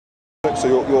So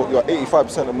you're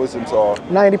 85% of Muslims are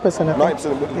 90%.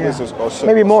 90% of Muslims are Sunnis.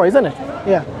 Maybe more, isn't it?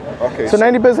 Yeah. Okay. So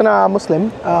 90% are Muslim.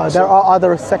 There are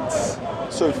other sects.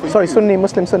 So for Sorry, you, Sunni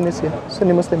Muslims, yeah.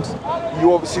 Sunni Muslims.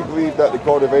 You obviously believe that the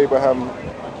God of Abraham,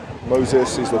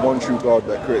 Moses, is the one true God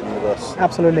that created the universe.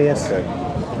 Absolutely, yes.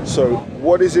 Okay. So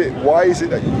what is it? Why is it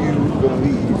that you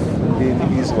believe in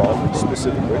Islam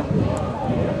specifically?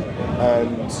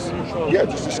 And yeah,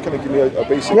 just kind of give me a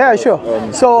basic. Yeah, sure.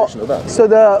 Definition of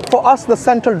that. For us the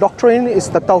central doctrine is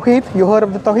the Tawheed. You heard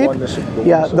of the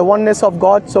Tawheed? The oneness of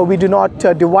God. So we do not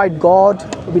divide God.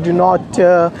 We do not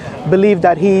believe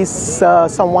that He's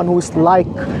someone who's like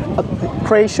a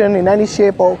creation in any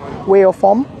shape or way or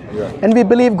form. Yeah. And we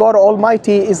believe God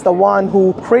Almighty is the one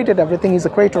who created everything. He's a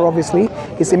creator, obviously.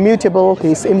 He's immutable,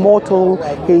 He's immortal,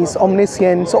 He's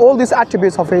omniscient. So all these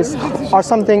attributes of His are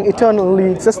something eternally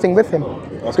existing with Him.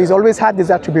 Okay. So He's always had these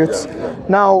attributes. Yeah.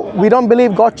 Now, we don't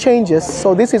believe God changes.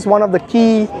 So this is one of the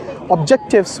key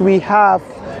objectives we have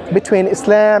between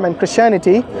Islam and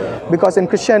Christianity, because in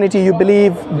Christianity you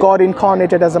believe God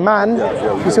incarnated as a man.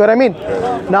 You see what I mean?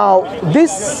 Now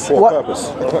this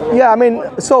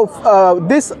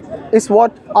this is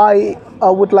what I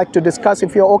would like to discuss,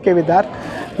 if you're okay with that.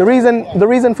 The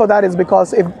reason for that is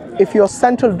because if your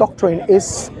central doctrine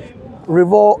is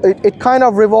it kind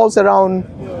of revolves around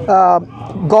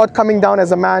God coming down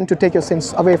as a man to take your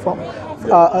sins away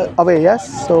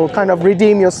yes, so kind of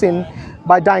redeem your sin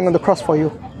by dying on the cross for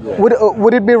you. Yeah.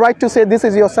 Would it be right to say this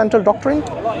is your central doctrine,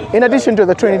 in addition to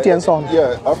the Trinity and so on?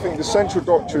 Yeah, I think the central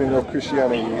doctrine of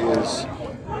Christianity is,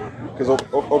 because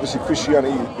obviously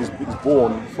Christianity is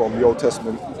born from the Old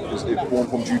Testament, it's born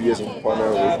from Judaism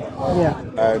primarily. Yeah.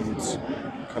 And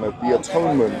kind of the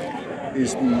atonement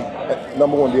is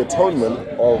number one, the atonement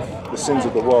of the sins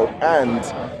of the world and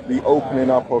the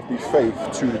opening up of the faith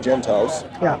to the Gentiles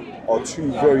are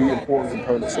two very important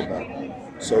components of that.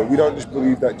 So we don't just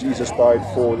believe that Jesus died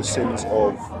for the sins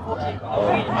of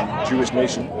the Jewish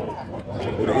nation or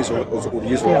the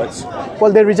Israelites. Yeah.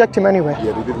 Well, they reject Him anyway.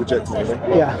 Yeah, they did reject Him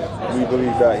anyway. Yeah. We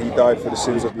believe that He died for the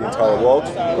sins of the entire world.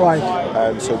 Right.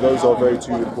 And so those are very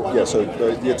two important. Yeah, so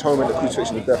the atonement, the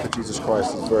crucifixion, the death of Jesus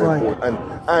Christ is very important.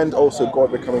 And also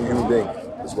God becoming a human being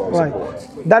as well is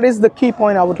important. That is the key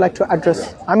point I would like to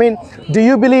address. Yeah. I mean, do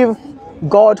you believe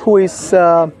God, who is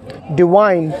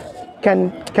divine,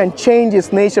 can change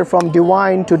His nature from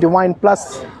divine to divine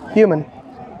plus human?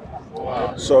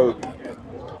 So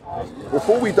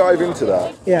before we dive into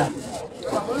that,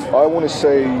 I want to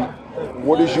say,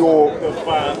 what is your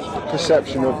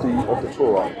perception of the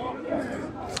Torah?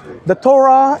 The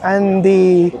Torah and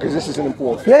because this is an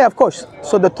important. Yeah, of course.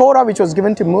 So the Torah, which was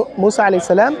given to Musa alayhi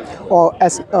salam, or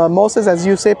as Moses, as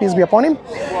you say, peace be upon him,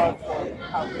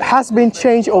 has been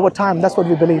changed over time. That's what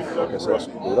we believe. Okay, so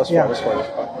that's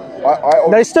fine.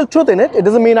 There is still truth in it. It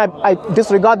doesn't mean I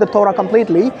disregard the Torah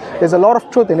completely. There's a lot of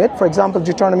truth in it. For example,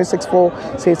 Deuteronomy 6:4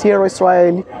 says, "Hear,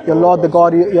 Israel, your Lord, the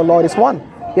God, your Lord is one."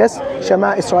 Yes,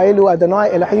 Shema Israelu Adonai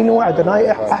Eloheinu Adonai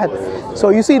Ahad. So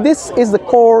you see, this is the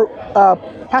core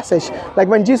passage. Like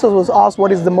when Jesus was asked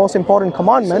what is the most important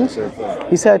commandment,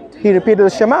 he repeated the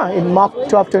Shema in Mark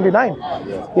 12:29.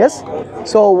 Yes,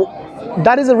 so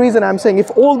that is the reason I'm saying,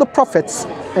 if all the prophets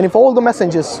and if all the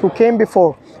messengers who came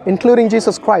before, including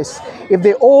Jesus Christ, if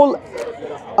they all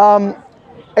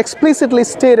explicitly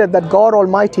stated that God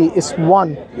Almighty is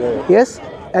one, yes,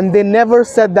 and they never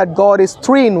said that God is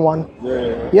three in one,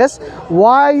 yes,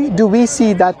 why do we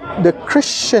see that the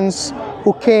Christians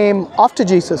who came after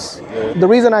Jesus, the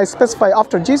reason I specify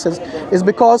after Jesus is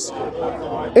because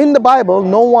in the Bible,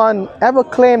 no one ever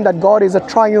claimed that God is a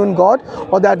triune God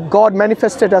or that God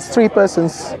manifested as three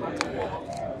persons.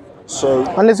 So,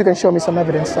 unless you can show me some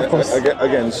evidence, of course.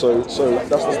 Again, so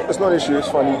that's not an issue. It's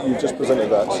fine. You just presented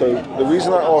that. So the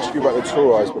reason I asked you about the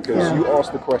Torah is because you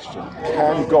asked the question: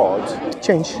 can God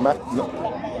change?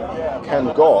 Can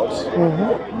God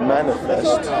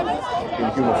manifest in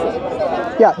human form?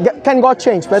 Yeah, can God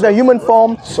change? Whether human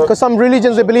form, because some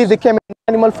religions they believe they came in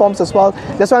animal forms as well.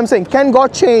 That's why I'm saying, can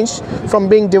God change from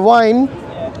being divine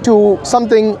to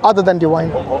something other than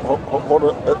divine?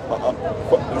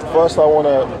 First, I want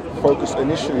to focus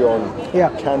initially on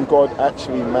can God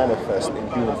actually manifest in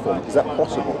human form? Is that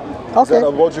possible? Okay. Is that a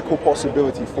logical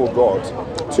possibility for God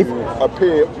to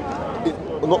appear?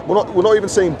 We're not even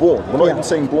saying born. We're not even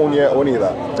saying born yet or any of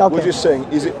that. Okay. We're just saying,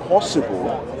 is it possible?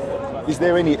 Is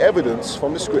there any evidence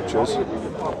from the scriptures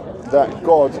that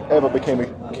God ever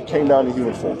came down in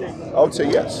human form? I would say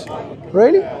yes.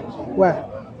 Really? Where?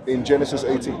 In Genesis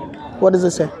 18. What does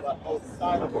it say?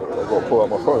 I've got to pull out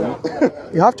my phone.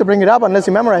 You have to bring it up unless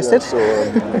you memorized it. So,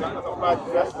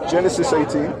 Genesis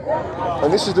 18,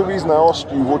 and this is the reason I asked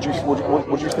you, what do you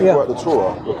think about the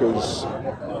Torah? Because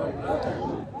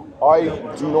I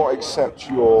do not accept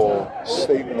your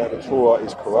statement that the Torah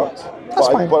is corrupt.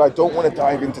 But I don't want to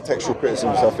dive into textual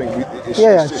criticism, so I think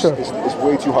it's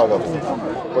way too high level.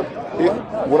 But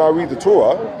when I read the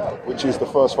Torah, which is the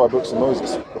first 5 books of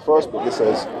Moses, the first book, it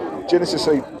says,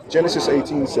 Genesis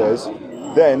 18 says,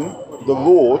 then the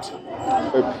Lord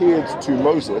appeared to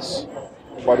Moses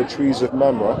by the trees of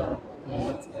Mamre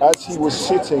as he was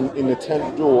sitting in the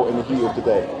tent door in the heat of the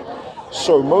day.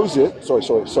 So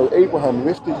Abraham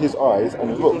lifted his eyes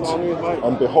and looked,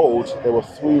 and behold, there were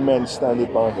 3 men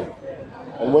standing by him.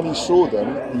 And when he saw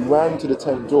them, he ran to the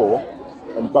tent door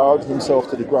and bowed himself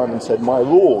to the ground and said, My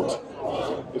Lord,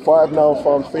 if I have now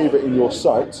found favor in your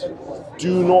sight,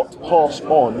 do not pass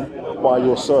on by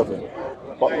your servant,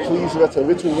 but please let a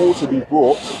little water be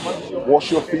brought,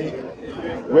 wash your feet,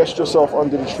 rest yourself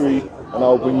under the tree, and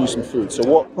I'll bring you some food. So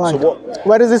what?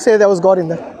 Where does it say there was God in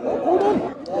there?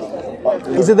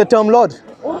 Is it the term Lord?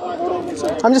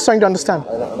 I'm just trying to understand.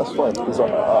 That's fine, because I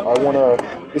want to.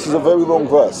 This is a very long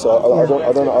verse, so I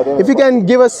don't know. If you can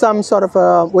give us some sort of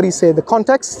the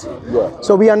context,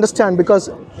 so we understand, because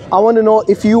I want to know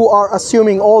if you are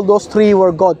assuming all those 3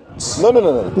 were gods. No.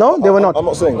 No, they were not. I'm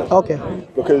not saying that. Okay.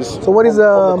 Because so what is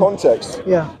from the context?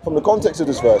 Yeah. From the context of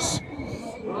this verse,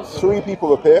 3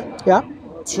 people appear. Yeah.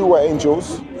 2 are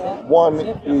angels. 1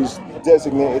 is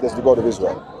designated as the God of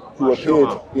Israel, who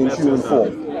appeared in human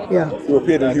form. Yeah. Who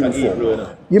appeared in human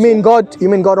form. You mean God? You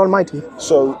mean God Almighty?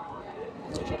 So,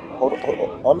 hold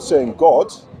on. I'm saying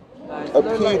God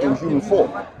appeared in human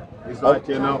form.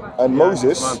 And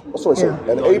Moses,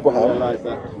 and Abraham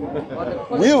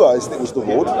realized it was the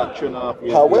Lord.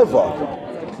 However,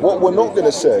 what we're not going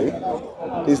to say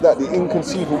is that the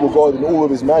inconceivable God in all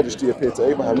of his majesty appeared to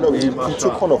Abraham. No, he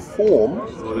took on a form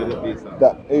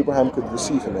that Abraham could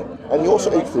receive him in. And he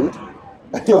also ate food.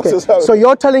 Okay. So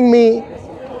you're telling me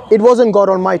it wasn't God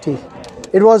Almighty.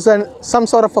 It was some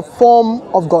sort of a form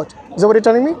of God. Is that what you're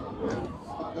telling me?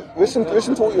 Listen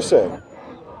to what you're saying.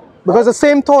 Because the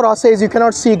same Torah says you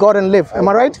cannot see God and live. Am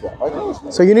I right?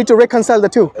 So you need to reconcile the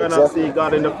two. You cannot see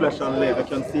God in the flesh and live. You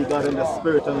can see God in the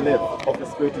spirit and live. If the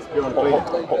spirit is pure and clean.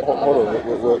 Hold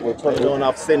on. We're trying to... You don't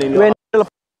have sin in your heart.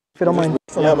 If you don't mind.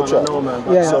 Yeah, man. No,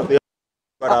 man. Yeah. So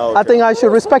I think I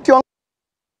should respect you.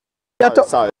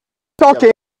 Sorry.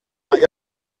 Talking.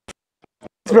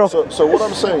 Bro. So what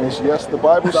I'm saying is, yes, the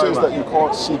Bible says that you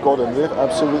can't see God and live.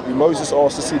 Absolutely. Moses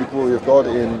asked to see the glory of God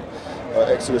in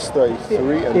Exodus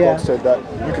 33, and God said that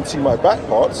you can see my back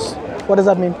parts. What does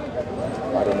that mean?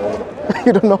 I don't know.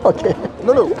 You don't know? Okay.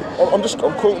 No.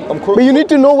 I'm quoting. But you need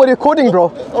to know what you're quoting,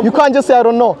 bro. You can't just say I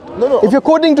don't know. No. If you're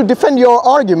quoting to defend your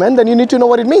argument, then you need to know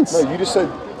what it means. No, you just said,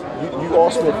 you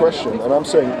asked me a question, and I'm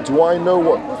saying, do I know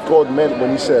what God meant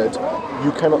when he said,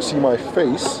 you cannot see my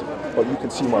face, but you can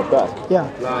see my back? Yeah.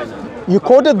 You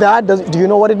quoted that. Do you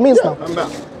know what it means now?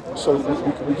 So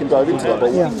we can dive into that.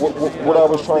 But what I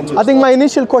was trying to... I think my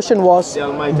initial question was,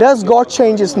 does God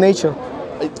change his nature?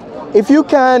 If you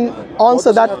can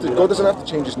answer that... God doesn't have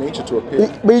to change his nature to appear.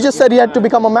 But you just said he had to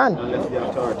become a man.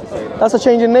 That's a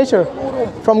change in nature.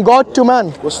 From God to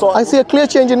man. I see a clear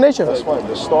change in nature. That's fine.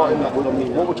 We're starting...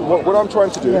 What I'm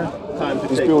trying to do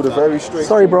is build a very straight...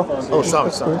 Sorry, bro. Oh, sorry.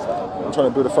 I'm trying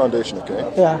to build a foundation,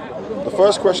 okay? Yeah. The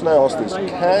first question I asked is,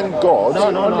 can God,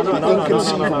 the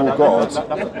inconceivable God,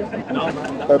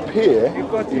 appear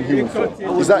in human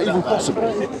form? Is that even possible?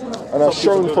 And I've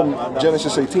shown from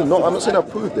Genesis 18, I'm not saying I've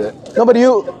proved it. No, but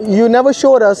you never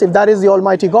showed us if that is the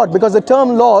Almighty God, because the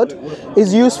term Lord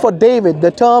is used for David.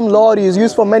 The term Lord is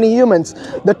used for many humans.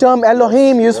 The term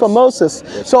Elohim used for Moses.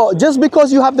 So just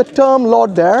because you have the term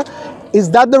Lord there,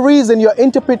 is that the reason you're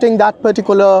interpreting that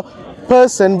particular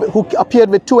person who appeared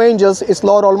with 2 angels is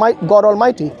God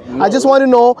Almighty? No. I just want to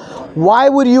know, why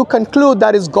would you conclude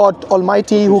that is God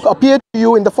Almighty who appeared to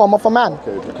you in the form of a man?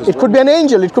 Okay, it could be an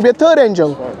angel, it could be a 3rd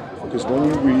angel. Because when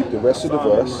you read the rest of the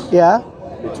verse,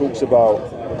 it talks about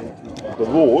the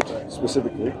Lord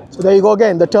specifically. So there you go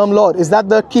again, the term Lord. Is that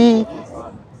the key?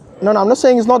 No, I'm not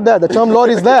saying it's not there. The term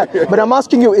Lord is there. But I'm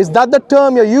asking you, is that the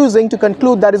term you're using to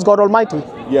conclude that is God Almighty?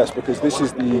 Yes, because this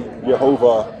is the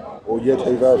Yehovah or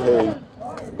Yed-Heh-Vav-Heh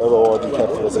L-O-R-D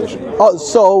capitalization. Oh,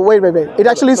 so wait. It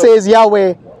actually says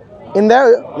Yahweh in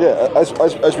there. Yeah,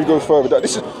 as we go further,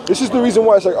 this is the reason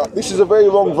why it's like this is a very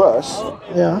long verse.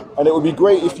 Yeah. And it would be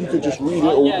great if you could just read it,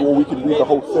 or we could read the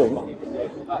whole thing.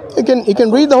 You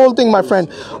can read the whole thing, my friend.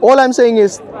 All I'm saying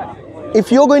is,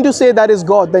 if you're going to say that is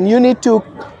God, then you need to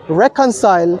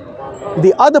reconcile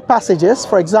the other passages,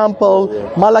 for example,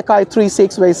 Malachi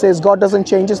 3:6, where it says God doesn't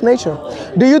change his nature.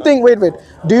 Do you think, wait,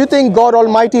 do you think God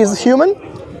Almighty is human?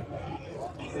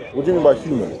 What do you mean by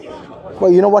human?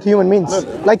 Well, you know what human means.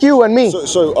 No, like you and me.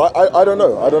 So I don't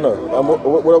know. I don't know.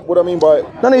 What I mean by...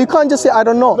 No, you can't just say, I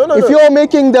don't know. No, if you're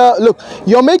making the... Look,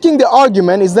 you're making the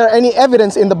argument, is there any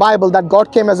evidence in the Bible that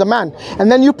God came as a man?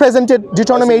 And then you presented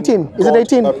Deuteronomy 18. Is it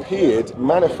 18? God appeared,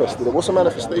 manifested. What's a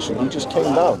manifestation? He just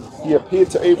came down. He appeared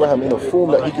to Abraham in a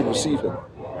form that he could receive him.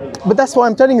 But that's why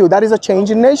I'm telling you, that is a change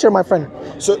in nature, my friend.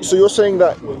 So you're saying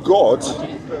that God,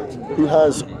 who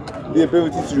has the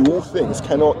ability to do all things,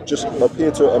 cannot just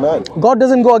appear to a man? God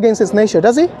doesn't go against his nature,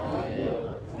 does he?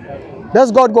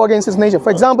 Does God go against his nature? For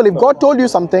example, if God told you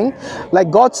something, like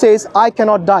God says, I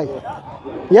cannot die.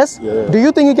 Yes? Yeah. Do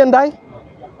you think he can die?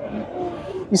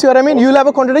 You see what I mean? You'll have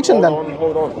a contradiction then.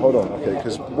 Hold on. Okay,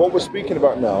 because what we're speaking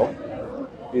about now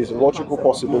is logical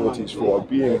possibilities for a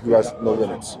being who has no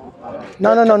limits.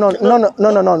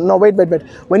 No, wait.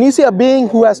 When you say a being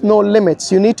who has no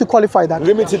limits, you need to qualify that.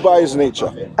 Limited by his nature.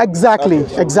 Exactly.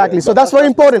 So that's very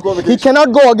important. He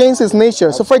cannot go against his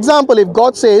nature. So for example, if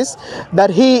God says that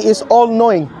he is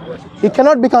all-knowing, he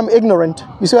cannot become ignorant.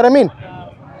 You see what I mean?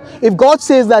 If God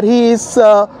says that he is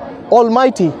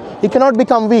almighty, he cannot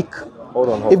become weak. Hold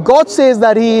on. If God says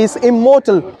that he is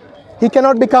immortal, he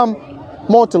cannot become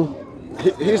mortal.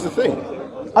 Here's the thing.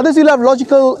 Others you'll have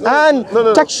logical and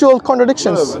textual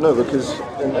contradictions. No, because,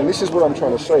 and this is what I'm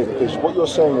trying to say, because what you're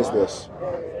saying is this.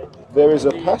 There is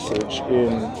a passage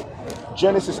in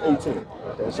Genesis 18.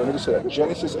 Okay, so let me just say that.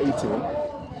 Genesis 18.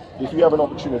 If you have an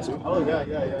opportunity,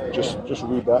 just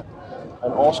read that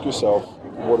and ask yourself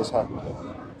what has happened.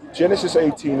 Genesis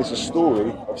 18 is a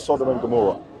story of Sodom and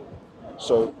Gomorrah.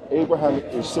 So Abraham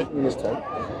is sitting in his tent.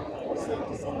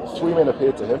 3 men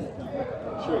appear to him.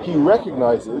 He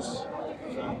recognizes,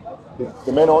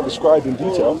 the men aren't described in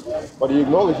detail, but he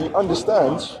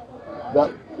understands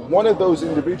that one of those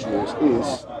individuals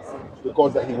is the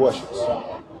God that he worships.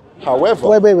 However...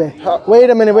 Wait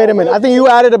a minute. I think you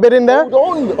added a bit in there.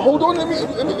 Hold on, let me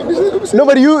say. No,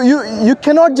 but you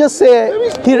cannot just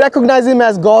say he recognizes him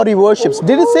as God he worships.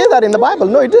 Did it say that in the Bible?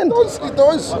 No, it didn't. It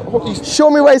does. Show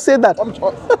me where it said that.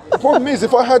 The problem is,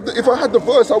 if I had the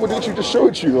verse, I would literally just show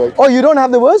it to you. Like, oh, you don't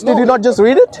have the verse? Did you not just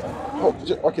read it?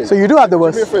 Okay. So you do have the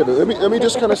verse. Do me a favor. Let me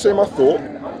just kind of say my thought,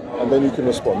 and then you can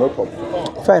respond. No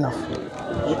problem. Fair enough.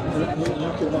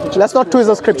 Let's not twist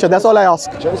the scripture. That's all I ask.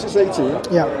 Genesis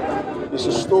 18. Yeah. It's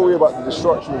a story about the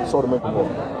destruction of Sodom and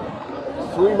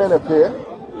Gomorrah. 3 men appear.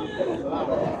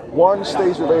 1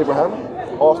 stays with Abraham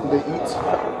after they eat.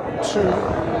 2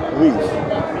 leave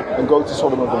and go to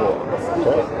Sodom and Gomorrah.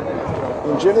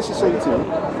 Okay. In Genesis 18,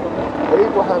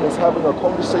 Abraham is having a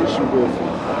conversation with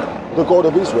the God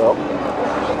of Israel,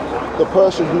 the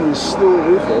person who is still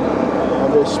with him,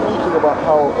 and they're speaking about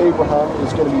how Abraham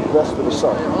is going to be blessed with a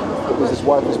son because his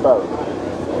wife is barren.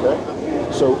 Okay?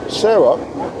 So Sarah,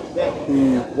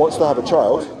 who wants to have a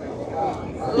child,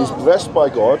 is blessed by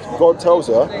God. God tells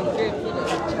her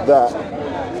that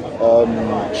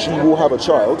she will have a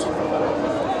child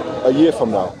a year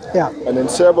from now. Yeah. And then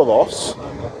Sarah laughs,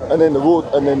 and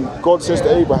then God says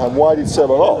to Abraham, "Why did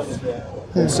Sarah laugh?"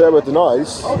 And Sarah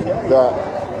denies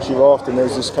that she laughed, and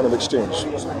there's this kind of exchange.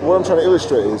 What I'm trying to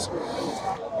illustrate is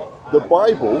the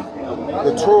Bible,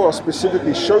 the Torah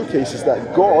specifically showcases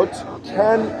that God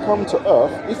can come to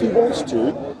earth if he wants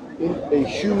to, in a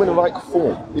human-like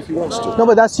form, if he wants to. No,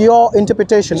 but that's your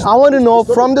interpretation. I want to know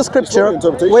from the scripture.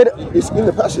 Wait, it's in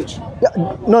the passage.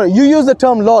 Yeah, no, you use the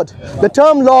term Lord. The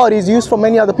term Lord is used for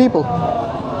many other people.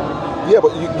 Yeah,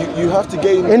 but you have to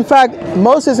gain... In fact,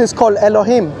 Moses is called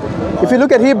Elohim. If you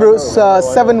look at Hebrews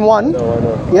 7:1,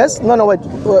 yes,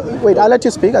 wait, I'll let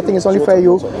you speak. I think it's only fair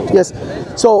you. Yes.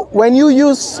 So when you're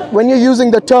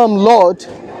using the term Lord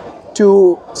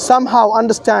to somehow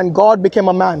understand God became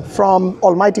a man from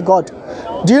Almighty God,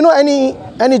 do you know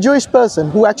any Jewish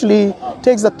person who actually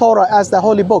takes the Torah as the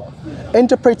holy book,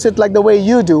 interprets it like the way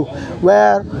you do,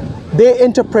 where they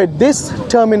interpret this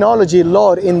terminology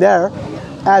Lord in there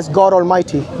as God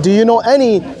Almighty? Do you know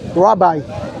any rabbi,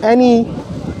 any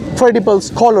credible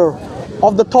scholar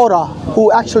of the Torah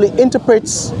who actually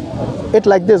interprets it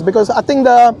like this? Because I think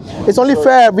it's only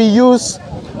fair we use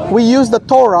the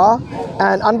Torah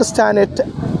and understand it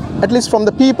at least from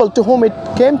the people to whom it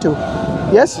came to.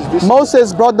 Yes,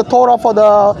 Moses brought the Torah for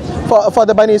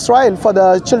the Bani Israel, for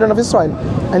the children of Israel,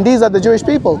 and these are the Jewish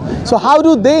people. So how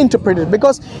do they interpret it?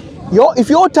 Because if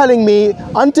you're telling me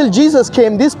until Jesus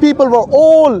came, these people were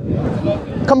all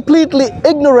completely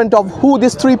ignorant of who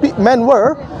these 3 men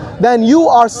were, then you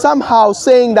are somehow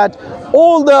saying that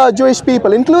all the Jewish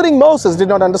people, including Moses, did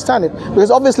not understand it,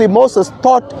 because obviously Moses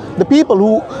taught the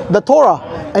people the Torah,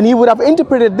 and he would have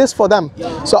interpreted this for them.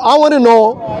 So I want to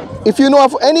know if you know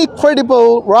of any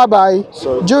credible rabbi,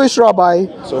 Jewish rabbi,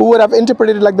 who would have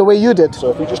interpreted it like the way you did.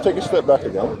 So if we just take a step back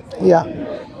again. Yeah.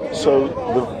 So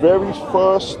the very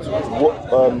first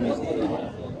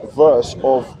verse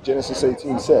of Genesis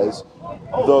 18 says,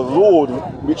 the Lord,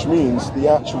 which means the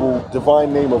actual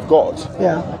divine name of God,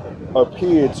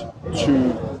 appeared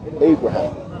to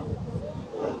Abraham.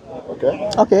 Okay?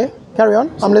 Okay, carry on.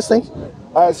 I'm listening.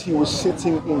 As he was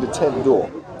sitting in the tent door.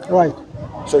 Right.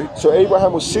 So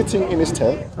Abraham was sitting in his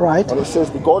tent. Right. And it says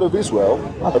the God of Israel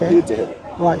appeared to him.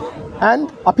 Right. And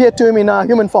appeared to him in a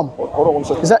human form. Hold on one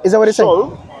second. Is that what it's saying?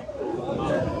 So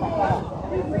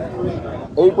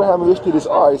Abraham lifted his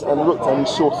eyes and looked, and he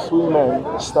saw 3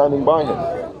 men standing by him.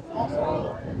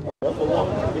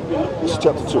 This is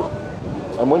chapter 2.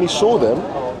 And when he saw them,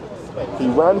 he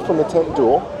ran from the tent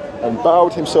door and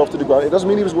bowed himself to the ground. It doesn't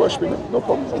mean he was worshipping, no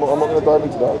problem. I'm not going to dive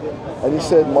into that. And he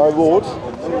said, my Lord,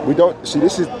 we don't see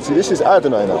this is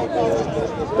Adonai now.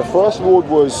 The first Lord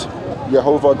was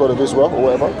Jehovah, God of Israel, or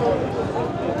whatever.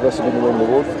 Blessed be the name of the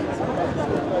Lord.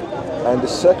 And the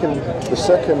second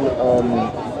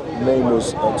name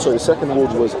was the second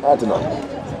word was Adonai.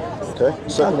 Okay, the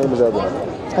second name is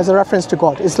Adonai. As a reference to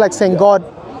God. It's like saying God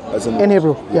as in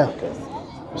Hebrew. Yeah. Okay.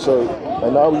 So,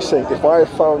 and now he's saying, if I have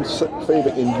found favor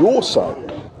in your sight,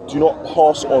 do not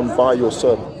pass on by your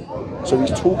servant. So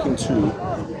he's talking to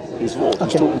his Lord.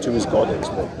 He's talking to his God.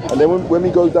 And then when we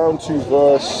go down to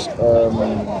verse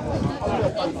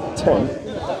 10,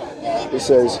 he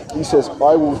says,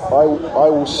 I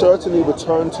will certainly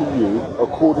return to you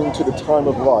according to the time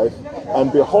of life, and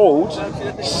behold,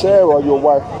 Sarah your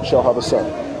wife shall have a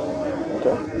son.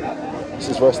 Okay? This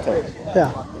is verse 10.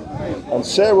 Yeah. And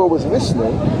Sarah was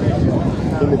listening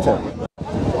in the tent.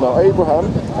 Now Abraham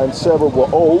and Sarah were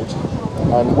old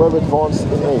and well advanced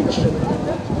in age,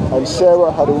 and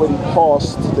Sarah had already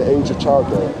passed the age of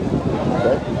childbearing.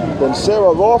 Okay? Then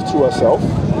Sarah laughed to herself,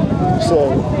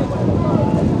 saying,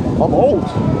 I'm old,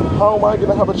 how am I going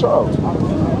to have a child?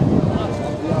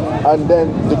 And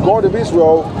then the God of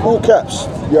Israel, all caps,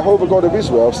 Jehovah God of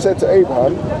Israel, said to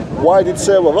Abraham, why did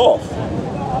Sarah laugh?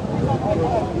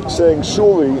 Saying,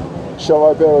 surely shall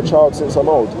I bear a child since I'm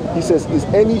old? He says, is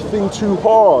anything too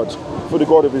hard for the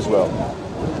God of Israel?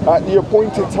 At the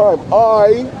appointed time,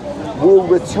 I will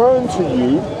return to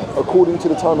you according to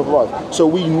the time of life. So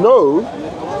we know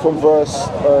from verse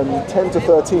 10 to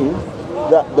 13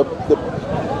 that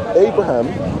Abraham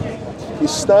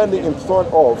is standing in front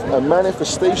of a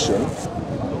manifestation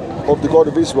of the God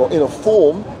of Israel in a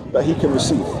form that he can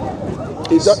receive.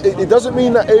 It doesn't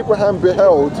mean that Abraham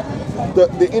beheld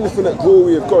the infinite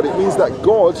glory of God. It means that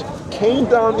God came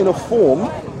down in a form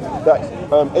that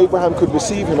Abraham could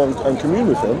receive him and commune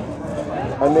with him,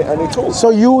 and they talked. So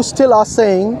you still are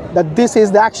saying that this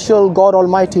is the actual God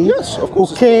Almighty, yes, of course,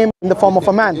 who came in the form of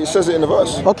a man? It says it in the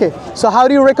verse. Okay, so how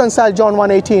do you reconcile John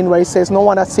 1:18 where he says no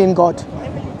one has seen God?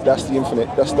 That's the infinite,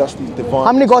 that's the divine.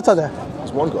 How many gods are there?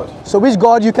 There's one God. So which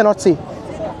God you cannot see?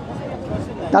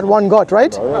 That one God,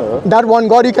 right? That one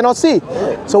God you cannot see.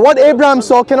 So what Abraham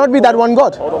saw cannot be that one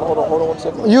God. Hold on 1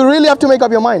 second. You really have to make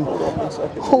up your mind.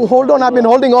 Hold on, I've been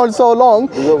holding on so long.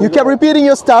 You kept repeating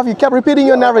your stuff, you kept repeating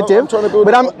your narrative.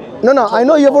 But I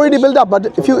know you've already built up,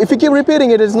 but if you keep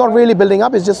repeating it, it's not really building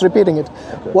up, it's just repeating it.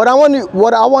 Okay. What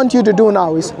I want you to do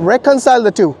now is reconcile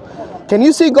the two. Can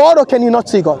you see God or can you not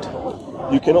see God?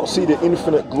 You cannot see the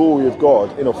infinite glory of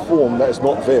God in a form that is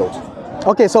not veiled.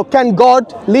 Okay, so can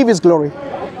God leave his glory?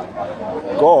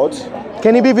 God,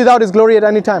 can he be without his glory at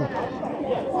any time?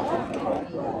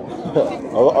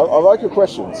 I like your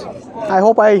questions. I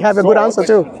hope I have a good answer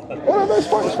too. Oh, no, it's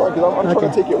fine, because I'm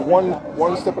trying to take it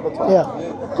one step at a time.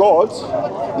 Yeah. God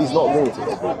is not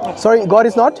limited. Sorry, God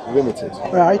is not? Limited.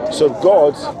 Right. So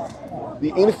God,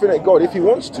 the infinite God, if he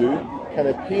wants to, can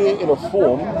appear in a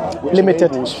form which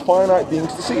enables finite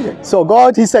beings to see him. So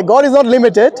God, he said, God is not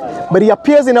limited, but he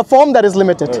appears in a form that is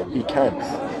limited. No, he can.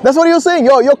 That's what you're saying.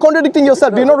 You're contradicting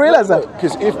yourself. Do you not realize that?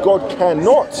 Because if God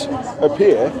cannot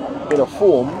appear in a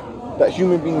form that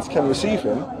human beings can receive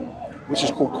him, which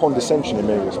is called condescension in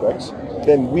many respects,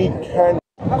 then we can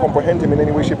comprehend him in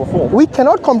any way, shape or form. We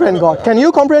cannot comprehend God. Can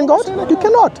you comprehend God? You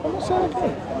cannot.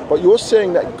 But you're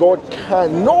saying that God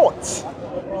cannot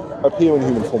appear in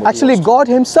human form. Actually, God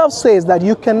himself says that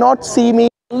you cannot see me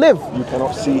live. You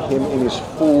cannot see him in his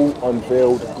full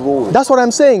unveiled glory. That's what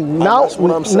I'm saying. Now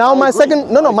my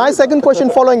second question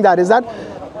following that is that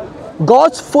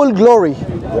God's full glory,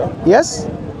 yes?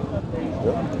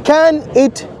 Can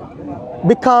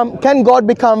God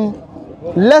become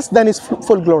less than his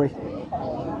full glory?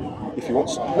 If he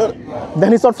wants, no.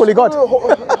 Then he's not fully God.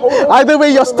 Hold on. Either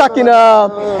way, you're stuck in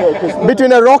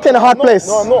between a rock and a hard place.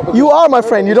 No, I'm not. You are, my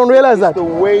friend. You don't realize that. The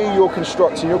way you're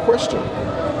constructing your question,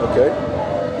 okay?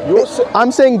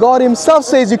 I'm saying God himself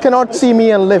says you cannot see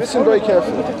me and live. Listen very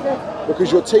carefully,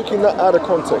 because you're taking that out of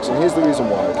context, and here's the reason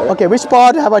why, okay? Okay, which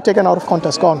part have I taken out of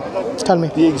context? Go on, tell me.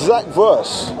 The exact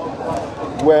verse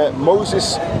where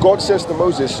God says to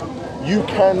Moses, you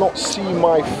cannot see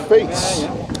my face.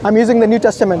 I'm using the New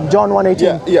Testament, John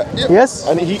 1:18. Yeah. Yes?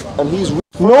 And he's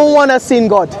no one has seen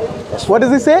God. What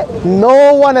does he say?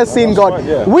 No one has seen God. Right,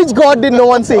 yeah. Which God did no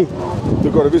one see? The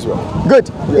God of Israel. Good.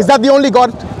 Yeah. Is that the only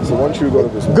God? It's the one true God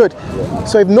of Israel. Good. Yeah.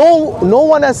 So if no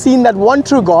one has seen that one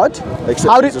true God,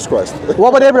 except Jesus Christ. What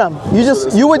about Abraham?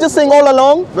 You were just saying all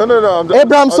along. No.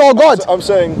 Abraham saw God. I'm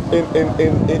saying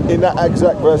in that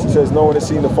exact verse it says no one has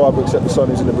seen the Father except the Son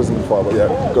who's in the bosom of the Father.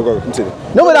 Yeah. Go continue.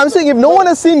 No, but I'm saying if no one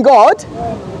has seen God,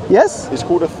 yes. It's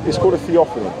called a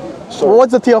theophany. So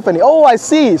what's a theophany? Oh, I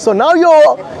see. So now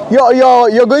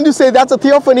you're going to say that's a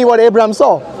theophany what Abraham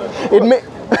saw. It may.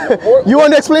 You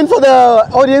want to explain for the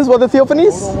audience what the theophany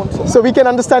is, so we can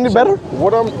understand it better?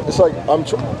 What's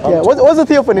a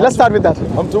theophany? Let's start with that.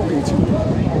 I'm talking to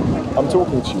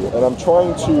you, and I'm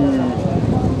trying to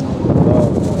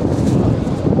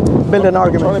build an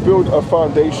argument. I'm trying to build a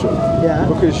foundation. Yeah.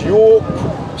 Because your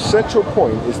central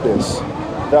point is this: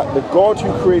 that the God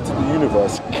who created the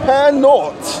universe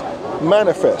cannot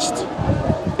manifest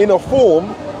in a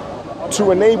form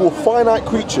to enable finite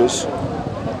creatures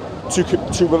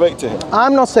to relate to him.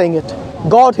 I'm not saying it.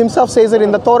 God himself says it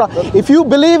in the Torah. If you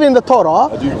believe in the Torah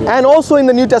and also in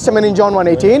the New Testament in John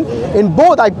 1:18, in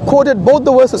both, I quoted both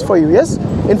the verses for you, yes?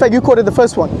 In fact, you quoted the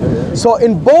first one. So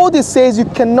in both it says you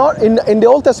cannot, in the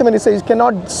Old Testament it says you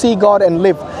cannot see God and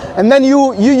live. And then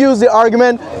you use the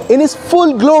argument in his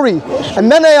full glory.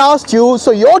 And then I asked you,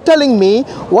 so you're telling me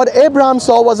what Abraham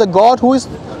saw was a God who is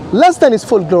less than his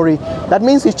full glory. That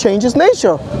means he changed his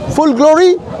nature. Full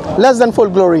glory, less than full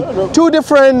glory. Two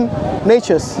different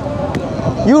natures.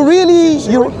 You really...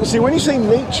 See, when you say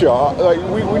nature, like,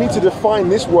 we need to define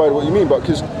this word, what you mean,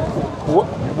 because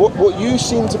what you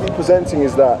seem to be presenting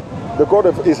is that the God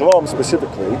of Islam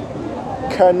specifically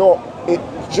cannot,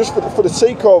 just for the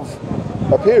sake of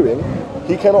appearing,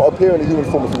 he cannot appear in a human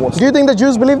form if he wants to. Do you think the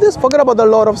Jews believe this? Forget about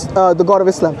the God of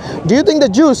Islam. Do you think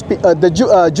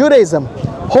the Judaism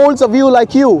holds a view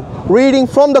like you, reading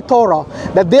from the Torah,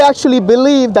 that they actually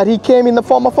believe that he came in the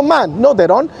form of a man? No, they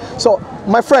don't. So,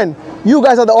 my friend, you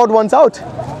guys are the odd ones out.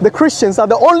 The Christians are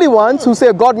the only ones who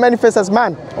say God manifests as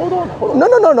man. Hold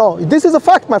on. No. This is a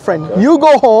fact, my friend. You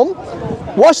go home,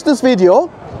 watch this video,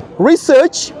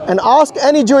 research, and ask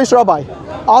any Jewish rabbi.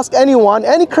 Ask anyone,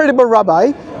 any credible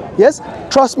rabbi. Yes,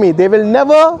 trust me, they will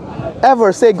never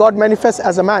ever say God manifests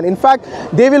as a man. In fact,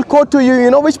 they will quote to you,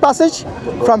 you know which passage?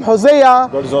 From Hosea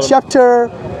chapter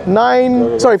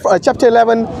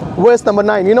 11, verse number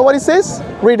 9. You know what it says?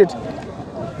 Read it.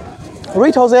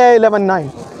 Read Hosea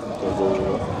 11:9.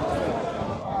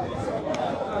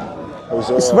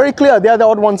 It's very clear. They are the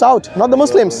odd ones out, not the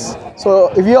Muslims. So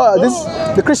if you are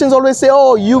the Christians always say,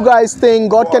 oh, you guys think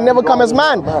God can never come as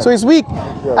man, so he's weak.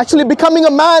 Actually, becoming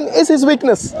a man is his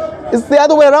weakness. It's the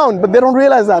other way around, but they don't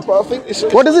realize that.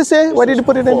 What does it say? Where did you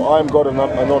put it in? I'm God and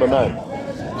I'm not a man.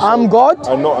 I'm God.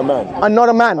 I'm not a man. I'm not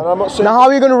a man. Now how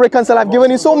are you going to reconcile? I've given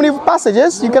you so many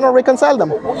passages, you cannot reconcile them.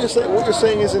 What you're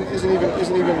saying isn't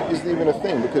even a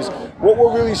thing, because what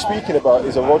we're really speaking about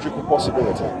is a logical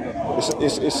possibility.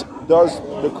 Does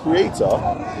the Creator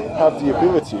have the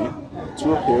ability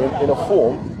to appear in a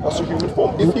form that's a human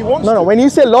form if he wants to? No. When you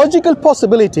say logical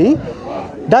possibility,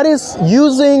 that is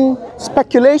using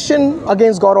speculation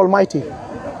against God Almighty.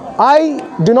 I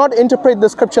do not interpret the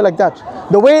scripture like that.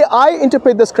 The way I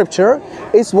interpret the scripture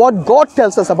is what God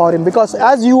tells us about him, because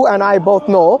as you and I both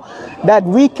know that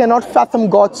we cannot fathom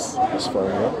God's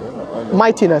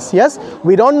mightiness. Yes,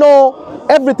 we don't know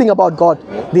everything about God.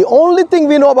 The only thing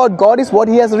we know about God is what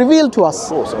he has revealed to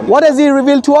us. What has he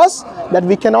revealed to us? That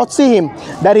we cannot see him,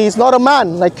 that he is not a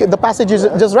man, like the passage is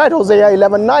just read, Hosea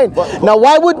 11:9. Now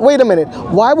wait a minute,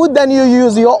 why would then you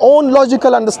use your own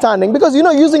logical understanding? Because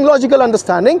using logical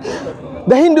understanding,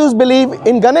 the Hindus believe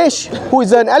in Ganesh, who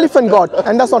is an elephant god,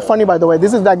 and that's not funny, by the way.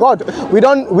 This is their god. We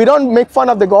don't make fun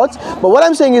of the gods, but what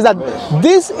I'm saying is that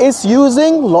this is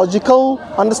using logical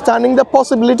understanding. The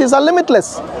possibilities are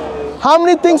limitless. How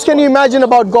many things can you imagine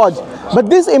about God? But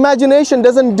this imagination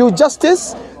doesn't do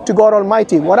justice to God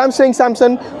Almighty. What I'm saying,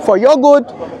 Samson, for your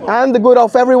good and the good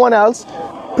of everyone else,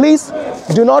 please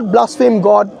do not blaspheme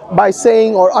God by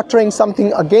saying or uttering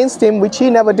something against him which he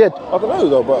never did. I don't know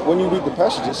though, but when you read the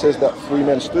passage, it says that 3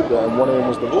 men stood there and one of them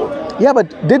was the Lord. Yeah, but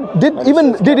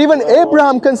did even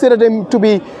Abraham consider him to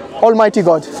be Almighty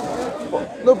God?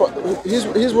 No, but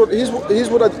here's what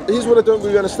I don't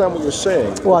really understand what you're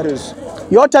saying. What? Because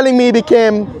you're telling me he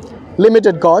became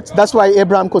limited God. That's why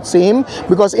Abraham could see him,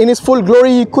 because in his full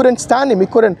glory he couldn't stand him.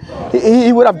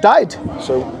 He would have died.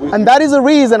 And that is the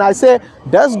reason I say,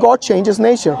 does God change his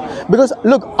nature? Because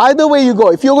look, either way you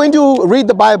go, if you're going to read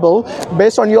the Bible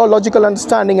based on your logical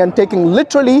understanding and taking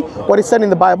literally what is said in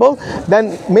the Bible,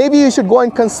 then maybe you should go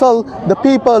and consult the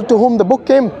people to whom the book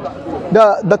came.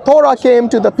 The Torah came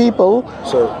to the people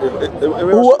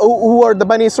who were the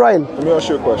Bani Israel. Let me ask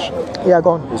you a question. Yeah,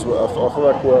 go on. I feel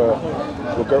like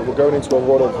we're going into a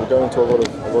lot of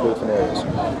different areas.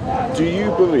 Do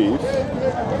you believe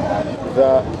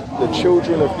that the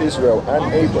children of Israel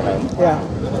and Abraham,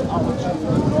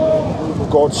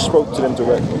 God spoke to them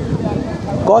directly?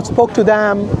 God spoke to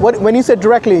them. When you said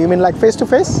directly, you mean like face to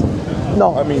face?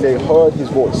 No. I mean, they heard his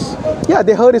voice. Yeah,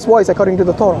 they heard his voice according to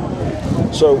the Torah.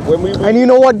 So when we and you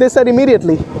know what they said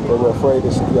immediately? They were afraid.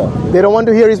 They don't want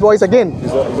to hear his voice again.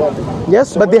 Exactly. Yes,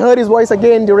 so but they heard his voice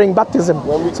again during baptism.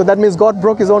 So that means God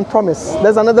broke his own promise.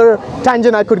 There's another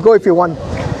tangent I could go if you want.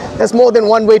 There's more than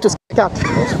one way to stick out.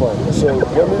 That's fine. So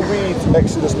when we read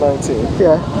Exodus 19,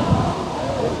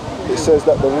 it says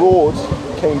that the Lord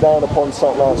came down upon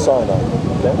Mount Sinai.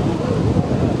 Okay?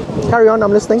 Carry on,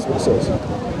 I'm listening. That's what it says.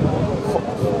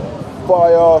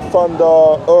 Fire,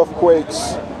 thunder,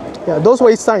 earthquakes. Yeah, those were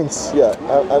his signs. Yeah,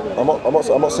 I'm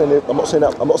not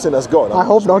saying that's God. I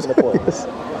hope not. Yes.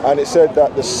 And it said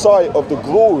that the sight of the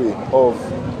glory of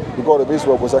the God of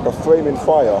Israel was like a flaming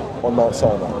fire on Mount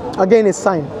Sinai. Again, it's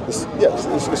sign. It's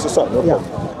a sign. No problem.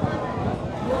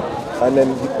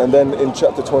 And then in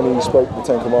chapter 20 he spoke the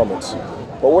 10 Commandments.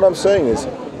 But what I'm saying is,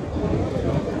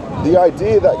 the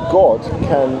idea that God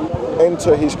can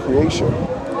enter his creation,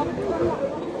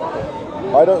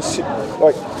 I don't see,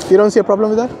 like... You don't see a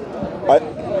problem with that?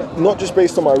 Not just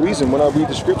based on my reason. When I read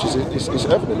the scriptures, it's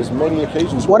evident. There's many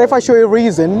occasions. What if I show you a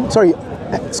reason? Sorry,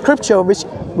 scripture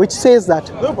which says that.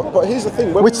 No, but here's the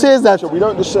thing. Which says that we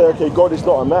don't just say, okay, God is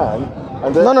not a man.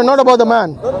 And then no, not about the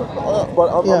man. No, but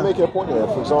I'm making a point here.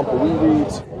 For example, we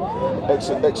read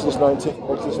Exodus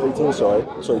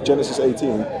 18. Genesis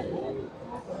 18.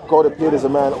 God appeared as a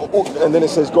man, and then it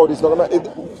says God is not a man.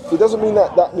 It doesn't mean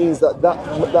that means that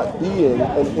being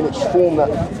in its form that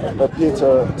appeared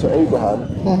to Abraham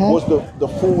was the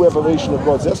full revelation of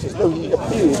God's essence. No, he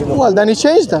appeared in the Well, then he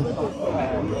changed then.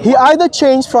 He either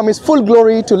changed from his full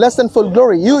glory to less than full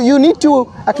glory. You need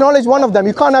to acknowledge one of them.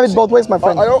 You can't have it both ways, my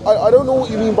friend. I don't know what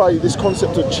you mean by this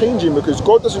concept of changing, because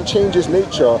God doesn't change his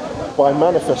nature by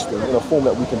manifesting in a form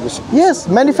that we can receive. Yes,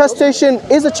 manifestation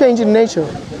is a change in nature.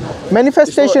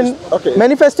 Manifestation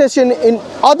in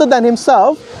other than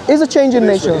himself is a change in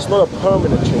nature. It's not a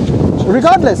permanent change in nature.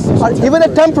 Regardless, even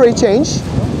a temporary change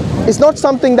is not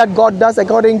something that God does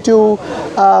according to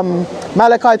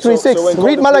Malachi 3:6.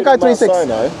 Read Malachi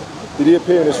 3:6. Did he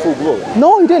appear in his full glory?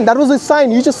 No, he didn't. That was his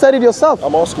sign. You just said it yourself.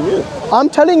 I'm asking you. I'm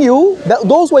telling you that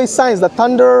those were his signs. The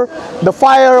thunder, the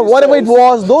fire, whatever it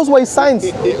was, those were his signs.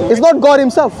 It's not God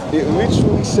himself. It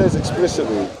literally says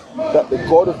explicitly that the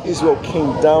God of Israel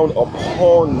came down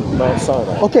upon Mount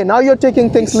Sinai. Okay, now you're taking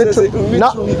things literally.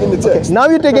 In the text. Now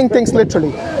you're taking things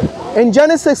literally. In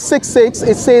Genesis 6:6,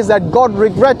 it says that God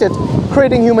regretted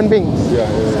creating human beings. Yeah.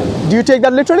 Do you take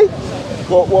that literally?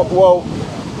 Well, what? Well,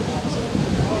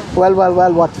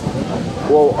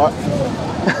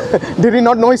 did he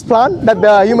not know his plan? That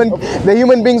the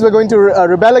human beings were going to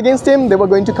rebel against him? They were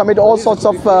going to commit all sorts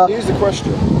of here's the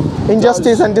question.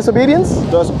 Injustice and disobedience?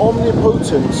 Does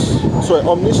omniscience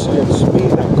mean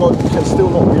that God can still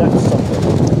not react to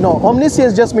something? No,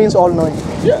 omniscience just means all-knowing.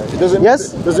 Yeah, does it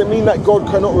mean that God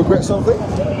cannot regret something?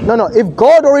 No. If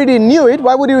God already knew it,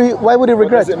 why would he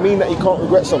regret? Does it mean that he can't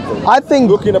regret something? I think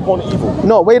looking upon evil.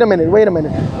 No, wait a minute.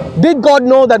 Did God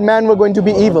know that man were going to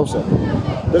be evil?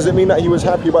 Does it mean that he was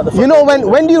happy about the fact? You know,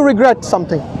 when do you regret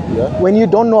something? Yeah. When you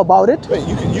don't know about it? Wait,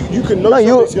 you can know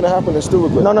something's going to happen and still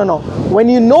regret. No. When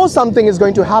you know something is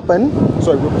going to happen.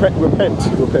 Sorry, repent.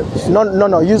 No.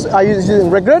 Are you using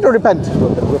regret or repent?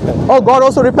 Repent. Oh, God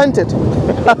also repented.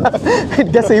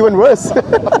 It gets even worse.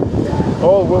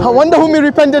 I wonder whom he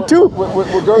repented to.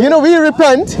 We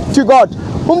repent to God.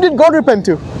 Whom did God repent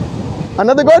to?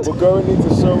 Another God? We're going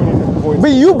into so many different points.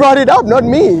 But you brought it up, not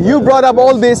me. You brought up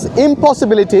all these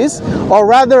impossibilities, or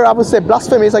rather I would say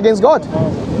blasphemies against God.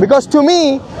 Because to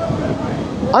me,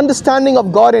 understanding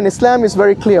of God in Islam is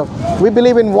very clear. We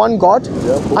believe in one God,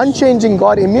 unchanging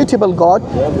God, immutable God,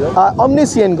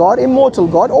 omniscient God, immortal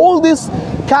God. All these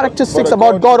characteristics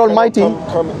about God Almighty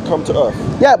come to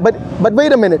earth. Yeah, but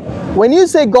wait a minute. When you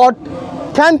say God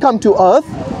can come to earth,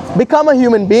 become a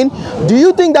human being, do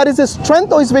you think that is his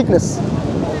strength or his weakness?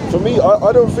 For me,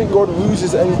 I don't think God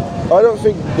loses any. I don't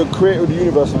think the creator of the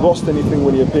universe lost anything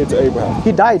when he appeared to Abraham.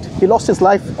 He died. He lost his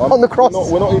life on the cross.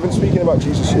 We're not even speaking about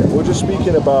Jesus yet. We're just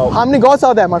speaking about... How many gods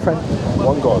are there, my friend?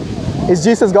 One God. Is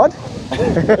Jesus God?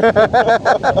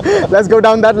 Let's go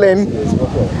down that lane. Yes,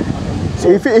 okay. So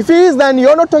if he is, then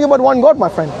you're not talking about one God, my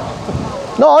friend.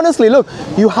 No, honestly, look,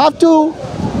 you have to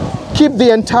keep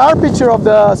the entire picture of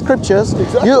the scriptures.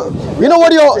 Exactly. You know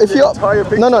what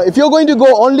if you're going to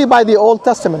go only by the Old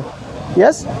Testament,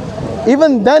 yes,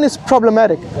 even then it's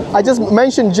problematic. I just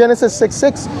mentioned Genesis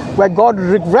 6:6, where God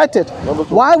regretted.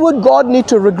 Why would God need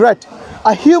to regret?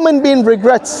 A human being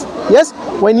regrets. Yes,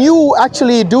 when you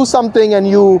actually do something and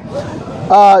you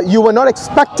were not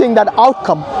expecting that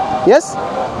outcome. Yes,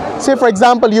 say for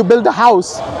example you build a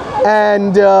house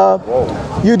and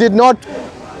you did not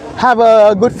have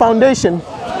a good foundation.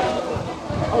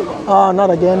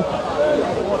 Not again.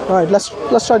 All right, let's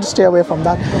try to stay away from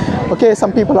that. Okay,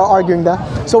 some people are arguing that.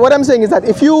 So what I'm saying is that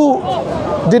if you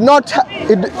did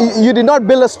not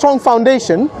build a strong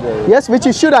foundation, yes, which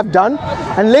you should have done,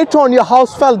 and later on your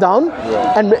house fell down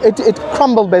and it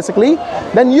crumbled basically,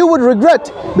 then you would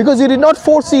regret because you did not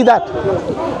foresee that.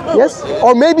 Yes,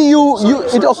 or maybe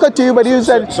it occurred to you, but you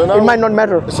said it might not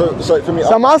matter. So for me,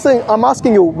 so I'm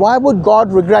asking you, why would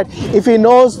God regret if He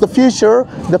knows the future,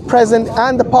 the present,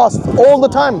 and the past all the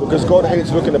time? Because God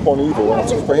hates looking upon evil,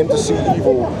 and for Him to see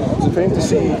evil, for Him to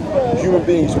see human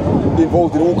beings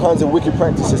involved in all kinds of wicked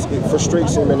practices, it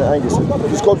frustrates Him and it angers Him.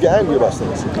 Does God get angry about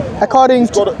things?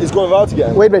 Is God allowed to get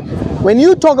angry? Wait. When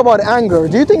you talk about anger,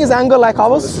 do you think it's anger like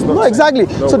ours? No, exactly.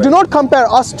 So do not compare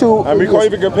us to... And we can't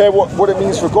even compare what it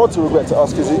means for God to regret to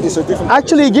us, because it's a different...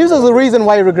 Actually, it gives us a reason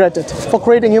why He regretted, for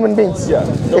creating human beings. Yeah.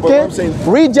 No, okay? I'm saying,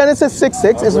 read Genesis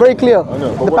 6:6, it's very clear,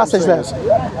 the passage there.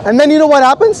 And then you know what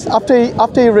happens after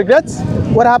he regrets?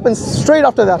 What happens straight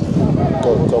after that?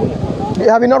 Tell me.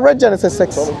 Have you not read Genesis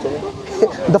 6? Tell me.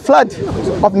 The flood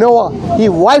of Noah, he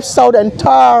wipes out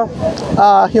entire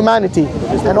humanity,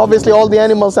 and obviously all the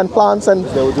animals and plants and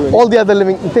all the other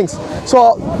living things.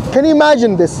 So can you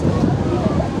imagine this?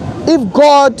 If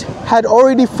God had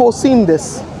already foreseen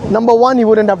this, number one, He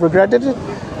wouldn't have regretted it.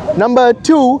 Number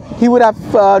two, He would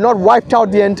have not wiped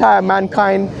out the entire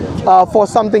mankind for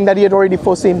something that He had already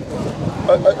foreseen.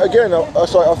 Again,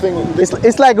 I think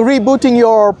it's like rebooting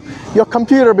your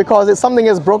computer because something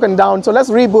is broken down. So let's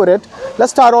reboot it.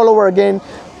 Let's start all over again.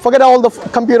 Forget all the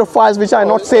computer files which are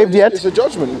not saved yet. It's a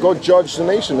judgment. God judged the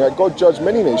nation. God judged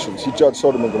many nations. He judged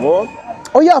Sodom and Gomorrah.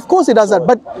 Oh yeah, of course He does that.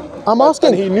 But I'm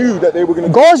asking. And He knew that they were going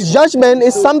to. God's judgment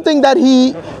is something that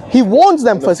He warns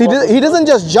them first. He doesn't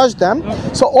just judge them.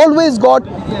 So always God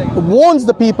warns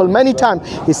the people many times.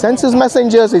 He sends His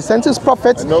messengers, He sends His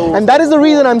prophets, and that is the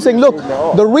reason I'm saying, look,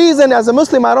 the reason as a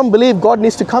Muslim I don't believe God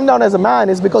needs to come down as a man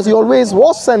is because He always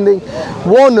was sending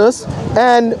warners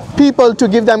and people to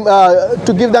give them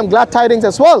glad tidings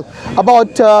as well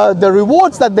about the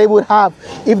rewards that they would have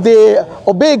if they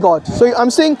obey God. So I'm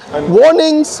saying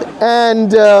warnings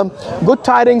and good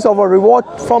tidings of a reward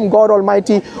from God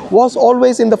Almighty was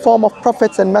always in the form of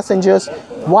prophets and messengers.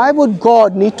 Why would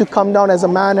God need to come down as a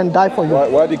man and die for you?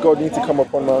 Why did God need to come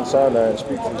up on Mount Sinai and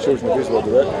speak to the children of Israel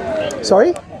directly?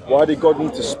 Sorry? Why did God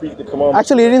need to speak the commandments?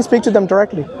 Actually, He didn't speak to them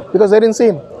directly because they didn't see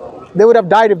Him. They would have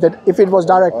died if it was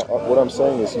direct. What I'm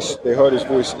saying is they heard His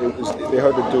voice. They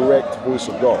heard the direct voice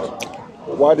of God.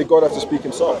 Why did God have to speak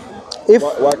Himself?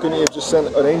 Why couldn't He have just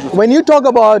sent an angel? When you talk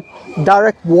about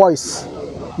direct voice,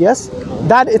 yes,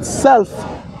 that itself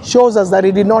shows us that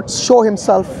He did not show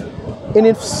Himself in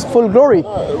His full glory.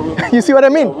 You see what I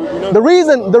mean? The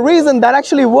reason that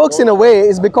actually works in a way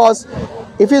is because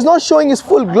if He's not showing His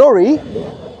full glory,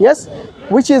 yes,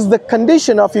 which is the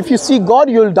condition of if you see God,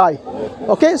 you'll die.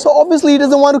 Okay, so obviously He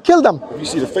doesn't want to kill them. You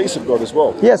see the face of God as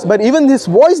well. Yes, but even His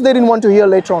voice they didn't want to hear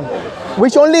later on,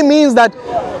 which only means that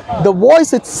the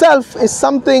voice itself is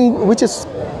something which is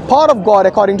part of God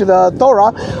according to the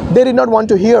Torah. They did not want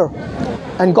to hear,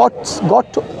 and God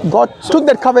took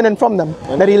that covenant from them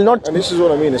that He'll not. And this is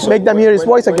what I mean. Make them hear His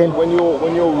voice again. When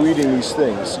you're reading these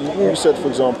things, you said, for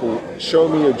example, show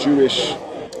me a Jewish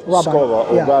scholar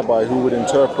or rabbi who would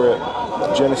interpret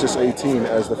Genesis 18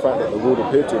 as the fact that the Lord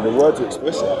appeared to him. The words are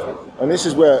explicit. And this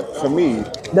is where, for me...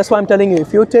 That's why I'm telling you,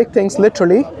 if you take things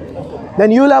literally,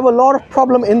 then you'll have a lot of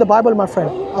problem in the Bible, my friend.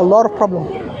 A lot of problem.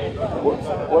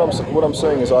 what I'm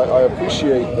saying is I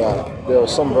appreciate that there are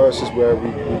some verses where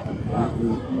we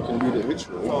can read it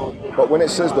literally, but when it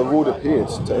says the Lord appeared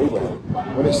to Abraham,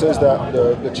 when it says that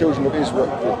the children of Israel,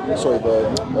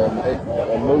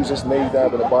 Moses,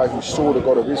 Nadab, and Abihu saw the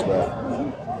God of Israel.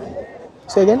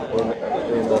 Say again.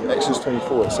 In Exodus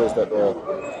 24, it says that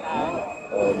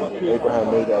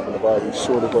Abraham, Nadab, and Abihu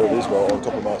saw the God of Israel on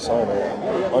top of Mount Sinai,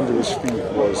 and under his feet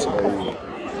was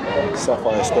a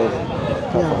sapphire stone.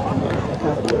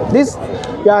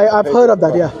 I've heard of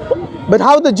that. Yeah. But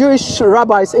how the Jewish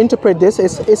rabbis interpret this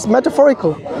is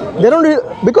metaphorical. They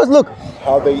don't because look.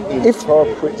 How they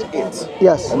interpret it.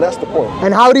 Yes. And that's the point.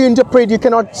 And how do you interpret you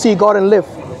cannot see God and live?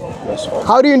 That's right.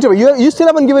 How do you interpret? You still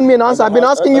haven't given me an answer. I've been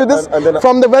asking you this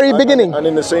from the very beginning. And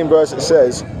in the same verse it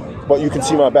says, but you can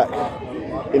see my back.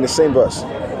 In the same verse.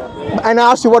 And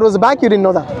I asked you what was the back, you didn't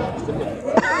know that.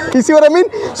 You see what I mean?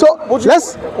 So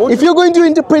if you're going to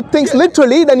interpret things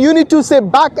literally, then you need to say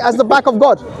back as the back of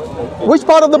God. Which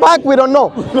part of the back we don't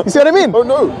know. You see what I mean? Oh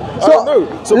no.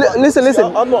 So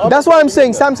listen. That's what I'm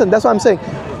saying, Samson. That's what I'm saying.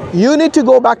 You need to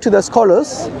go back to the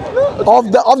scholars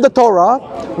of the Torah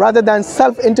rather than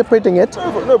self-interpreting it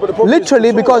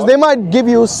literally, because they might give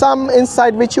you some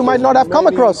insight which you might not have come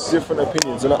across. Different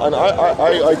opinions, and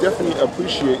I definitely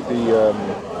appreciate the.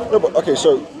 Okay,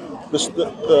 so.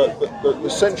 The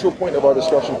central point of our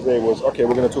discussion today was, okay,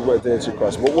 we're going to talk about the deity of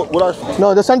Christ.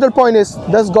 No, the central point is,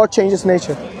 does God change his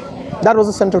nature? That was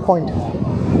the central point.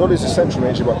 Not his essential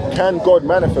nature, but can God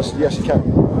manifest? Yes, he can.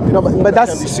 No, but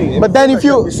that's. But then if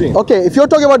if you're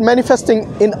talking about manifesting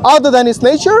in other than his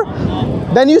nature,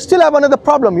 then you still have another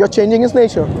problem. You're changing his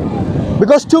nature.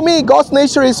 Because to me, God's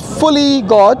nature is fully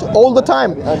God all the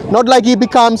time. Not like he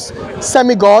becomes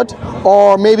semi-God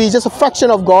or maybe just a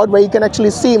fraction of God where you can actually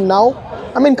see him now.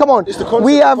 I mean, come on.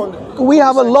 We have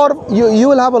a lot of, you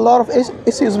will have a lot of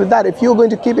issues with that if you're going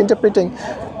to keep interpreting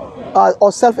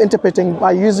or self-interpreting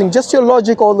by using just your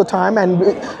logic all the time and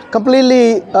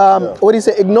completely,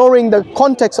 ignoring the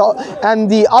context and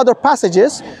the other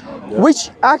passages. Which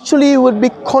actually would be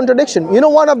contradiction. You know,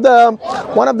 one of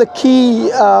the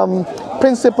key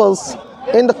principles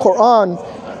in the Quran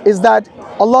is that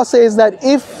Allah says that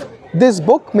if this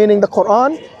book, meaning the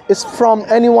Quran, is from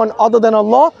anyone other than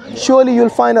Allah, surely you'll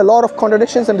find a lot of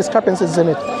contradictions and discrepancies in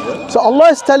it. So Allah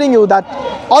is telling you that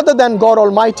other than God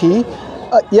Almighty,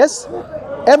 yes,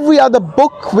 every other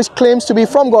book which claims to be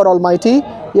from God Almighty,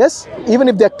 yes, even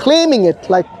if they're claiming it,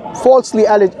 like falsely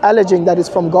alleging that is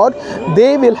from God,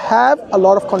 they will have a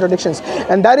lot of contradictions,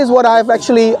 and that is what I've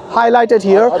actually highlighted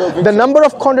here. The number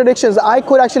of contradictions I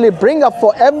could actually bring up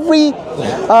for every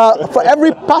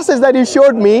passage that he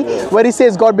showed me where he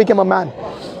says God became a man.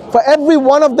 For every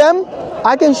one of them,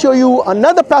 I can show you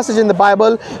another passage in the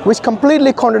Bible which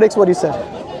completely contradicts what he said.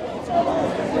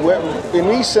 In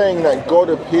me saying that God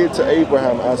appeared to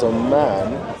Abraham as a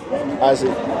man, as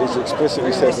it is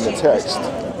explicitly said in the text,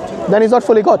 then he's not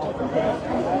fully God.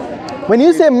 When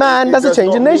you say man, does it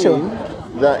change in nature?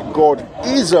 That God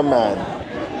is a man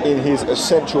in his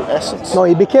essential essence. No,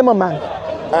 he became a man.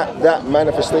 At that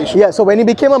manifestation. Yeah, so when he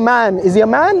became a man, is he a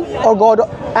man or God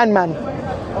and man?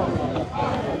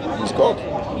 He's God.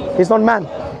 He's not man.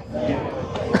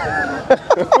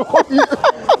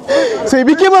 So he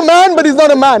became a man, but he's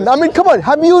not a man. I mean, come on,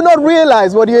 have you not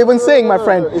realized what you're even saying, my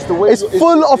friend? It's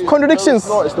full of contradictions.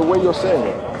 No, it's the way you're saying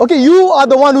it. Okay, you are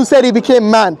the one who said he became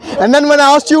man. And then when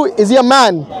I asked you, is he a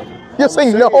man? You're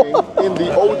saying no. In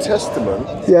the Old Testament,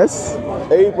 yes,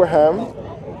 Abraham,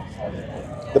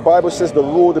 the Bible says the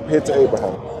Lord appeared to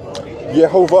Abraham.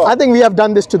 Yehovah. I think we have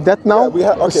done this to death now.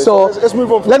 Yeah, okay, so let's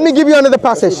move on. Let me give you another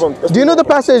passage. Do you know the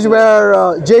passage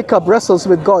where Jacob wrestles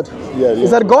with God? Yeah.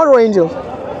 Is that God or angel?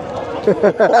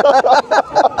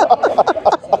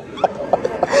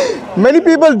 Many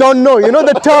people don't know. You know,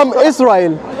 the term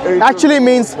Israel actually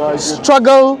means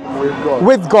struggle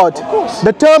with God.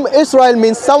 The term Israel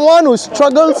means someone who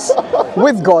struggles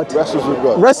with God.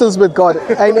 Wrestles with God.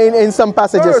 In some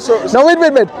passages. Now wait.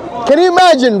 Can you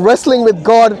imagine wrestling with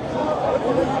God?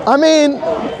 I mean,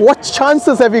 what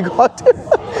chances have you got?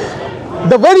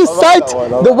 The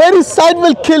very sight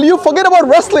will kill you. Forget about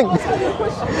wrestling.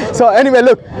 So anyway,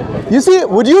 look, you see,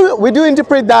 would you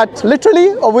interpret that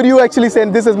literally, or would you actually say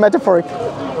this is metaphoric?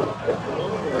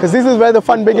 Because this is where the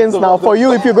fun begins now for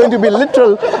you if you're going to be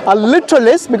a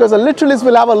literalist, because a literalist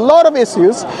will have a lot of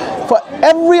issues for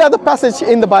every other passage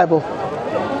in the Bible.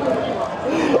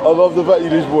 I love the fact you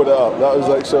just brought that up. That was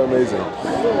like so amazing.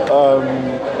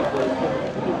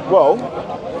 Well,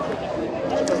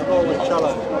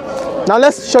 Now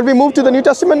shall we move to the New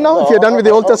Testament now? If you're done with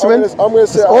the Old Testament, I'm gonna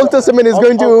say Old Testament is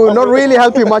going to not really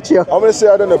help you much here. I'm going to say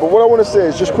I don't know, but what I want to say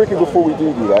is just quickly before we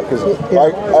do that, because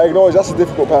I acknowledge that's a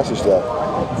difficult passage there.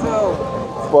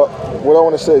 But what I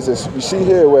want to say is this: you see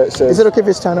here where it says. Is it okay if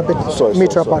we stand a bit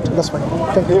meter apart? That's fine.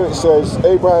 Thank you. Here it says,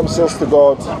 Abraham says to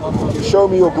God, "Show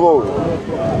me your glory."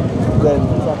 Then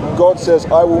God says,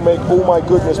 "I will make all my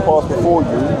goodness pass before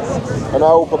you, and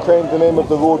I will proclaim the name of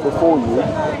the Lord before you."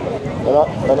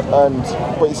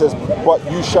 But he says, "But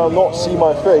you shall not see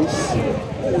my face,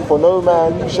 for no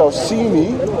man shall see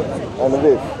me and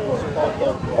live."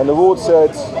 And the Lord said,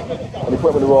 and he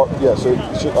put him in the rock. Yeah, so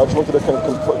I just wanted to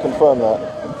confirm that.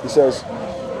 He says,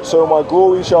 "So my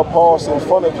glory shall pass in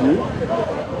front of you,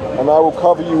 and I will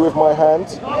cover you with my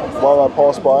hand while I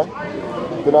pass by.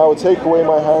 Then I will take away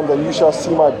my hand, and you shall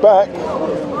see my back,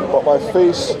 but my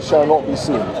face shall not be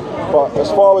seen." But as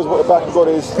far as what the back of God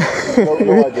is, no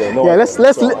idea. No idea.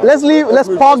 Let's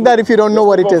park that if you don't know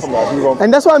what it is.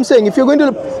 And that's what I'm saying. If you're going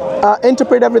to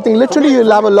interpret everything literally,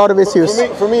 you'll have a lot of issues.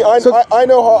 For me, I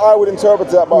know how I would interpret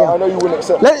that, but I know you wouldn't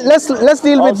accept. Let's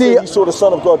deal with the. You saw the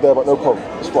Son of God there, but no problem.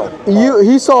 It's fine.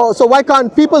 He saw. So why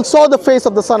can't people saw the face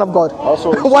of the Son of God?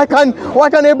 Why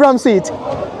can't Abraham see it?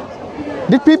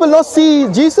 Did people not see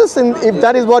Jesus? And if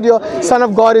that is what your Son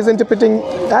of God is interpreting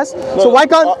as, so why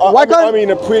can't? I mean,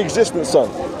 a pre-existent son.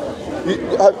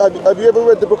 Have you ever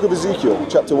read the book of Ezekiel,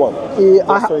 chapter 1,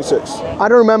 verse 26? I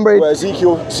don't remember it. Where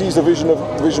Ezekiel sees a vision of.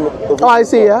 Oh, I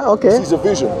see. Yeah. Okay. He sees a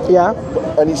vision. Yeah.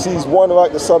 And he sees one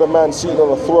like the Son of Man seated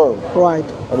on a throne. Right.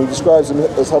 And he describes him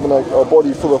as having a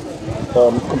body full of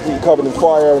completely covered in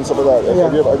fire and stuff like that. Yeah.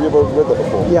 Have you ever read that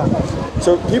before? Yeah.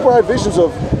 So people had visions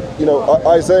of,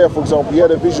 Isaiah, for example, he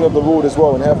had a vision of the Lord as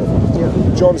well in heaven. Yeah.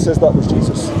 John says that was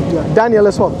Jesus. Yeah. Daniel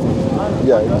as well.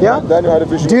 Yeah. Daniel had a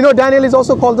vision. Do you know Daniel is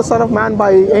also called the Son of Man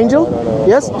by angel? No,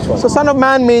 yes. So Son of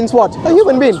Man means what? A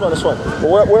human being. That's fine.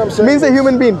 But what I'm saying means a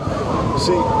human being.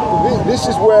 See, this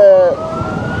is where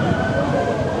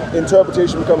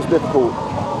interpretation becomes difficult.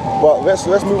 But let's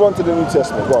move on to the New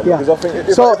Testament, right? Yeah. Because I think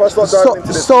if I start diving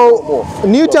into this, so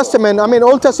New Testament, I mean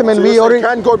Old Testament, so we already.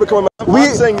 Can God become a man?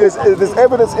 I'm saying there's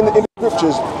evidence in the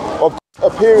scriptures of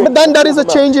appearing. But then there is a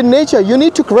change in nature. You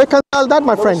need to reconcile that,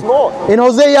 my friend. It's not. In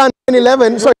Hosea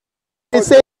 9:11, sorry, it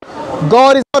says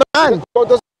God is not a man. God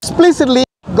doesn't. Explicitly,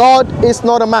 God is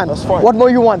not a man. That's fine. What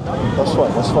more you want? That's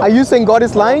fine. Are you saying God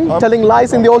is lying, telling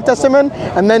lies in the Old Testament,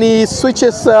 and then he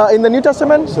switches in the New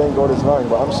Testament? I'm saying God is lying,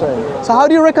 but I'm saying. So how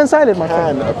do you reconcile it, my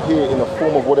friend? Can appear in the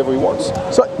form of whatever he wants.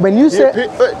 So when you say,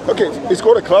 okay, is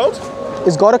God a cloud?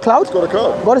 Is God a cloud? It's God a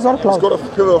cloud. God is not a cloud. Is God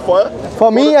a pillar of fire?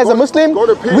 For me, as a Muslim,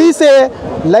 we say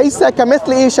Laisa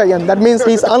kamithlihi shay'an. That means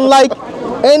he's unlike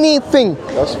anything.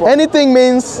 That's fine. Anything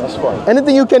means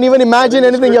anything you can even imagine,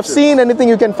 anything you've seen, anything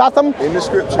you can fathom. In the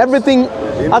scriptures. Everything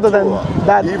other than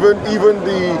that. Even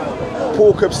the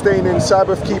pork abstaining,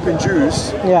 Sabbath keeping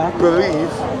Jews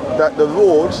believe that the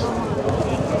Lord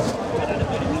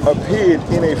appeared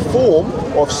in a form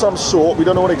of some sort. We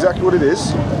don't know exactly what it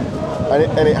is.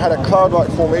 And it had a cloud-like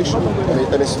formation.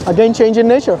 And it's again, change in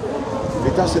nature.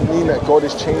 It doesn't mean that God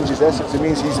has changed his essence. It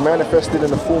means he's manifested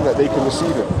in a form that they can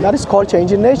receive him. That is called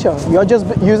change in nature. You're just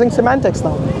using semantics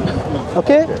now.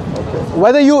 Okay?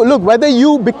 Whether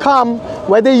you become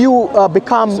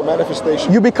it's a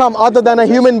manifestation. You become other than a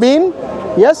human being,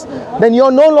 yes, then you're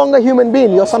no longer a human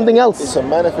being, you're something else. It's a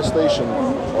manifestation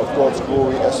of God's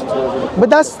glory, essence. But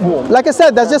that's, like I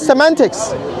said, that's just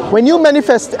semantics. When you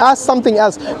manifest as something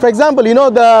else, for example,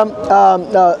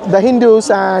 the Hindus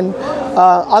and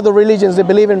other religions, they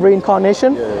believe in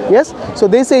reincarnation. Yes, so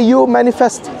they say you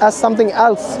manifest as something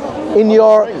else in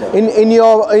your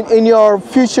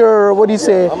future. What do you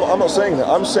say? I'm not saying that.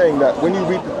 I'm saying that when you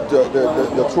read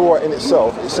the Torah in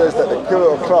itself, it says that the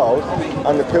pillar of cloud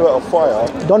and the pillar of fire.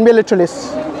 Don't be a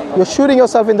literalist. You're shooting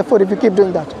yourself in the foot if you keep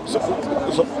doing that.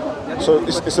 So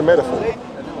it's a metaphor.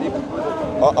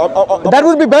 That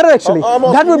would be better, actually.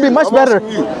 That would be much better.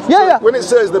 When it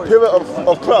says the pillar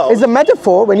of cloud, it's a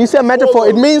metaphor. When you say a metaphor,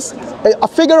 it means a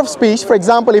figure of speech. For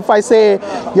example, if I say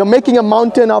you're making a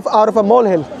mountain out of a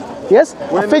molehill, yes,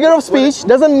 a figure of speech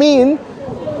doesn't mean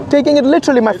taking it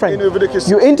literally, my friend.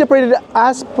 You interpret it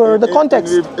as per the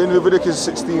context. In Leviticus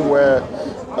 16, where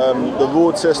the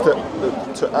Lord says to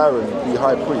Aaron, the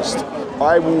high priest,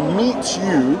 I will meet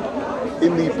you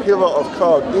in the pillar of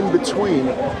cloud in between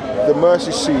the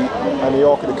mercy seat and the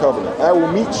Ark of the Covenant. I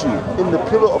will meet you in the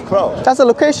pillar of cloud. That's a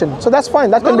location, so that's fine.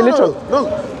 That can be literal. No.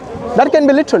 That can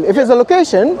be literal. If it's a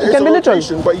location, it can be literal.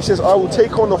 But he says, I will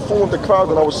take on the form of the cloud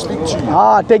and I will speak to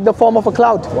you. Take the form of a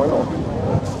cloud. Why not?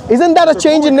 Isn't that a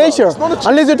change in nature?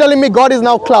 Unless you're telling me God is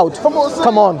now cloud. Come on.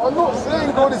 Come on. I'm not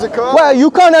saying God is a cloud. Well, you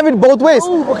can't have it both ways.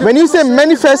 No, when you say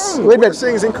manifest, wait.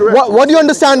 What do you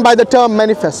understand by the term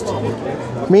manifest?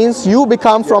 Means you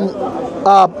become from,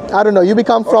 I don't know, you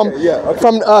become from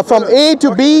from A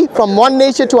to B, from one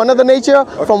nature to another nature,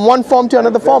 from one form to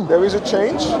another form. There is a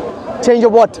change. Change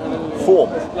of what? Form,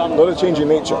 not a change in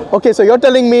nature. Okay, so you're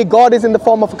telling me God is in the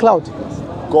form of a cloud.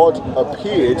 God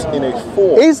appeared in a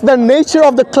form. Is the nature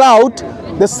of the cloud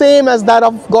the same as that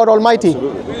of God Almighty?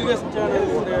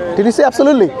 Absolutely. Did you say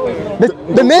absolutely?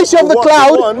 The nature of the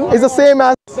cloud is the same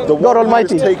as God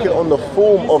Almighty. The one taken on the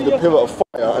form of the pillar of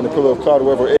fire and the pillar of cloud,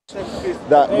 wherever it is,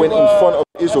 that went in front of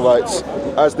the Israelites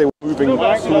as they were moving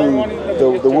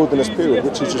through the wilderness period,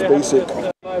 which is just basic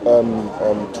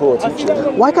Torah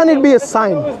teaching. Why can't it be a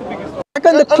sign?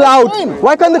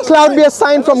 Why can't the cloud be a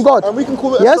sign from God? And we can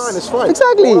call it a sign, it's fine.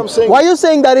 Exactly. Why are you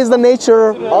saying that is the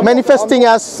nature manifesting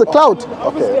as a cloud?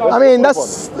 Okay. I mean,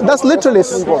 that's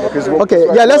literalist. Okay,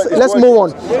 yeah, let's move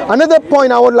on. Another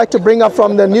point I would like to bring up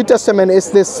from the New Testament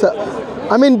is this.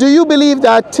 I mean, do you believe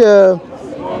that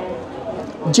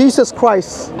Jesus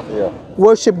Christ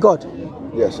worshipped God?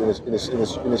 Yes, in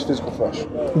his physical flesh.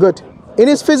 Good. In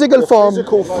his physical form. The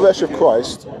physical flesh of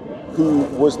Christ, who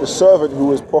was the servant who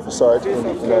was prophesied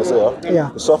in Isaiah,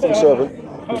 the suffering servant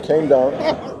who came down,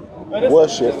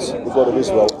 worshipped the God of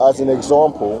Israel as an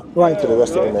example to the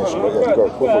rest of the nation.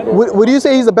 Would you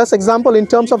say he's the best example in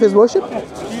terms of his worship?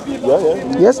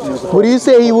 Yeah. Yes. Would you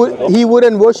say he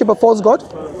wouldn't worship a false God?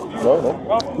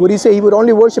 No. Would you say he would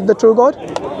only worship the true God?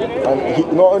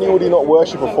 And not only would he not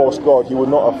worship a false God, he would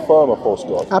not affirm a false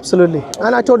God. Absolutely.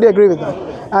 And I totally agree with that.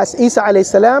 As Isa alayhi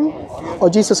salam, or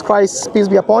Jesus Christ, peace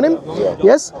be upon him,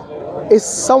 yes, is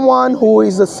someone who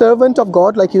is a servant of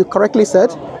God, like you correctly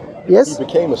said. Yes. He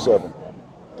became a servant.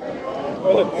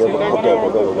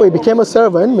 He became a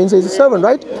servant, means he's a servant,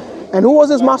 right? And who was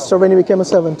his master when he became a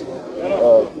servant?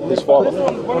 His father.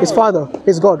 His father,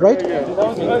 his God, right?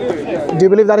 Do you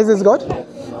believe that is his God?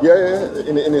 Yeah.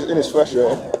 In his flesh,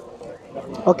 yeah.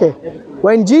 Okay.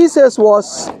 When Jesus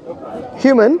was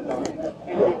human,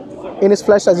 in his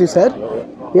flesh, as you said,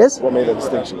 yes? What made that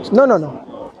distinction?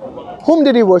 No. Whom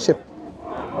did he worship?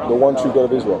 The one true God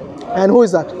of Israel. And who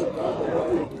is that?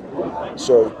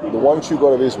 So, the one true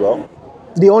God of Israel.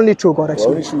 The only true God, actually.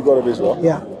 The only true God of Israel.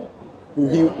 Yeah. Who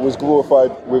he was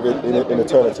glorified with in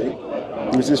eternity.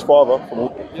 He was his father from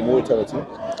all eternity.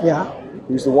 Yeah.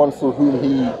 He's the one through whom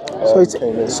he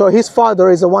came in. So his father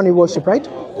is the one he worshipped, right?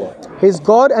 Yeah. His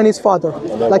God and his father.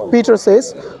 Like one. Peter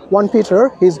says, 1 Peter,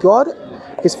 his God,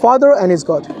 his father and his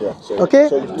God. Yeah. So, okay?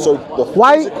 So the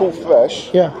physical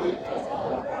flesh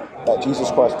that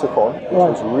Jesus Christ took on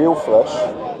was real flesh.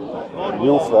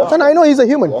 And I know he's a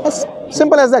human. As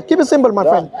simple as that. Keep it simple, my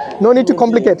friend. No need to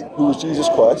complicate. Who was Jesus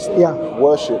Christ? Yeah.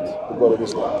 Worshipped the God of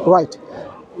Israel. Right.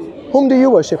 Whom do you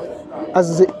worship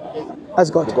as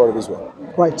God? The God of Israel.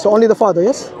 Right. So only the Father,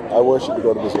 yes? I worship the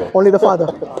God of Israel. Only the Father.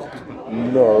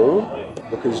 No,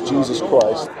 because Jesus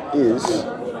Christ is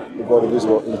the God of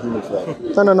Israel in human flesh.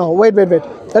 No. Wait.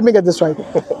 Let me get this right.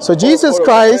 So Jesus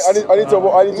Christ. I need to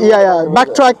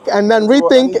backtrack and then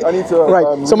rethink. I need to.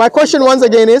 Right. So my question once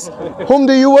again is, whom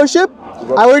do you worship?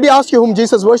 I already asked you whom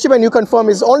Jesus worship, and you confirm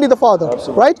is only the Father.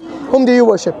 Absolutely. Right? Whom do you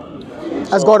worship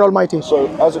as God Almighty? So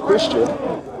as a Christian,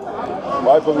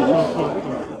 I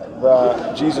believe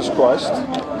that Jesus Christ,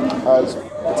 as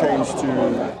pertains to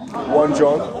 1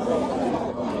 John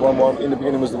 1:1, in the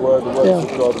beginning was the Word was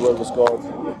with God, the Word was God.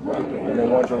 And then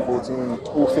 1 John 14,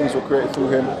 all things were created through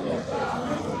him,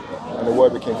 and the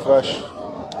Word became flesh.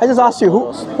 I just asked you,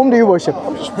 whom do you worship?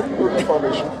 I'm just putting the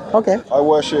foundation. Okay. I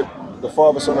worship the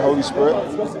Father, Son, and Holy Spirit.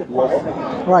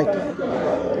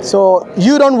 Right. So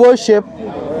you don't worship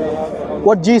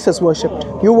what Jesus worshipped.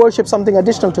 You worship something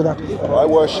additional to that. I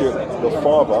worship the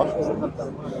Father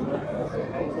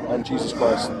and Jesus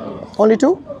Christ. Only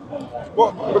two?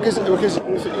 Well, because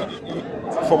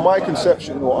from my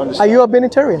conception or understanding. Are you a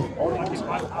Binitarian?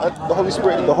 The Holy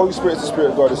Spirit is the Spirit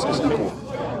of God is equal.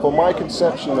 For my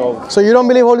conception of. So you don't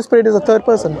believe Holy Spirit is a third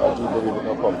person? I do believe it,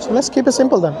 no problem. So let's keep it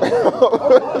simple then.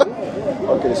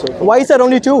 Okay, so. Why is that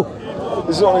only two?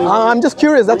 This is only. I'm just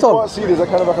curious. That's all. You can't see there's a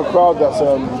kind of like a crowd that's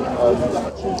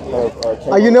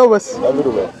Are you nervous? A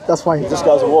little bit. That's fine. This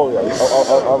guy's a warrior.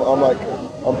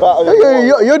 I'm battling.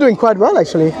 You're doing quite well,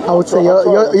 actually. I would say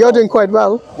you're doing quite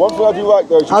well. One thing I do like,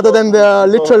 though, other than the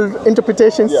literal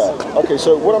interpretations. Yeah. Okay.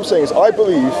 So what I'm saying is, I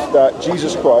believe that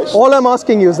Jesus Christ. All I'm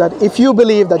asking you is that if you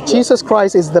believe that Jesus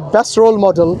Christ is the best role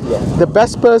model, the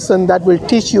best person that will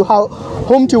teach you how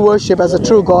whom to worship as a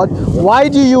true God, why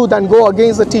do you then go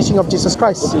against the teaching of Jesus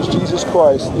Christ? Because Jesus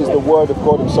Christ is the Word of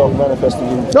God Himself manifesting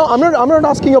in. No, I'm not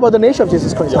asking you about the nature of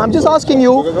Jesus Christ. I'm just asking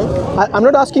you. I'm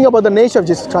not asking you about the nature of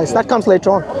Jesus Christ. That comes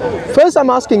later on. First, I'm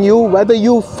asking you whether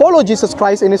you follow Jesus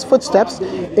Christ in His footsteps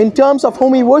in terms of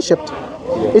whom He worshipped.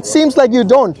 It seems like you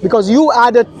don't, because you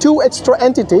added two extra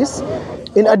entities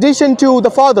in addition to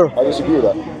the Father. I disagree with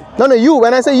that. No, you.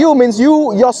 When I say you, means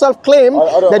you yourself claim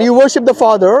that you worship the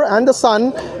Father and the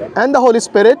Son and the Holy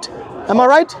Spirit. Am I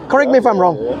right? Correct me if I'm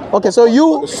wrong. Okay, so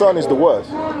you... The Son is the Word.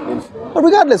 But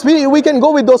regardless, we can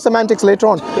go with those semantics later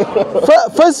on.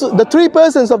 First, the three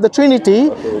persons of the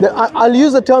Trinity, I'll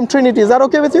use the term Trinity. Is that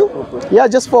okay with you? Yeah,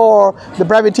 just for the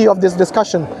brevity of this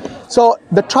discussion. So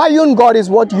the triune God is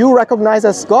what you recognize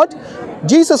as God.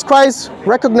 Jesus Christ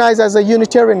recognized as a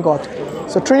Unitarian God.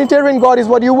 So Trinitarian God is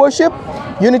what you worship.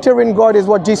 Unitarian God is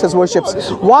what Jesus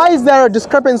worships. Why is there a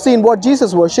discrepancy in what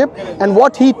Jesus worshipped and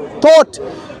what He taught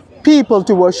people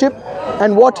to worship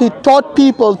and what He taught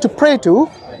people to pray to?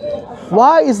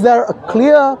 Why is there a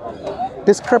clear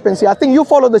discrepancy? I think you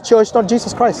follow the church, not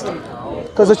Jesus Christ.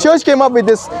 Because the church came up with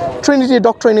this Trinity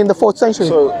doctrine in the 4th century.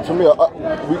 So for me,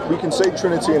 we can say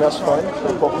Trinity and that's fine.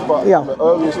 But in the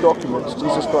earliest documents,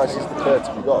 Jesus Christ is declared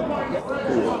to be God.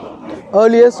 Period.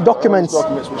 Earliest documents.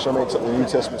 Documents which makes up the New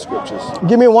Testament scriptures.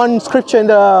 Give me one scripture in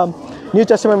the New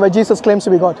Testament where Jesus claims to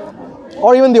be God.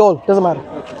 Or even the Old, doesn't matter.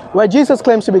 Where Jesus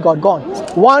claims to be God, gone.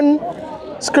 One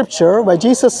scripture where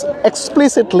Jesus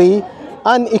explicitly,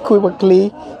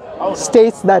 unequivocally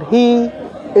states that He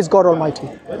is God Almighty.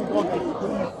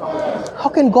 How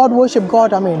can God worship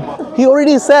God? I mean, He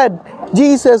already said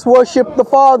Jesus worshiped the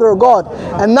Father, God.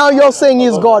 And now you're saying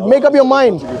He's God. Make up your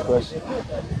mind.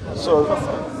 So,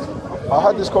 I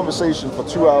had this conversation for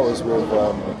 2 hours with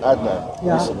Adnan.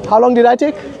 Yeah. How long did I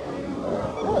take?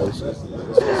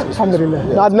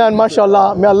 Alhamdulillah. Adnan,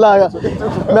 mashallah, may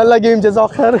Allah give him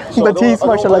jazak khair, but he's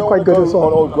mashallah quite good as well.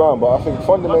 On old ground, but I think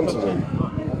fundamentally,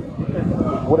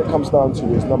 what it comes down to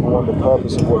is number one, the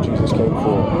purpose of what Jesus came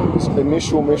for. His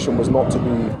initial mission was not to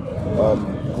be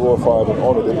glorified and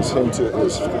honored. It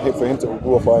was for him to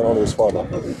glorify and honor His Father.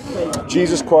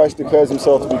 Jesus Christ declares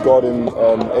Himself to be God in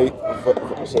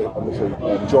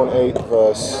John 8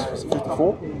 verse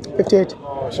 54? 58.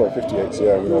 Sorry, 58. So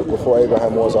yeah, before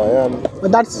Abraham was, I am.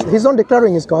 But He's not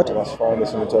declaring He's God. That's fine.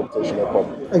 It's an interpretation, no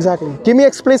problem. Exactly. Give me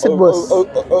explicit verse.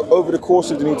 Over the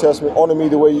course of the New Testament, honor me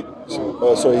the way you.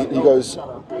 He goes.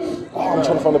 I'm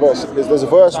trying to find the verse. There's a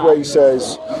verse where he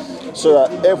says, so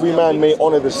that every man may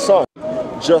honor the Son,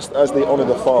 just as they honor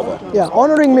the Father. Yeah,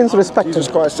 honoring means respecting.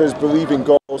 Jesus Christ says, believe in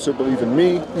God, also believe in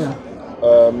me. Yeah.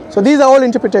 So these are all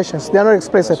interpretations. They are not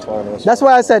explicit. That's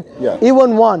why I said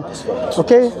even one.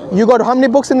 Okay, you got how many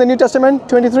books in the New Testament?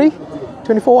 23,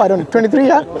 24. I don't know. 23.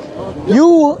 Yeah.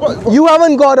 You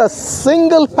haven't got a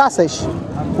single passage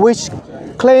which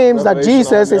claims that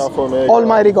Jesus is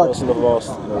Almighty God.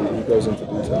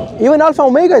 Even Alpha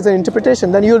Omega is an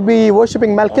interpretation. Then you'll be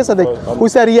worshipping Melchizedek, who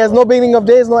said he has no beginning of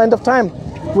days, no end of time.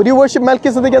 Would you worship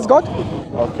Melchizedek as God?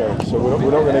 Okay, so we're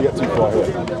not going to get too far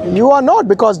here. You are not,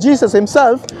 because Jesus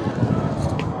Himself,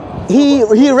 He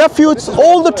refutes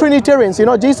all the Trinitarians. You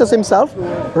know, Jesus Himself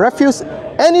refutes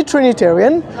any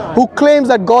Trinitarian who claims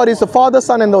that God is the Father,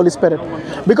 Son, and the Holy Spirit.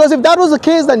 Because if that was the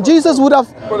case, then Jesus would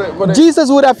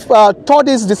have taught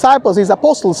His disciples, His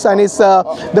apostles, and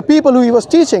the people who He was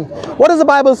teaching. What does the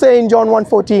Bible say in John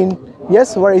 1:14?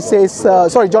 Yes, where He says,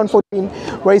 John 14,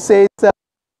 where He says,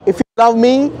 if you love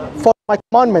me, follow my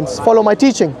commandments, follow my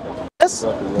teaching. Yes,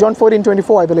 John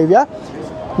 14:24, I believe. Yeah.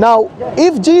 Now,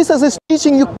 if Jesus is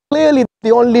teaching you clearly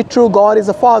the only true God is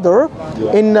the Father,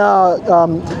 in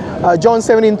John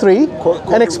 17:3,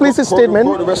 an explicit statement.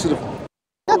 Quote the rest of the.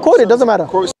 Yeah, quote it. Doesn't matter.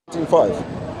 Quote 17:5.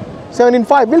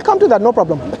 17:5. We'll come to that. No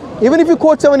problem. Even if you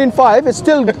quote 17:5, it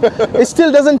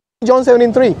still doesn't. John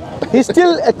 17:3. He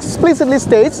still explicitly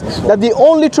states that the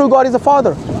only true God is the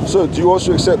Father. So, do you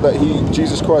also accept that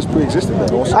Jesus Christ pre-existed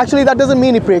then also? Actually, that doesn't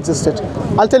mean He pre-existed.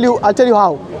 I'll tell you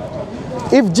how.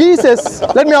 If Jesus,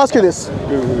 let me ask you this: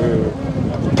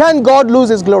 can God lose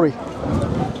His glory?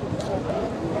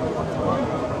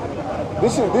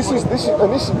 This is the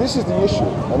issue,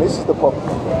 and this is the problem.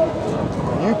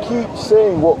 You keep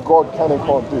saying what God can and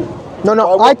can't do.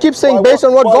 No, I keep saying based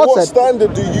on what God said. What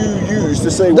standard do you use to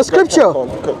say the scripture?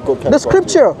 The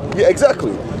scripture. Yeah,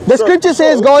 exactly. The scripture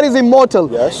says God is immortal.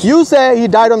 Yes. You say He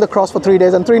died on the cross for 3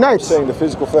 days and 3 nights. You're saying the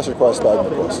physical flesh of Christ died on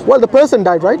the cross. Well, the person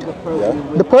died, right? Yeah.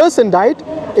 The person died.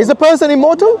 Is the person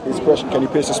immortal? It's a question. Can you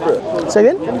pierce the spirit? Say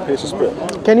again? Can you pierce the spirit?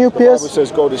 Can you pierce? The Bible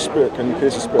says God is spirit. Can you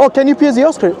pierce the spirit? Oh, can you pierce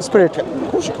your spirit? Of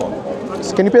course you can't.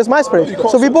 Can you pierce my spirit?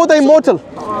 So we both are immortal.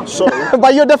 So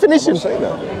by your definition. I'm not saying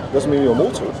that. Doesn't mean you're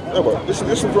mortal. No, but this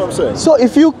is what I'm saying. So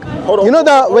if you,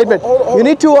 wait. You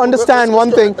need to understand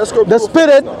one thing. The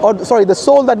spirit, or sorry, the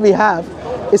soul that we have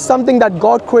is something that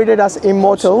God created as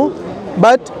immortal.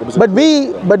 But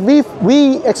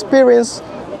we experience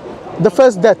the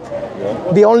first death.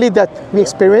 Yeah. The only death we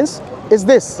experience is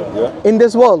this, in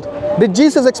this world. Did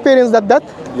Jesus experience that death?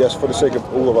 Yes, for the sake of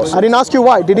all of us. I didn't ask you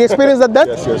why. Did he experience that death?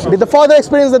 Yes. Did the Father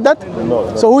experience that death?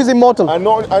 No. So who is immortal? And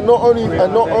not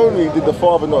only did the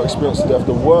Father not experience the death,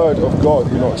 the Word of God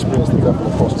did not experience the death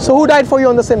on the cross. So who died for you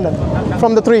on the sin then?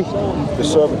 From the three? The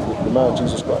servant, the man,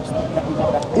 Jesus Christ.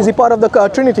 Is he part of the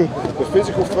Trinity? The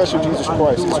physical flesh of Jesus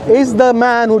Christ is the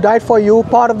man who died for you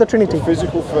part of the Trinity? The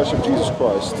physical flesh of Jesus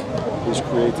Christ is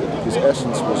created. His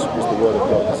essence was the Word of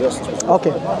God. His essence was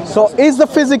okay. So is the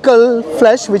physical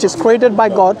flesh, which is created by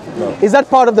God, is that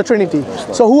part of the Trinity?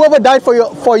 So whoever died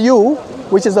for you,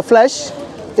 which is the flesh,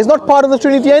 is not part of the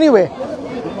Trinity anyway.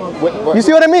 You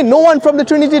see what I mean? No one from the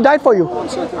Trinity died for you.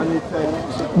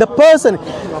 The person,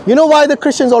 you know why the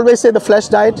Christians always say the flesh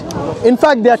died? In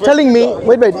fact, they are telling me,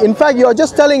 wait, in fact, you are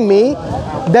just telling me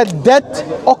that death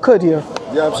occurred here.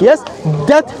 Yeah, yes,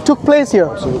 death took place here.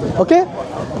 Absolutely. Okay?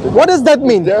 What does that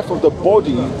mean? The death of the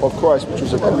body of Christ, which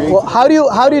was a created. Well, how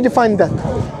do you define that?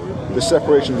 The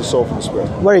separation of the soul from the spirit.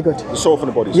 Very good. The soul from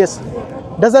the body. Yes.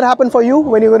 Does that happen for you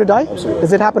when you're going to die? Absolutely.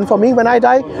 Does it happen for me when I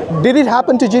die? Did it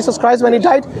happen to Jesus Christ when he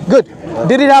died? Good.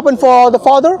 Did it happen for the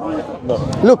Father? No.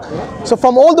 Look, so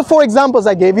from all the 4 examples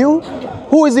I gave you,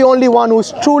 who is the only one who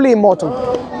is truly immortal?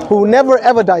 Who never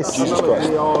ever dies? Jesus Christ.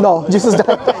 No, Jesus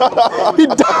died. He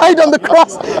died on the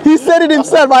cross. He said it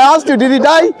himself. I asked you, did he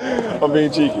die? I'm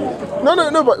being cheeky.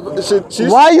 No, but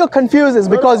why you're confused is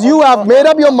because you have made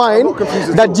up your mind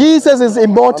that Jesus is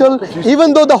immortal,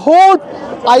 even though the whole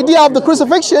idea of the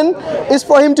crucifixion is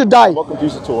for him to die. I'm not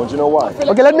confused at all, and do you know why?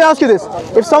 Okay, let me ask you this.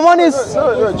 If someone is...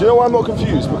 No, do you know why I'm not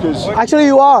confused? Because... Actually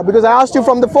you are, because I asked you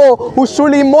from the 4 who's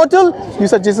truly immortal, you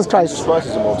said Jesus Christ. Jesus Christ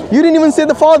is immortal. You didn't even say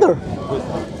the Father.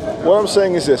 What I'm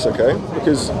saying is this, okay?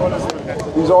 Because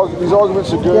these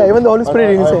arguments are good. Yeah, even the Holy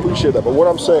Spirit didn't say. I appreciate that, but what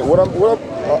I'm saying,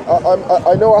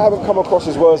 I know I haven't come across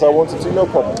as well as I wanted to. No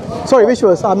problem. Sorry, which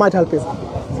verse? I might help you.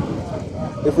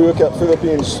 If we look at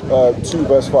Philippians 2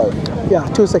 verse 5. Yeah,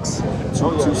 2:6.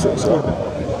 2:6. Yeah.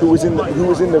 Who was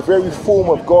in the very form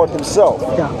of God himself,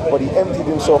 but he emptied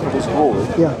himself of his glory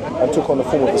and took on the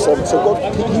form of the servant. So God,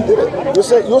 he did it.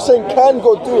 You're saying, can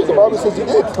God do it? The Bible says he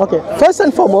did. Okay. First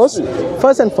and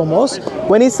foremost,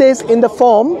 when he says in the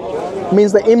form,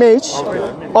 means the image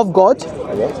of God.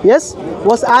 Yes?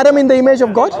 Was Adam in the image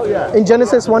of God? In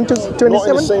Genesis 1:27? Not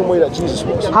in the same way that Jesus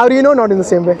was. How do you know not in the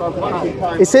same way?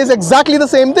 It says exactly the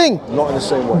same thing. Not in the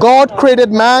same way. God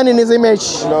created man in his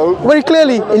image. No. Very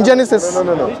clearly in Genesis.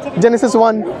 No. Genesis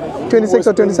 1:26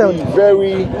 or 27. The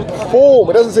very form.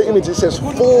 It doesn't say image, it says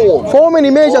form. Form and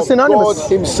image are synonymous.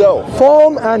 God himself.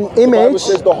 Form and image. The Bible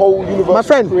says the whole universe my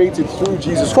friend, was created through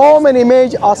Jesus Christ. Form and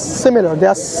image are similar. They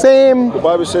are same. The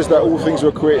Bible says that all things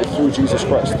were created through Jesus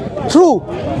Christ. True.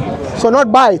 So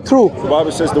not by, through. The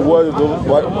Bible says by the word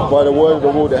of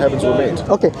the Lord the heavens were made.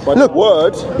 Okay. By look, the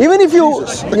word, even if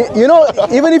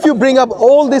even if you bring up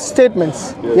all these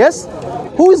statements, yes,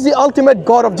 who is the ultimate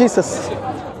God of Jesus?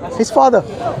 His Father.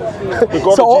 The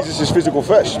God of Jesus is physical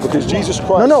flesh, because Jesus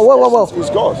Christ is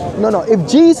God. No. If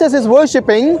Jesus is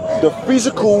worshipping the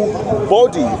physical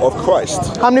body of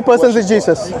Christ. How many persons is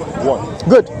Jesus? 1.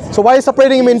 Good. So why are you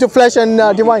separating him into flesh and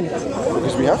divine?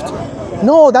 Because we have to.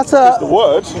 No, that's a. The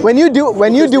word. When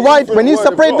you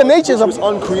separate the natures of. Was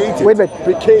uncreated. Wait.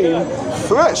 Became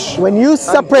flesh. When you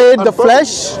separate the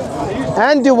flesh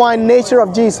and divine nature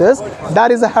of Jesus,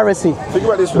 that is a heresy. Think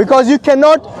about this. Because you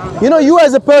cannot, you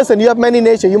as a person, you have many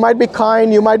natures. You might be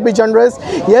kind, you might be generous,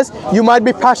 yes, you might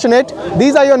be passionate.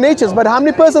 These are your natures, but how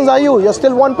many persons are you? You're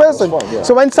still one person.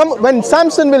 So when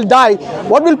Samson will die,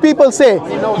 what will people say?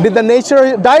 Did the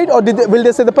nature died, or will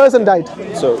they say the person died?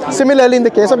 So similarly, in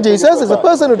the case of Jesus, it's the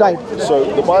person who died. So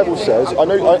the Bible says,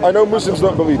 I know Muslims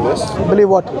don't believe this. Believe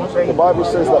what? The Bible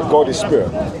says that God is spirit.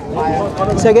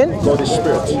 Say again? God is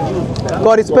spirit.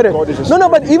 God is spirit. No,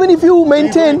 but even if you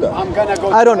maintain,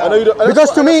 I don't know.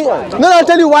 Because to me, I'll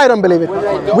tell you why I don't believe it.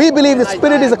 We believe the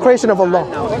spirit is a creation of Allah,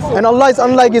 and Allah is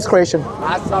unlike his creation.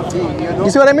 You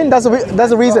see what I mean? That's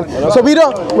the reason. So we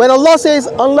don't. When Allah says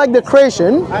unlike the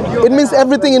creation, it means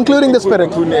everything, including the spirit,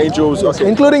 including angels,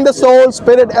 including the soul,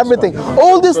 spirit, everything.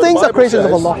 All these things are creations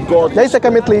of Allah.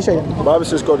 The Bible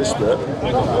says God is spirit,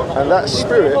 and that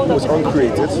spirit was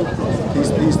uncreated.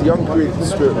 He's the uncreated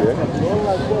spirit being.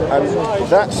 And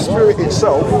that spirit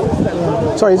itself...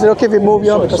 Sorry, is it okay if we move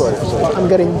here? Because I'm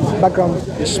getting background.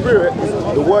 The spirit,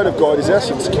 the word of God, his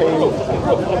essence, became a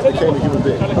human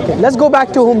being. Okay, let's go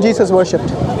back to whom Jesus worshipped.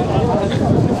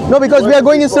 No, because we are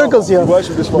going in circles here.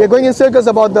 We are going in circles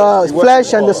about the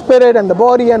flesh and the spirit and the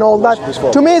body and all that.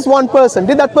 To me, it's one person.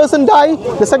 Did that person die?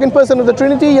 The second person of the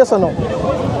Trinity? Yes or no?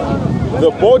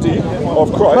 The body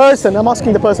of Christ. Person. I'm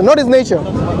asking the person, not his nature.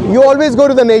 You always go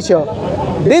to the nature.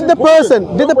 Did the person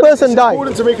die? It's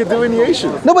important to make a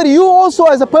delineation. No, but you also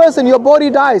as a person, your body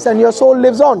dies and your soul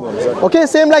lives on. Okay,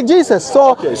 same like Jesus.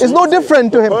 So it's no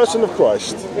different to him. The person of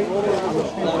Christ,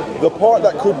 the part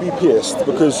that could be pierced,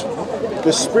 because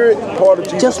the spirit part of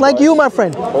Jesus just like Christ, you, my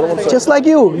friend. Just like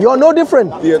you. You're no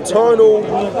different. The eternal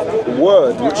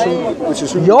word, which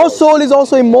is who your soul is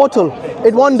also immortal.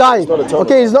 It won't die.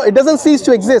 Okay, it doesn't cease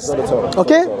to exist.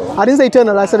 Okay? I didn't say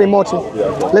eternal, I said immortal. Yeah.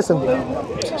 Listen.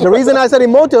 The reason I said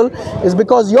immortal is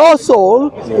because your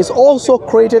soul is also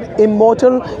created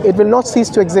immortal. It will not cease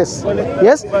to exist.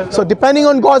 Yes? So depending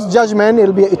on God's judgment, it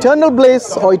will be eternal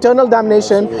bliss or eternal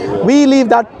damnation. We leave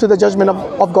that to the judgment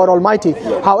of God Almighty.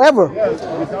 However,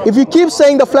 if you keep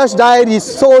saying the flesh died, his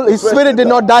soul, his spirit did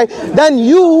not die, then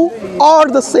you are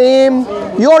the same.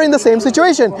 You're in the same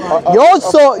situation.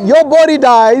 Your body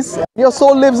dies, your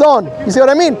soul lives on. You see what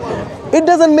I mean? It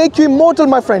doesn't make you immortal,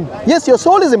 my friend. Yes, your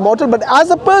soul is immortal, but as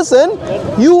a person,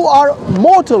 you are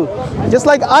mortal, just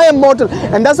like I am mortal.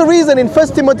 And that's the reason in 1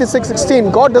 Timothy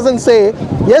 6:16, God doesn't say,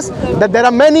 yes, that there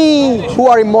are many who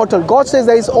are immortal. God says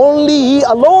there is only He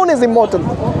alone is immortal.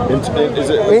 In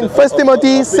 1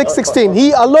 Timothy 6:16,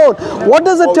 He alone. What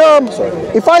does the term,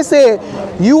 if I say,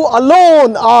 you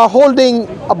alone are holding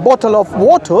a bottle of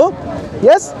water,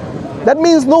 yes, that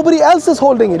means nobody else is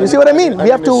holding it. You see what I mean? We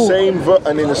have to.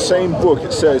 And in the same book,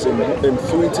 it says in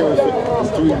 3 Timothy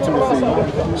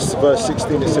verse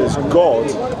 16, it says, God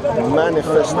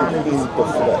manifested in the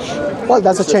flesh. Well,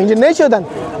 that's a change in nature then.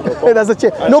 That's a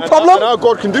change. No problem. And now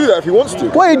God can do that if He wants to.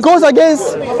 Well, it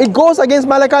goes against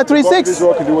Malachi 3:6. God of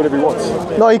Israel can do whatever He wants.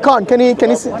 No, He can't. Can He?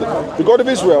 The God of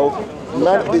Israel.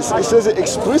 It says it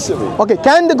explicitly. Okay,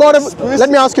 let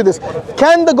me ask you this.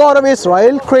 Can the God of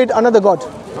Israel create another God?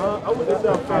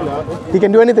 He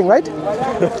can do anything, right?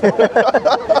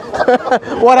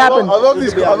 What happened? I love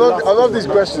these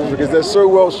questions because they're so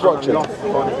well structured.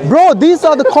 Bro, these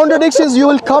are the contradictions you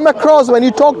will come across when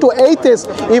you talk to atheists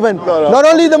even. Not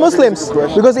only the Muslims.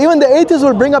 Because even the atheists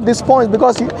will bring up these points.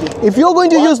 Because if you're going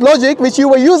to use logic, which you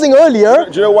were using earlier...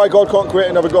 Do you know why God can't create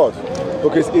another God?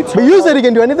 Because but you said He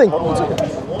can do anything.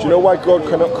 Do you know why God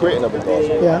cannot create another God?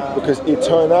 Yeah. Because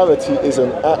eternality is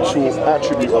an actual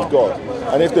attribute of God.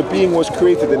 And if the being was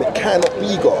created, then it cannot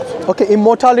be God. Okay,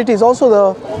 immortality is also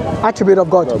the attribute of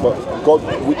God. No, but God,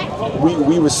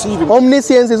 we receive...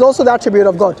 Omniscience is also the attribute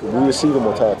of God. We receive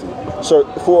immortality. So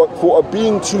for a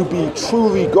being to be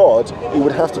truly God, it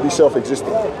would have to be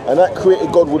self-existing. And that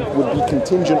created God would be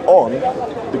contingent on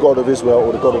the God of Israel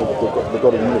or the God of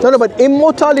the universe. No, but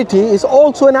immortality is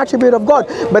also an attribute of God.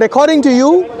 But according to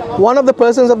you, one of the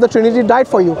persons of the Trinity died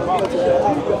for you.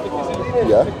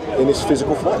 Yeah, in his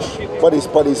physical flesh. But his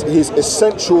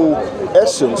essential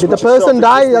essence... Did the person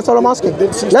die? That's all I'm asking.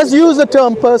 Let's use the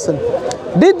term person.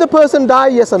 Did the person die,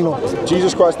 yes or no?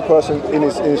 Jesus Christ, the person in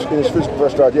his physical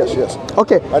flesh died, yes.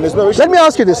 Okay. And there's no issue. Let me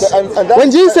ask you this. And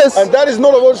that is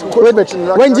not a logical question.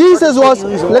 Wait. When Jesus was...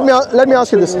 Let me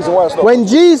ask you this. When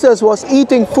Jesus was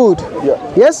eating food,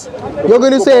 yes? You're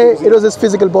going to say it was his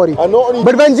physical body.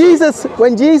 But when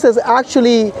Jesus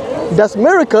actually does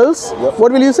miracles,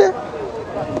 what will you say?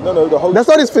 No, that's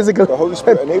not his physical. The Holy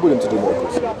Spirit enabled him to do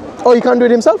miracles. Oh, he can't do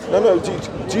it himself? No.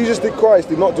 Jesus Christ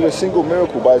did not do a single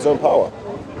miracle by his own power.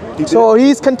 So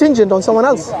he's contingent on someone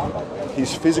else.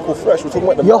 His physical flesh. We're talking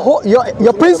about the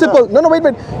your principle. No, wait.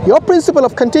 Your principle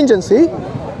of contingency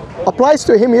applies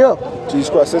to him here. Jesus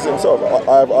Christ says it himself.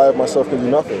 I myself can do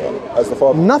nothing as the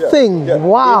Father. Nothing. Yeah.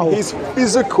 Wow. In his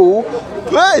physical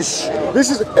flesh. This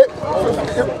is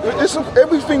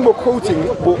everything we're quoting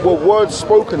were words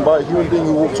spoken by a human being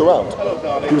who walked around.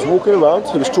 He was walking around.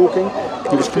 He was talking.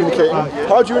 He was communicating.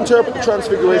 How do you interpret the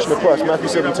transfiguration of Christ? Matthew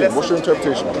 17. What's your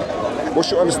interpretation of that? What's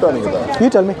your understanding of that? You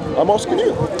tell me. I'm asking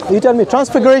you. You tell me.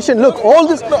 Transfiguration. Look, all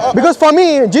this. Because for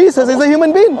me, Jesus is a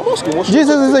human being. I'm asking.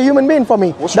 Jesus is a human being for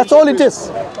me. That's all it is.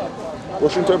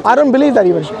 What's your interpretation? I don't believe that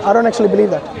even. I don't actually believe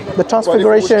that. The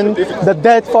transfiguration, the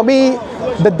death. For me,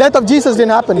 the death of Jesus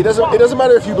didn't happen. It doesn't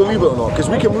matter if you believe it or not, because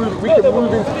we can move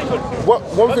in.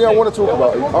 One thing I want to talk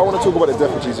about. I want to talk about the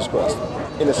death of Jesus Christ.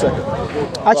 in a second.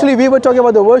 Actually, we were talking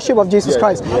about the worship of Jesus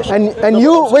Christ, and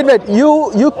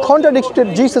you you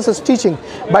contradicted Jesus' teaching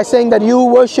by saying that you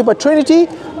worship a Trinity.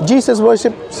 Jesus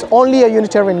worships only a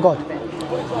Unitarian God.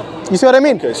 You see what I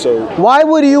mean? Okay, so why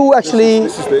would you actually?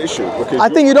 This is the issue. I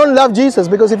think you don't love Jesus,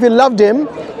 because if you loved him,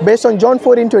 based on John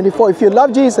 14:24, if you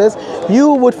love Jesus,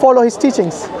 you would follow his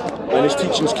teachings. And his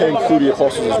teachings came through the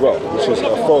apostles as well, which is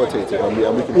authoritative,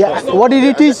 and we can trust them. What did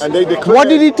he teach? And they declared what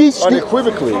did he teach?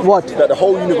 Unequivocally that the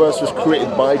whole universe was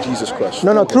created by Jesus Christ.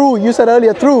 No, through. You said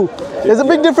earlier through. There's a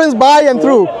big difference by and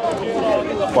through.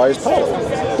 By his power.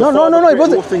 No, it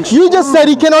wasn't. You just said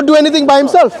he cannot do anything by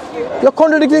himself. You're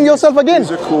contradicting yourself again.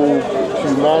 Physical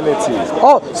humanity.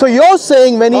 Oh, so you're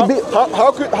saying when he...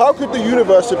 How could the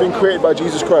universe have been created by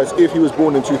Jesus Christ if he was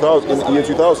born in 2000, in the year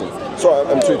 2000? Sorry,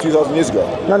 I'm sorry, 2000 years ago.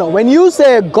 No. When you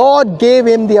say God gave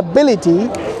him the ability...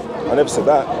 I never said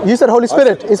that. You said Holy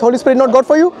Spirit. Is Holy Spirit not God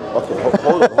for you? Okay,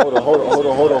 hold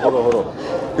on.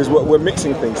 Because we're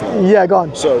mixing things now. Yeah, go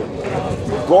on. So,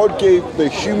 God gave the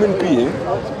human being,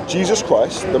 Jesus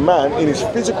Christ, the man in his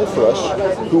physical flesh,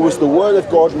 who was the Word of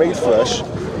God made flesh,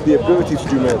 the ability to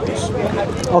do miracles.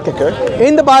 Okay.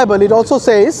 In the Bible, it also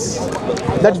says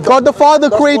that God the Father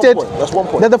created. That's one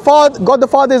point. That God the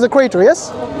Father is the creator.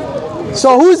 Yes.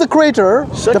 So who is the creator?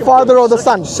 The Father or the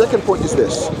Son? Second point is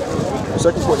this.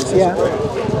 Yeah.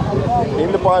 Okay?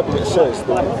 In the Bible, it says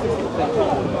that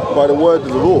by the word of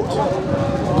the Lord,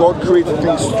 God created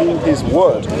things through his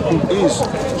word, who is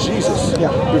Jesus,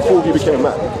 before he became a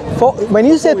man. When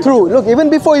you say through, look, even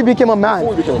before he became a man,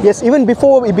 yes, even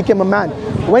before he became a man,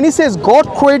 when he says God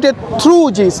created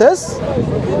through Jesus,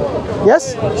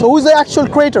 yes, so who's the actual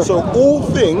creator? So all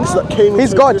things that came into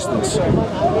existence,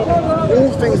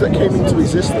 all things that came into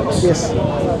existence, yes,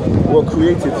 were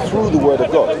created through the word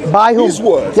of God. By whom? His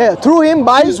word. Yeah, through him,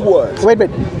 by his word. Wait.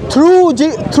 Through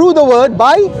the word,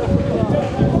 by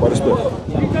the Spirit.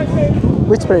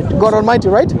 Which Spirit? God Almighty,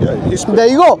 right? Yeah, his Spirit. There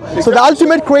you go. Exactly. So the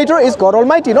ultimate creator is God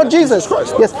Almighty, not Jesus.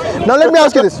 Christ. Yes. Now let me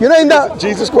ask you this. You know, in the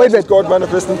Jesus Christ is God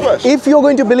manifest in flesh. If you're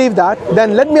going to believe that,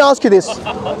 then let me ask you this: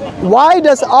 why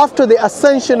does after the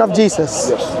ascension of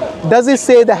Jesus, does it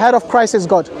say the head of Christ is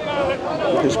God?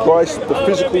 Because Christ, the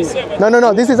physical...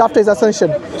 No. This is after his ascension.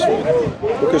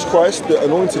 Because Christ, the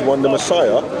anointed one, the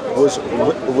Messiah, was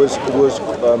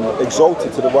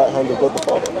exalted to the right hand of God the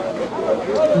Father.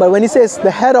 But when he says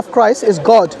the head of Christ is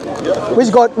God,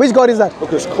 which God is that?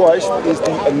 Because Christ is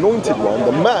the anointed one.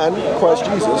 The man, Christ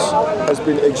Jesus, has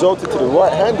been exalted to the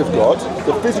right hand of God.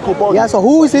 The physical body. Yeah. So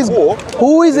who is his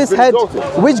head? Exalted.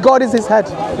 Which God is his head?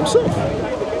 Himself.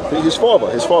 His father.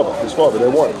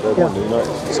 They're one. They're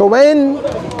united. So when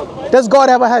does God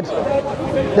have a head?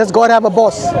 Does God have a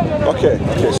boss? Okay.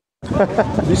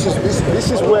 This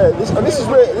is where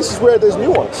there's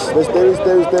nuance. There's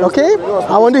okay.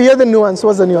 I want to hear the nuance.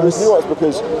 What's the nuance? There's nuance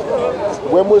because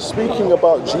when we're speaking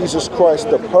about Jesus Christ,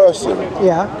 the person,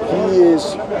 he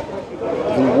is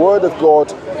the Word of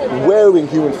God wearing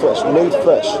human flesh, made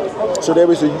flesh. So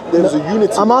there is a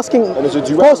unity. I'm asking and there's a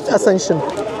duality. Post-ascension.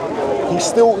 He's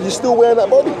still wearing that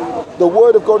body. The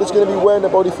Word of God is going to be wearing the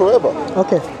body forever.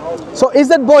 Okay. So is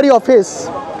that body of his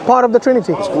part of the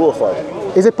Trinity? It's glorified.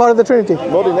 Is it part of the Trinity?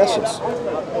 Not in essence.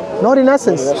 Not in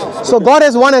essence. So God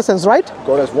has one essence, right?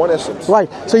 God has one essence. Right.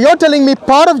 So you're telling me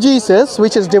part of Jesus,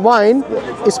 which is divine,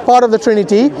 is part of the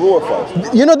Trinity. It's been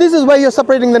glorified. You know, this is where you're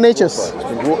separating the natures. It's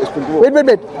been glorified.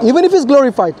 Wait. Even if it's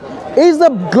glorified, is the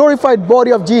glorified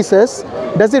body of Jesus,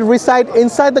 does it reside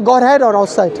inside the Godhead or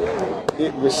outside?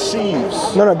 It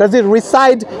receives. No. Does it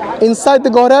reside inside the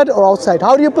Godhead or outside?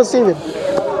 How do you perceive it?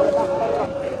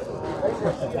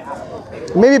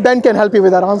 Maybe Ben can help you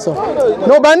with that answer.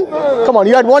 No, Ben? Come on,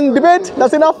 you had one debate,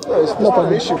 that's enough? No, it's not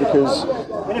an issue because...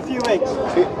 In a few weeks.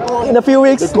 In a few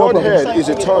weeks, the Godhead is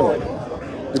eternal.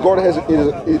 The Godhead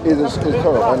is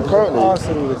eternal. And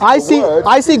currently...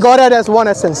 I see Godhead as one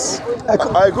essence.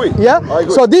 I agree. Yeah? I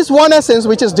agree. So this one essence,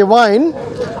 which is divine,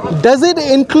 does it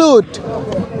include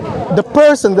the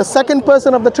person, the second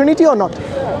person of the Trinity or not?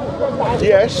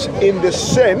 Yes, in the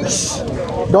sense...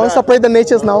 Don't separate the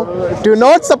natures now. Do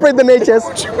not separate the natures.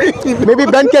 Maybe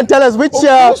Ben can tell us which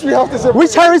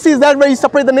heresy is that where you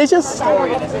separate the natures?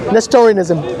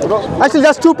 Nestorianism. Actually,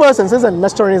 that's two persons, isn't it?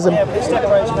 Nestorianism.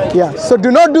 Yeah. So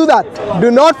do not do that. Do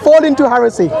not fall into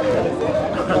heresy.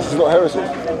 This is not heresy.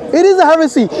 It is a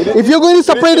heresy. If you're going to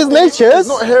separate his natures... It's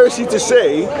not heresy to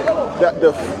say that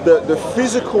the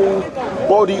physical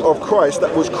body of Christ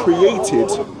that was created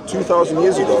 2,000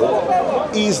 years ago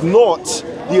is not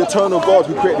the eternal God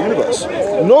who created the universe.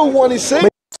 No one is saying.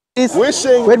 We're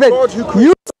saying wait. God who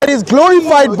created his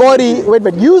glorified body,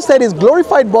 wait, you said his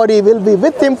glorified body will be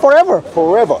with him forever.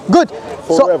 Forever. Good.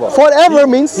 Forever. So forever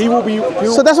means, he will be.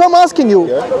 So that's what I'm asking you.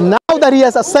 Yeah. Now that he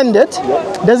has ascended,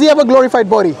 does he have a glorified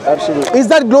body? Absolutely. Is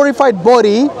that glorified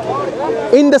body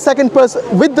in the second person,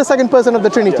 with the second person of the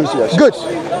Trinity? Yes. Good.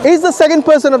 Is the second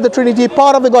person of the Trinity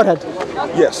part of the Godhead?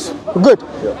 Yes. Good.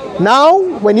 Yeah. Now,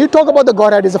 when you talk about the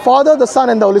Godhead, is the Father, the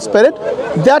Son, and the Holy Spirit.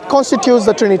 That constitutes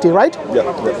the Trinity, right?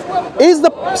 Yeah. Is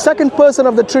the second person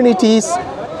of the Trinity's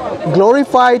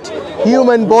glorified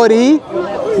human body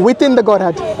within the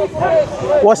Godhead?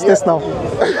 Watch this now.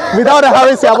 Without a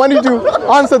heresy, I want you to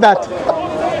answer that.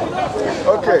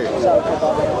 Okay.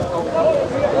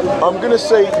 I'm going to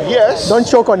say yes. Don't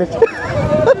choke on it.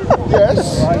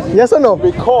 Yes. Yes or no?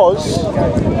 Because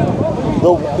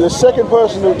the second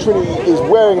person of the Trinity is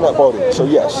wearing that body. So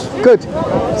yes. Good.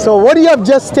 So what you have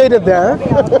just stated there,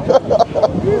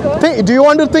 do you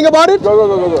want to think about it?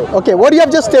 Go. Okay, what you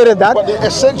have just stated that. But the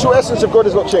essential essence of God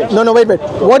has not changed. No, wait.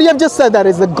 What you have just said that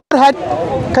is the Godhead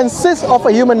consists of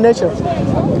a human nature.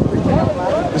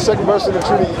 The second person of the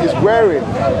Trinity is wearing.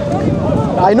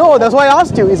 I know, that's why I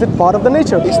asked you, is it part of the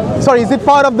nature? Is it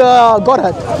part of the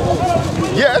Godhead?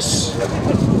 Yes,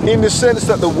 in the sense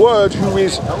that the Word, who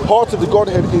is part of the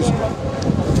Godhead, is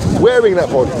wearing that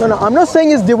body. No, I'm not saying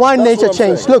his divine nature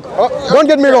changed. Look, don't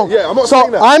get me wrong. Yeah, I'm not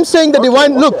saying that. I'm saying the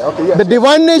divine, the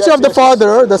divine nature of the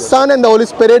Father, the Son, and the Holy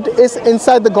Spirit is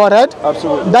inside the Godhead.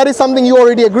 Absolutely. That is something you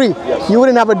already agree. Yes. You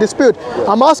wouldn't have a dispute. Yes.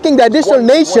 I'm asking the additional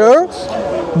nature,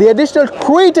 the additional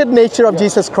created nature of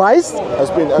Jesus Christ,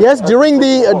 during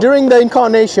the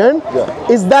incarnation,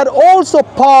 is that also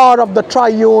part of the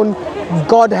triune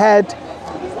Godhead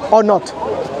or not?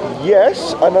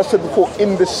 Yes, and I said before,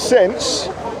 in the sense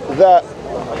that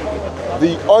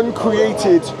the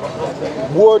uncreated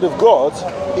Word of God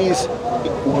is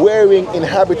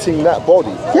inhabiting that body.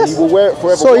 Yes. He will wear it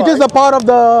forever. So it is a part of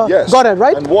the Godhead,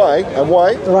 right? And why?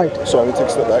 Right. So I'm going to take a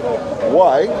step back.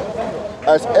 Why?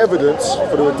 As evidence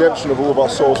for the redemption of all of our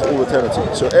souls for all eternity.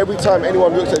 So every time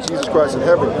anyone looks at Jesus Christ in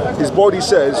heaven, his body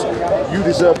says, you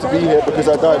deserve to be here because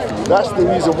I died for you. That's the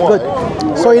reason why.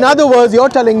 Good. So in other words, you're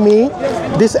telling me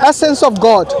this essence of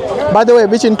God, by the way,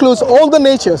 which includes all the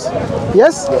natures,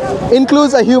 yes?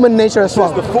 Includes a human nature as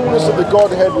well. The fullness of the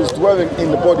Godhead was dwelling in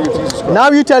the body of Jesus Christ.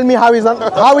 Now you tell me how is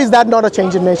that not a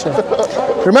change in nature?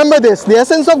 Remember this, the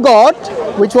essence of God,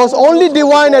 which was only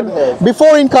divine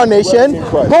before incarnation,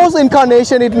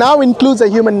 post-incarnation, it now includes a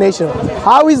human nature.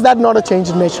 How is that not a change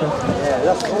in nature?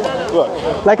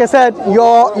 Like I said,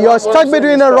 you're stuck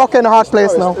between a rock and a hard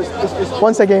place now.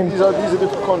 Once again. These are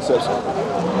different concepts.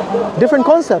 Different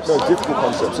concepts? No, difficult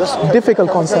concepts. Difficult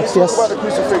concepts, yes. About the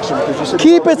crucifixion, because you said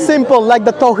keep it simple, like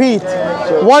the Tawheed.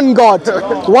 One God.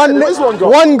 One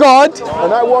God,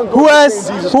 and that one God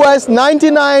who has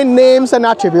 99 names and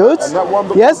attributes. And that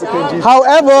one yes.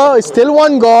 However, it's still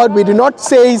one God. We do not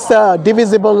say it's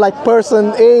divisible like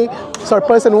person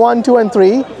 1, 2, and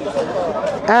 3.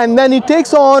 And then he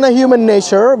takes on a human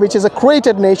nature, which is a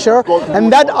created nature,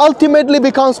 and that ultimately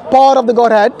becomes part of the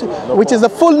Godhead, which is the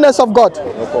fullness of God.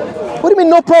 What do you mean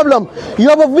no problem? You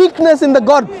have a weakness in the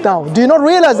God now. Do you not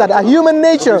realize that? A human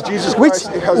nature,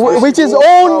 which his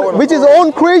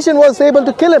own creation was able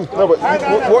to kill him. No, but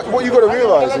what you got to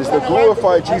realize is the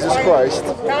glorified Jesus Christ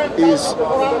is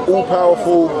all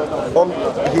powerful.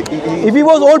 If he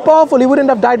was all powerful, he wouldn't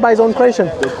have died by his own creation.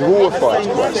 The glorified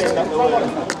Christ.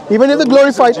 Even if the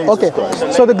glorified, okay.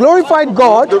 So the glorified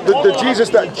God, the Jesus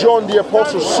that John the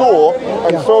Apostle saw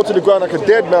and fell to the ground like a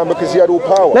dead man because he had all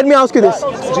power. Let me ask you this: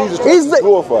 is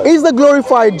the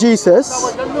glorified Jesus?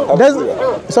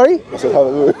 Sorry? I said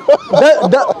hallelujah.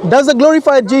 Does the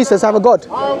glorified Jesus have a God?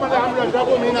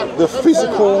 The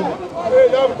physical.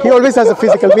 He always has a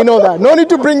physical. We know that. No need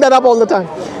to bring that up all the time.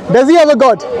 Does he have a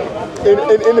God?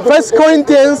 First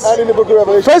Corinthians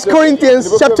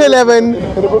chapter 11,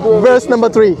 verse number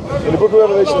 3. In the book of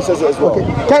Revelation it says it as well.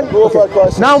 Okay.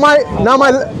 Now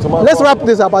let's wrap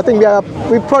this up. I think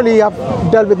we probably have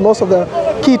dealt with most of the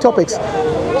key topics.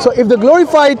 So if the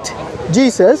glorified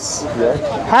Jesus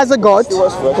has a God,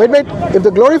 wait, if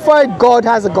the glorified God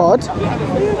has a God,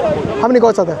 how many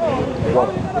gods are there? One.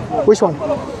 Which one?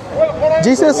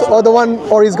 Jesus or the one,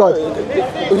 or is God?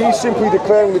 He's simply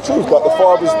declaring the truth, that the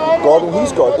Father's God and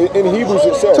He's God. In Hebrews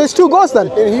it says. So it's two gods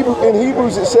then? In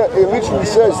Hebrews it literally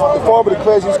says the Father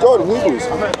declares He's God in Hebrews.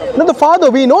 No, the Father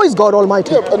we know is God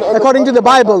Almighty, according to the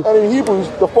Bible. And in Hebrews,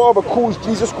 the Father calls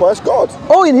Jesus Christ God.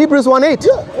 Oh, in Hebrews 1:8.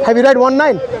 Yeah. Have you read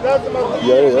 1:9?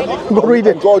 Yeah. Go read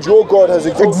it. And God, your God has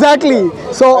exalted. Exactly.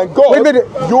 So, and God,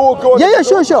 your God. Yeah,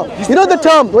 sure. You know the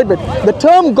term. The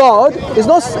term God is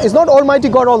not Almighty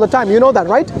God all the time. You know know that,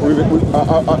 right?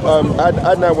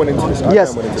 Adnan went into this.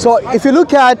 Yes. So if you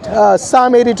look at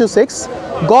Psalm 82:6,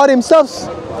 God himself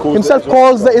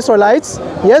calls the Israelites,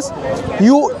 yes,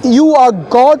 you are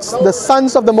gods, the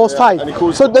sons of the Most High.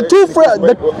 So the two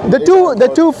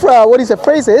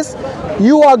phrases,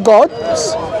 you are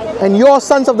gods and you are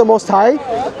sons of the Most High,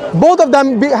 both of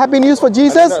them have been used for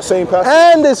Jesus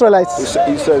and the Israelites.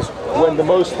 He says, when the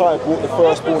Most High brought the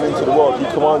firstborn into the world, he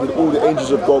commanded all the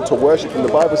angels of God to worship him.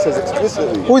 The Bible says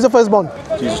explicitly. Who is the firstborn?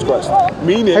 Jesus Christ.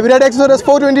 Meaning. Have you read Exodus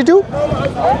 4:22?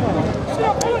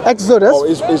 Exodus. Oh,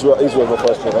 Israel's my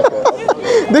firstborn. Okay.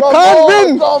 They can't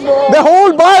win. The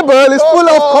whole Bible is full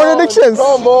of contradictions.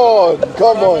 Come on.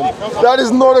 That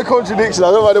is not a contradiction.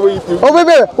 I don't know what you think. Oh, wait.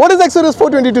 What does Exodus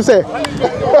 4:22 say?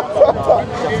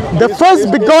 The first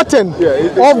begotten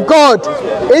of God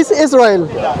is Israel.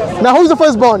 Now, who's the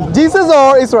firstborn? Jesus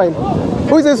or Israel?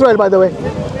 Who is Israel, by the way?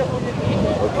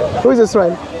 Who is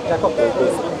Israel?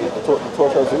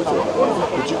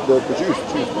 The Jews.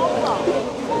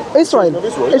 Israel,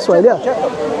 yeah.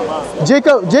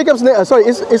 Jacob's name. Sorry,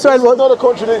 Israel was. It's not a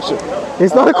contradiction.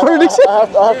 It's not a contradiction. I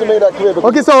have to make that clear.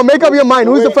 Okay, so make up your mind.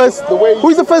 Who's the first?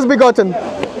 Who's the first begotten?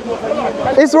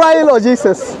 Israel or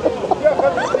Jesus?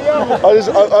 I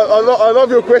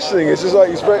love your questioning. It's just like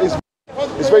it's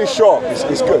very sharp.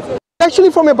 It's good.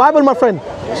 Actually from a Bible, my friend.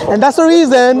 And that's the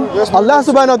reason Allah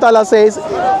subhanahu wa ta'ala says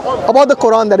about the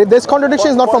Quran that if there's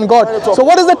contradiction, it's not from God. So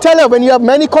what does that tell you when you have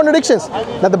many contradictions?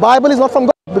 That the Bible is not from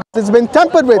God because it's been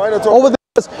tampered with over the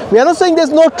years. We are not saying there's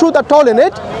no truth at all in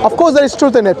it. Of course there is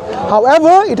truth in it.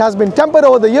 However, it has been tempered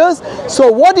over the years.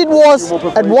 So what it was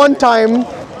at one time,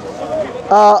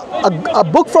 a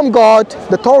book from God,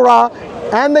 the Torah,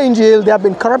 and the Injil, they have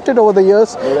been corrupted over the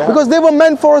years because they were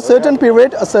meant for a certain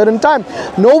period, a certain time.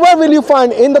 Nowhere will you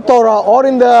find in the Torah or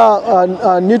in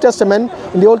the New Testament,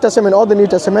 in the Old Testament or the New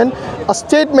Testament, a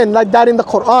statement like that in the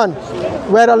Quran,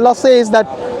 where Allah says that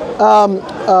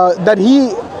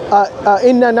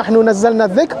Inna nahnu nazzalna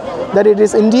dhikr, that it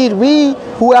is indeed we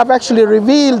who have actually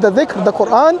revealed the dhikr, the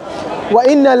Quran, wa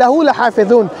inna lahu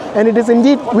lahafidhun, and it is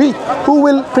indeed we who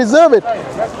will preserve it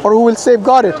or who will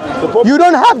safeguard it. You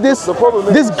don't have this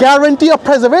guarantee of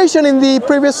preservation in the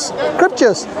previous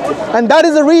scriptures, and that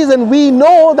is the reason we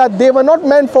know that they were not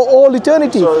meant for all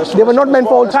eternity. They were not meant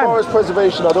for all time. As far as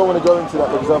preservation, I don't want to go into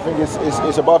that because I think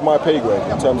it's above my pay grade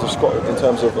in terms of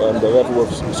the level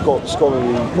of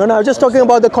scholarly. No, I'm just talking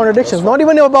about the contradictions, not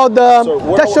even about the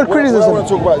textual criticism. What I want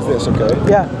to talk about is this, okay?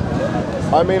 Yeah.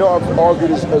 I may not have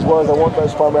argued as well as I want, but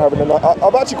it's fine we're having a night.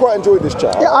 I've actually quite enjoyed this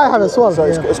chat. Yeah, I have as well. So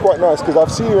it's quite nice because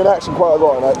I've seen you in action quite a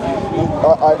lot, and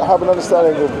I have an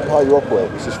understanding of how you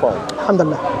operate, which is fine.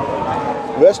 Alhamdulillah.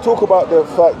 Let's talk about the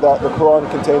fact that the Quran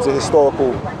contains a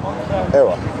historical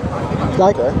error.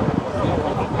 Like? Okay?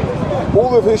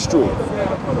 All of history.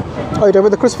 Oh, you're talking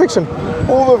about the crucifixion?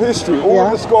 All of history, all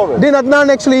of the scholars. Did Adnan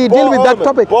actually deal with that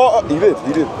topic? He did.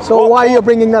 So why are you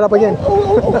bringing that up again?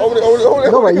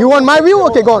 No way. You want my view?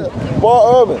 Okay, go on.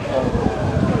 Bart Ehrman,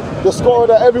 the scholar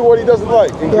that everybody doesn't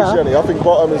like in Christianity. I think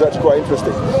Bart Ehrman is actually quite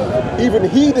interesting. Even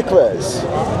he declares,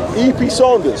 E.P.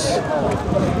 Saunders,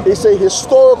 it's a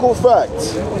historical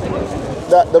fact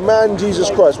that the man Jesus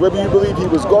Christ, whether you believe he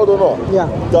was God or not,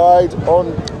 died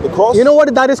on the cross. You know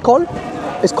what that is called?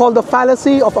 It's called the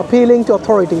fallacy of appealing to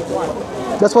authority.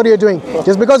 That's what you're doing.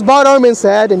 Just because Bart Ehrman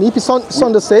said and E.P.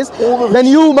 Saunders says, then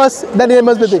it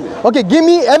must be big. Okay, give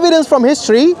me evidence from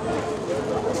history,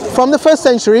 from the 1st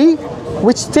century,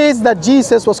 which states that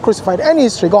Jesus was crucified. Any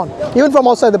history, gone. Even from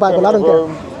outside the Bible, I don't care.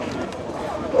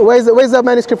 Where's the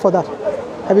manuscript for that?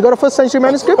 Have you got a 1st century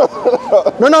manuscript?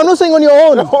 No, I'm not saying on your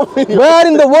own. Where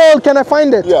in the world can I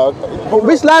find it? Yeah.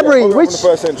 Which library? From the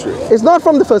 1st century. It's not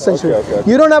from the 1st century. Okay.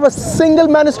 You don't have a single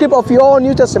manuscript of your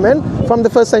New Testament from the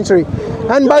 1st century.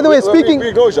 And by the way, speaking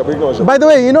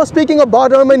of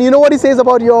Bart Ehrman, you know what he says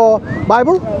about your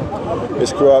Bible?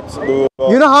 It's corrupt. You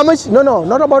know how much? No,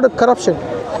 not about the corruption.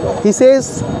 He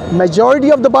says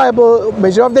majority of the Bible,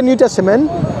 majority of the New Testament,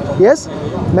 yes,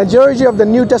 majority of the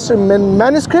New Testament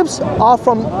manuscripts are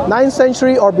from 9th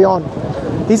century or beyond.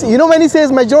 You know, when he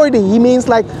says majority, he means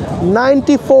like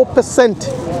 94%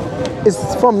 is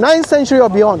from 9th century or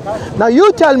beyond. Now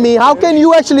you tell me, how can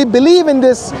you actually believe in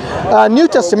this New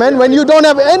Testament when you don't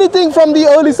have anything from the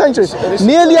early centuries?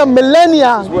 Nearly a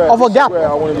millennia of a gap.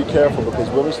 I want to be careful because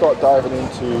when we start diving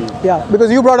into... Yeah, because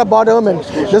you brought up Bart Ehrman.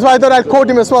 That's why I thought I'd quote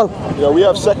him as well. Yeah, we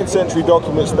have 2nd century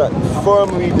documents that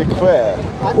firmly declare...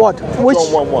 What? Which?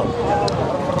 John 1:1.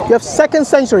 You have 2nd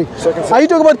century. Are you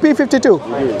talking about P52?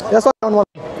 That's what John 1.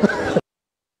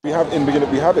 We have in beginning.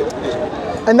 We have it.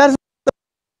 And that's.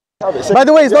 Have it. By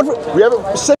the way, it's not. We have it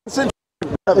 2nd century.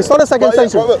 It's not a second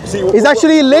century. It's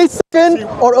actually late second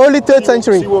or early third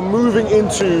century. See, we're moving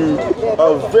into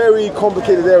a very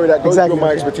complicated area that goes beyond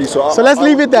my expertise. So let's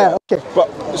leave it there. Okay.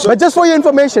 But just for your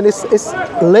information, it's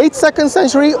late second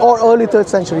century or early third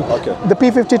century. Okay. The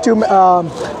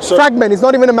P52 fragment is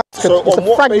not even a manuscript. So it's on a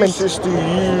what fragment. basis do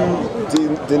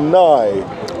you deny?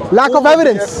 Lack of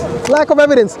evidence. Lack of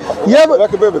evidence.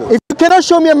 Lack of evidence. If you cannot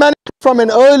show me a manuscript from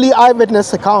an early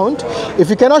eyewitness account, if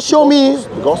you cannot show me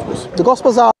the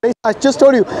Gospels are, I just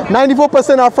told you,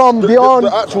 94% are from beyond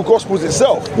the actual Gospels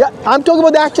itself. Yeah, I'm talking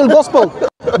about the actual Gospel.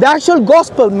 The actual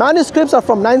Gospel manuscripts are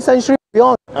from 9th century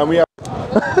beyond. And we have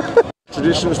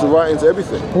traditions, the writings,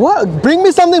 everything. What? Bring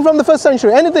me something from the 1st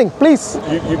century. Anything, please.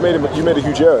 You made a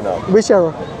huge error now. Which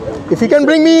error? If you can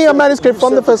bring me a manuscript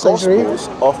from the 1st century.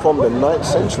 Are from the 9th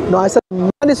century. No, I said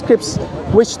manuscripts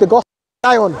which the Gospel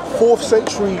rely on. 4th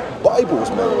century Bibles,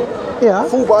 man. Yeah.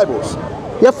 Full Bibles.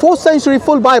 You have 4th century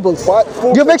full Bibles. Do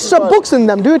you have extra books in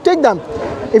them? Do you take them?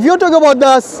 If you're talking about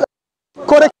the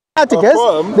Codex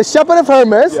Catechus, the Shepherd of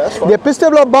Hermas, the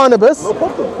Epistle of Barnabas, no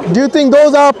problem. Do you think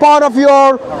those are part of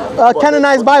your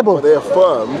canonized Bible? But they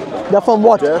affirm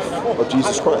what? The death of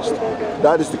Jesus Christ.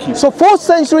 That is the key. So 4th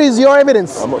century is your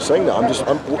evidence? I'm not saying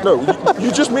that. No,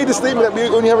 you just made a statement that we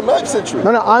only have a 9th century.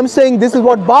 No, I'm saying this is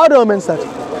what Bard Ehrman said.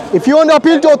 If you want to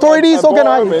appeal to authorities, so can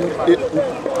I.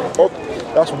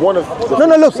 That's one of the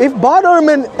No, look, if Bard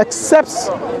Ehrman accepts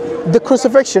the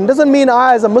crucifixion, doesn't mean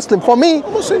I as a Muslim, for me,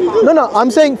 I'm not saying you do. No, I'm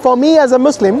saying for me as a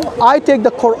Muslim, I take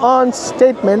the Quran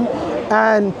statement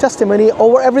and testimony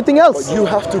over everything else. But you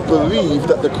have to believe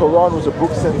that the Quran was a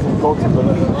book sent from God to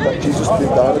believe that Jesus did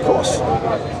die on the cross.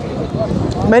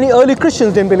 Many early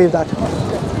Christians didn't believe that.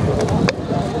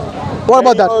 What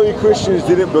about that? Early Christians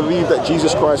didn't believe that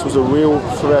Jesus Christ was a real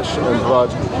flesh and blood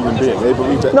human being. They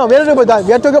believed that. No, we're not talking about that.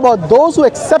 We are talking about those who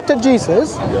accepted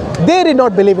Jesus. They did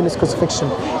not believe in his crucifixion.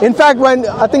 In fact, when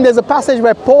I think there's a passage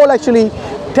where Paul actually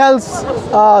tells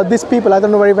these people, I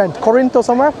don't know where he went, Corinth or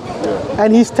somewhere,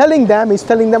 and he's telling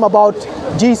them about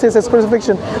Jesus'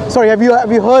 crucifixion. Sorry, have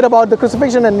you heard about the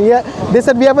crucifixion? And they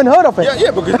said we haven't heard of it.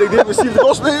 Yeah, because they didn't receive the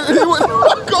gospel.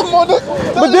 Come on,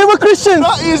 but they were Christians.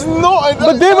 That is not.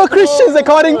 But they were Christians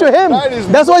according to him.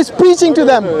 That's why he's preaching to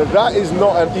them. That is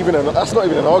not even an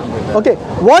argument. Okay,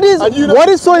 what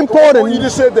is so important? What you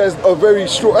just said that's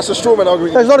a straw man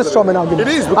argument. It's not a straw man argument.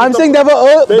 It is. I'm saying there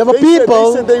were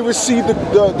people. They said they received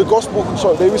the gospel.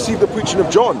 Sorry, they received the preaching of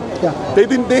John. Yeah.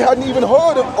 They hadn't even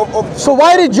heard of. So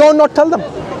why did John not tell them?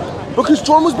 Because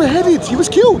John was beheaded. He was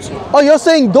killed. Oh, you're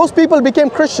saying those people became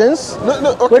Christians?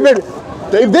 No. Okay. Wait.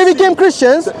 If they became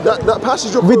Christians that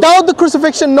passage without the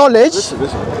crucifixion knowledge, listen.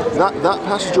 That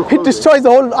passage you're quoting, it destroys the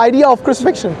whole idea of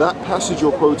crucifixion. That passage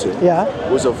you're quoting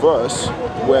was a verse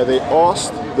where they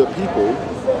asked the people,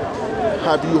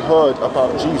 have you heard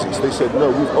about Jesus? They said, no,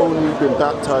 we've only been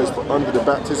baptized under the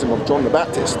baptism of John the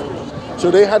Baptist.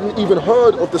 So they hadn't even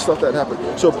heard of the stuff that had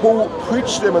happened. So Paul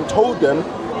preached them and told them,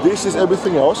 this is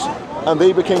everything else. And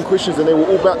they became Christians and they were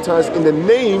all baptized in the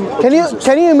name of Jesus.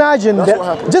 Can you imagine That's that? What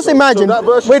happened. Just imagine. So that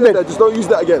verse wait. Just don't use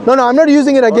that again. No, I'm not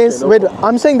using it against. Okay,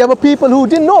 I'm saying there were people who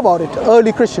didn't know about it.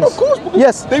 Early Christians. Of course.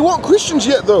 Yes. They weren't Christians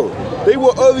yet, though. They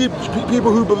were early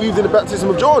people who believed in the baptism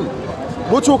of John.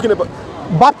 We're talking about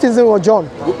baptism of John.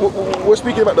 We're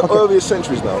speaking about the earliest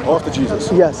centuries now, after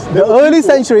Jesus. Yes, the early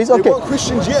centuries. Okay. They weren't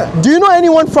Christians yet. Do you know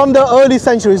anyone from the early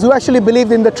centuries who actually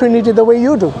believed in the Trinity the way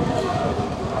you do?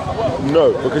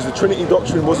 No, because the Trinity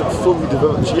doctrine wasn't fully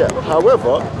developed yet.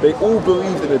 However, they all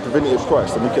believed in the divinity of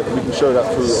Christ, and we can show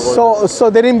that through. So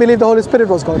they didn't believe the Holy Spirit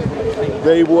was God.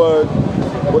 They were.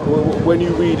 When you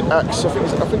read Acts, I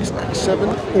think it's Acts 7,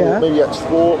 or maybe Acts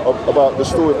 4, about the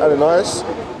story of Ananias,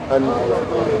 and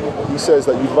he says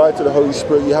that you've lied to the Holy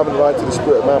Spirit. You haven't lied to the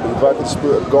Spirit of man, but you've lied to the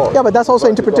Spirit of God. Yeah, but that's also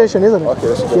interpretation, isn't it? Okay,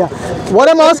 that's okay. Yeah. What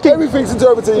I'm asking. Everything's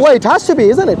interpretation. Well, it has to be,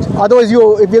 isn't it? Otherwise,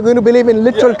 if you're going to believe in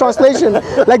literal translation,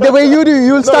 like the way you do,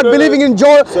 you'll start believing in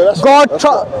God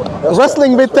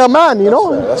wrestling with a man. You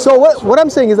know. So what I'm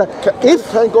saying is that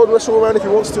can God wrestle a man if he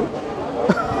wants to?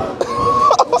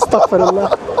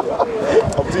 Astaghfirullah.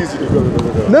 I'm teasing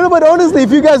you. No, but honestly,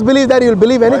 if you guys believe that, you'll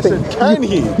believe anything. I said, can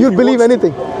he? You'll believe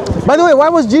anything. By the way, why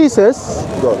was Jesus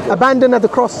abandoned at the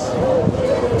cross?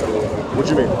 What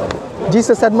do you mean?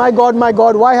 Jesus said, my God,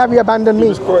 why have you abandoned me? He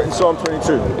was quoting Psalm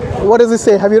 22. What does it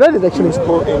say? Have you read it actually?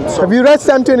 Have you read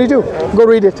Psalm 22? Go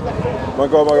read it. My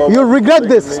God. You'll regret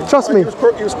this. Trust me.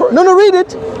 No, read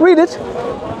it. Read it.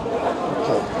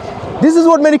 This is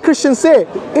what many Christians say.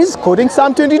 He's quoting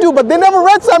Psalm 22, but they never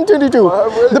read Psalm 22.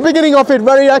 The beginning of it,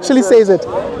 where he actually says it.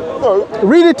 No.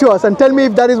 Read it to us and tell me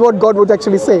if that is what God would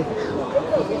actually say.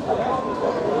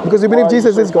 Because we believe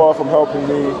Jesus is God. Far from helping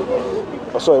me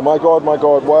sorry, my God,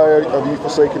 why have you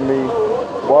forsaken me?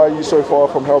 Why are you so far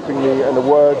from helping me? And the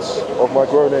words of my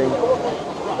groaning,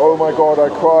 oh my God, I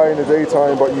cry in the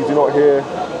daytime, but you do not hear,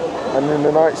 and in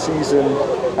the night season,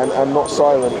 and am not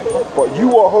silent. But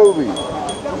you are holy,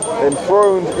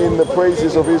 enthroned in the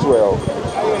praises of Israel.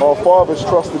 Our fathers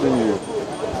trusted in you.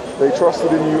 They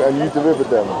trusted in you, and you delivered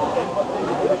them.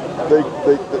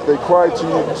 They cried to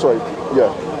you. Sorry,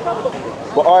 yeah.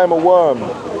 But I am a worm,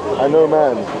 and no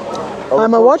man.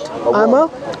 I'm a what? I'm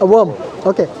a worm.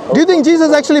 Okay. Do you think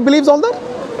Jesus actually believes all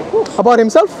that about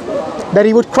himself? That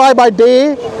he would cry by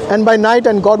day and by night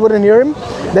and God wouldn't hear him?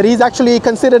 That he's actually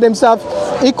considered himself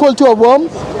equal to a worm,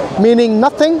 meaning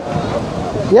nothing?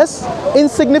 Yes?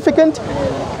 Insignificant?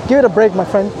 Give it a break, my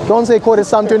friend. Don't say quoted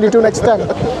Psalm 22 next time.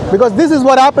 Because this is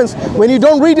what happens when you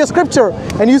don't read your scripture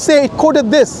and you say it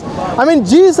quoted this. I mean,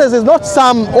 Jesus is not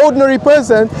some ordinary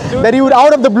person that he would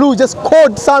out of the blue just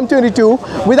quote Psalm 22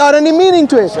 without any meaning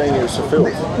to it. Saying it was fulfilled.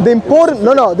 The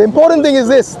important thing is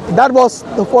this. That was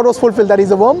what was fulfilled, that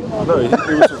he's a worm. No, it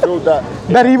was fulfilled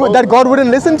that God wouldn't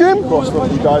listen to him.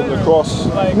 He died on the cross.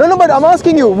 No, but I'm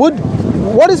asking you,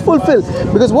 what is fulfilled?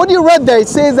 Because what you read there, it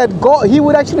says that he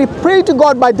would actually pray to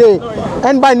God by day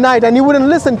and by night, and he wouldn't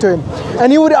listen to him,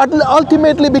 and he would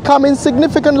ultimately become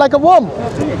insignificant like a worm.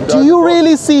 Do you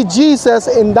really see Jesus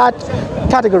in that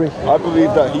category? I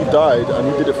believe that he died and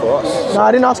he did it for us. No,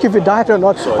 I didn't ask you if he died or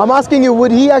not. Sorry. I'm asking you,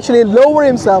 would he actually lower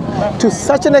himself to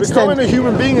such an extent? Becoming a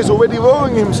human being is already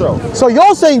lowering himself. So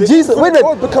you're saying Jesus, wait a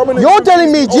minute, you're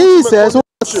telling me Jesus, who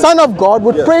is the Son of God,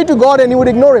 would pray to God and he would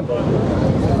ignore him?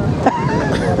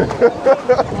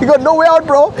 You got no way out,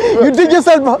 bro. You dig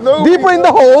yourself deeper in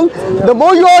the hole. The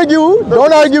more you argue,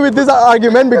 don't argue with this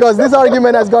argument, because this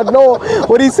argument has got no,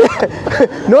 what do you say,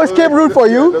 no escape route for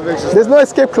you. There's no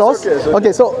escape clause.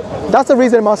 Okay, so that's the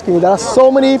reason I'm asking you. There are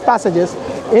so many passages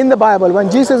in the Bible when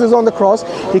Jesus is on the cross,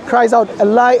 he cries out,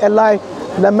 Eli, Eli,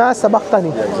 lama sabachthani.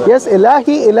 Yes,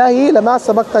 Ilahi, Ilahi, lama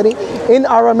sabachthani in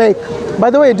Aramaic. By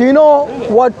the way, do you know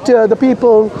what the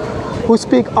people who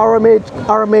speak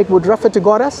Aramaic would refer to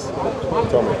God as?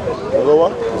 Tell me.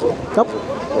 Nope.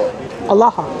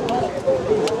 Allah.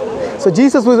 So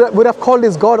Jesus would have called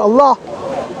his God Allah.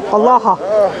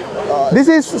 Allah. This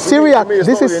is Syriac. It's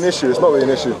not really an issue. It's not really an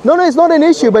issue. No, it's not an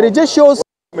issue, but it just shows,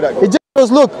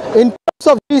 look, in terms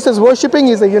of Jesus worshipping,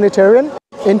 he's a Unitarian.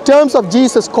 In terms of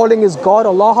Jesus calling his God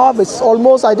Allah, it's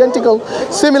almost identical,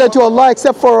 similar to Allah,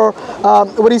 except for,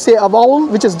 what do you say, a vowel,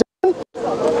 which is different.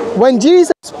 When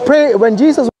Jesus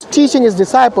was teaching his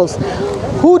disciples,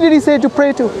 who did he say to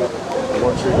pray to?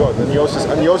 One true God. And he also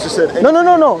said... No.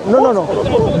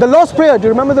 The Lord's Prayer. Do you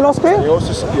remember the Lord's Prayer? He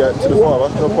also said, yeah, to the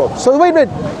Father, no problem. So wait.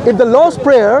 If the Lord's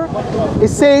Prayer, it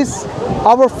says,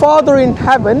 our Father in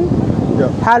heaven,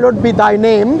 hallowed be thy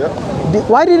name.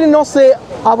 Why did he not say,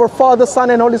 our Father, Son,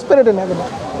 and Holy Spirit in heaven?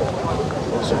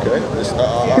 It's okay.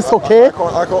 It's okay.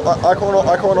 I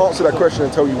can't answer that question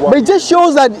and tell you why. But it just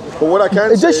shows that. But what I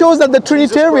can it just shows that the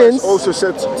Trinitarians also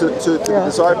said to the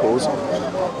disciples,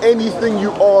 anything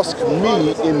you ask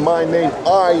me in my name,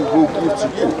 I will give to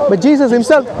you. But Jesus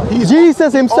himself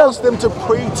asked them to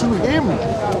pray to him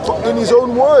in his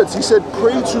own words. He said,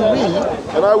 pray to me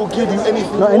and I will give you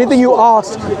anything. No, anything you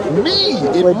ask me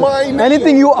in my name.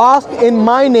 Anything you ask in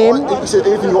my name. He said,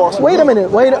 anything you ask wait a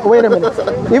minute.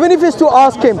 Even if it's to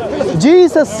ask him,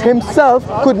 Jesus himself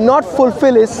could not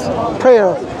fulfill his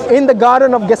prayer in the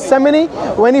Garden of Gethsemane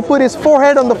when he put his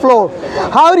forehead on the floor.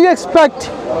 How do you expect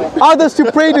others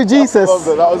to pray to Jesus?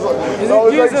 That was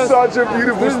like such a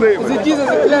beautiful statement.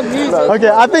 Okay,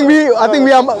 I think we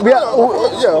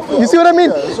are. You see what I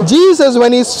mean? Yeah, Jesus,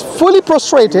 when he's fully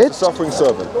prostrated, he's a suffering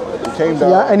servant. He came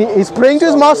down. Yeah, and he's praying to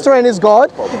his master and his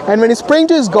God. And when he's praying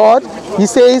to his God, he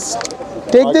says,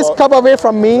 take this cup away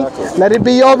from me. Exactly. Let it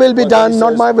be your will be done,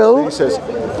 not my will. He says,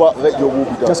 but let your will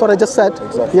be done. That's what I just said.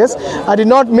 Exactly. Yes, I did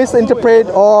not misinterpret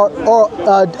or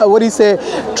what do you say,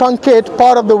 truncate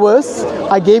part of the verse.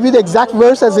 I gave you the exact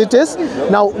verse as it is.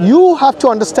 Now you have to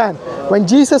understand, when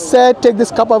Jesus said, take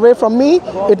this cup away from me,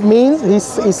 it means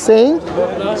he's saying,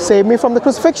 save me from the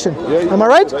crucifixion. Am I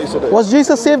right? Was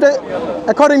Jesus saved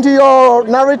according to your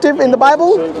narrative in the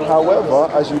Bible?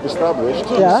 However, as you've established,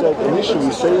 he said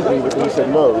initially save me, but then he said,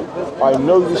 no, I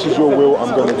know this is your will,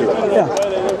 I'm going to do it. Yeah.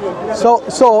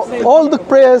 So all the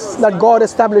prayers that God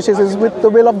establishes is with the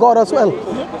will of God as well.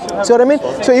 See what I mean?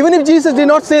 So even if Jesus did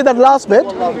not say that last bit,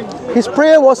 his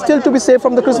prayer was still to be saved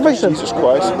from the crucifixion. Jesus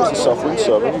Christ was a suffering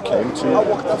servant who came to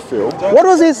fulfill. What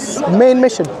was his main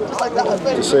mission?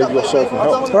 To save your soul from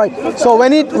hell. Right. So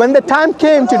when the time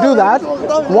came to do that,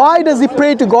 why does he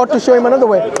pray to God to show him another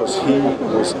way? Because he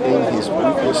was in his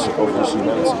weakness of his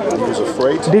humanity. He was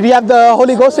afraid. Did he have the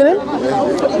Holy Ghost in him?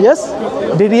 Yes.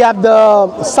 Did he have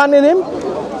the Son in him?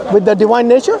 With the divine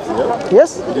nature? Yeah.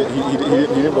 Yes? He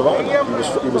didn't provide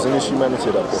it. He was in his humanity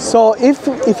at that point. So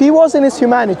if he was in his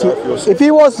humanity, if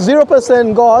he was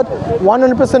 0% God,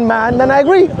 100% man, then I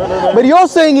agree. But you're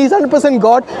saying he's 100%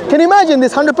 God. Can you imagine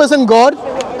this 100% God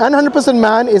and 100%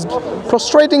 man is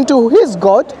prostrating to his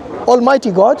God,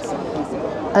 Almighty God,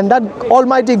 and that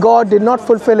Almighty God did not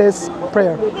fulfill his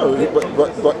prayer? No,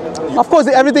 but of course,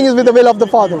 everything is with the will of the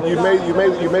Father. You made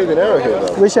an error here,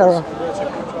 though. Which error?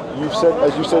 You've said,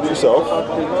 as you said yourself,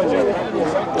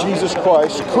 Jesus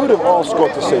Christ could have asked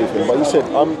God to save him, but he said,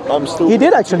 I'm still... He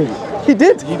did actually. He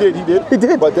did. He did. He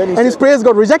did. But then his prayers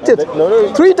got rejected.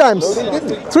 No, 3 times. No, he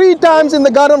didn't. 3 times in the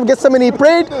Garden of Gethsemane he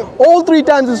prayed. All 3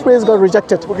 times his prayers got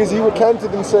rejected. Because he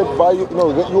recanted and said,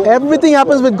 everything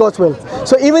happens with God's will.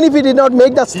 So even if he did not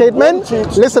make that statement,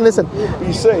 listen.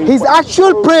 His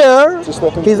actual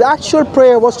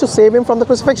prayer was to save him from the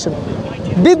crucifixion.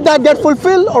 Did that get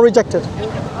fulfilled or rejected?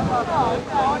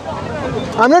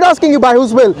 I'm not asking you by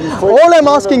whose will. All I'm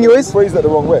asking you is... You phrased that the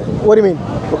wrong way. What do you mean?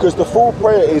 Because the full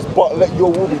prayer is, but let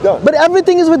your will be done. But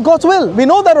everything is with God's will. We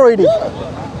know that already. Yeah.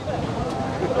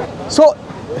 So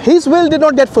his will did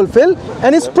not get fulfilled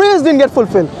and his prayers didn't get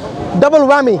fulfilled. Double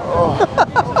whammy. Oh.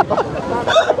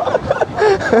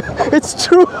 It's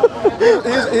true.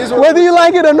 Whether you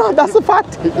like it or not, that's a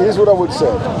fact. Here's what I would say.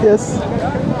 Yes.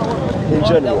 In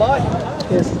general.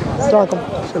 Yes.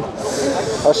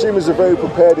 Hashim is a very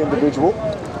prepared individual.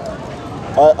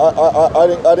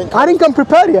 I didn't come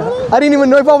prepared here. I didn't even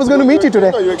know if I was going to meet you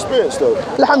today. No, you're experienced though.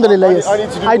 Alhamdulillah, yes. I need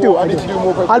to do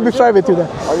more preparation. I'll be fair with you there.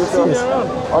 I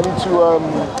need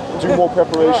to do more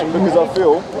preparation because I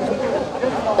feel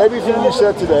everything you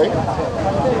said today,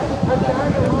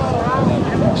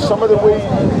 some of the way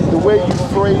you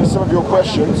phrase some of your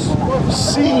questions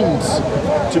seems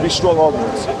to be strong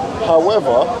arguments.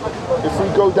 However, if we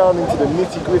go down into the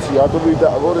nitty-gritty, I believe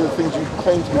that a lot of the things you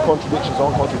claim to be contradictions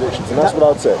aren't contradictions, and that's what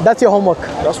I'd say. That's your homework.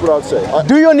 That's what I'd say.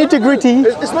 Do your nitty-gritty.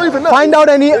 It's not even that. Find out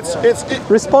any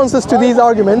responses to these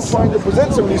arguments. I'm trying to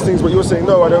present some of these things, but you're saying,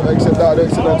 no, I don't accept that, I don't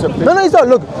accept that interpretation. No, it's not.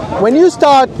 Look, when you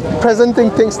start presenting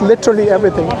things, literally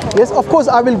everything, yes, of course,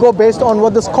 I will go based on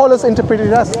what the scholars interpreted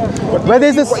it as.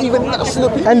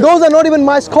 And those are not even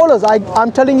my scholars.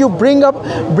 I'm telling you, bring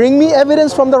me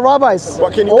evidence from the rabbis.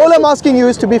 All I'm asking you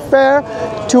is to be fair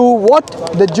to what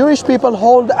the Jewish people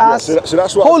hold as so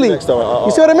that's what holy. Next time.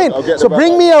 You see what I mean? So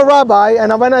bring me a rabbi,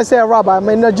 and when I say a rabbi, I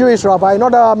mean a Jewish rabbi,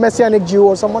 not a Messianic Jew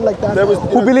or someone like that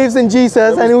who believes in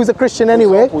Jesus and who is a Christian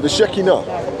anyway. The Shekinah.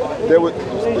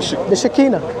 The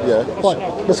Shekinah. Yeah.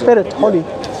 What? The Spirit, holy.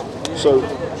 So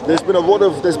there's been a lot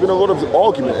of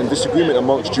argument and disagreement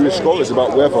amongst Jewish scholars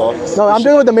about whether. No, I'm talking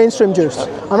about the mainstream Jews. I'm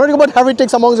not talking about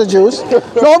heretics amongst the Jews.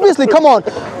 No, obviously, come on.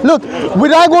 Look,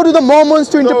 would I go to the Mormons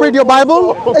to interpret your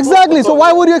Bible? Exactly. So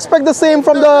why would you expect the same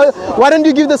from the? Why don't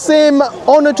you give the same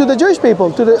honor to the Jewish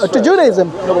people, to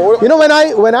Judaism? You know,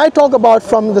 when I talk about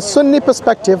from the Sunni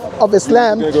perspective of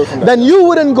Islam, then you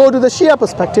wouldn't go to the Shia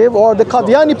perspective or the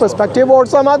Qadiani perspective or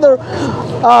some other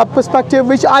perspective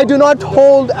which I do not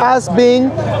hold as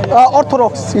being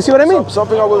orthodox. You see what I mean?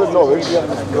 Something I will acknowledge,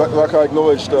 like I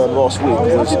acknowledged last week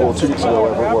or 2 weeks ago,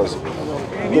 whatever it was.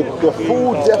 The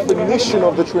full definition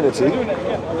of the Trinity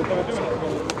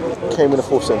came in the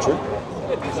 4th century.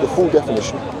 The full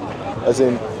definition, as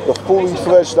in the fully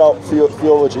fleshed out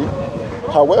theology.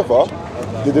 However,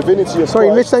 the divinity of Sorry,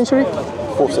 Christ, which century?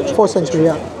 4th century. 4th century,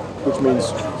 yeah. Which means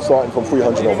starting from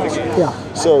 300 onwards. Yeah.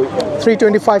 So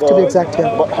 325 to be exact,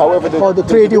 yeah. But however, the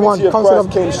 381 divinity of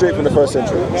Christ came straight from the 1st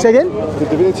century. Say again? The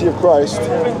divinity of Christ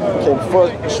came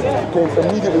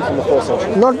immediately from the 1st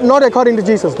century. Not according to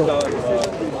Jesus, though.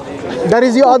 That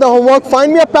is your other homework.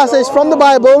 Find me a passage from the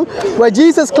Bible where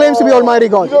Jesus claims to be Almighty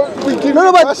God. You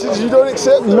don't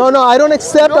accept. No, I don't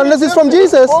accept unless it's from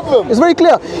Jesus. It's very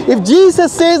clear. If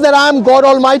Jesus says that I am God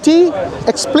Almighty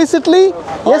explicitly,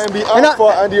 yes, I am the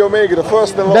Alpha and the Omega, the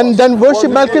first and last. Then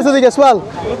worship Melchizedek as well.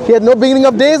 He had no beginning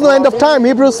of days, no end of time.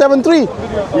 Hebrews 7:3.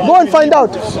 Go and find out.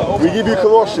 We give you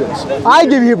Colossians. I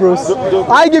give Hebrews.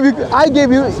 I give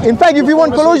you. In fact, if you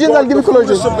want Colossians, I'll give you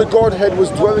Colossians. The fullness of the Godhead was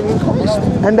dwelling in Christ.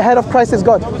 And the head of Christ Christ is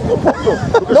God.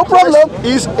 No problem. Christ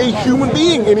is a human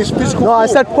being in his physical form. I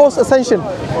said post-ascension.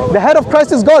 The head of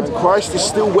Christ is God. Christ is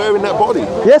still wearing that body.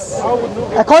 Yes.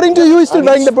 According to you, he's still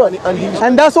wearing the body.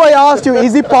 And that's why I asked you,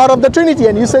 is he part of the Trinity?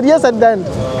 And you said yes at the end.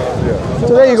 Yeah.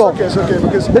 So there you go. It's okay,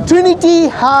 because the Trinity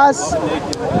has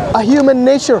a human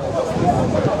nature.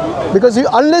 Because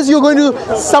unless you're going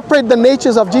to separate the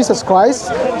natures of Jesus Christ,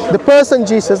 the person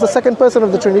Jesus, the second person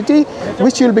of the Trinity,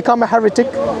 which you'll become a heretic,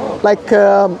 like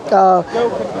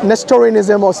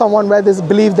Nestorianism or someone where there's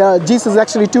belief that Jesus is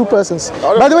actually two persons.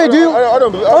 By the way, do you? I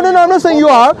don't. Oh no, I'm not saying you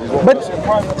are, but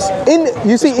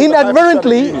you see,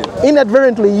 inadvertently,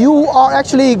 you are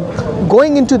actually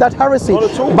going into that heresy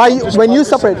by when you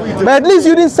separate. But at least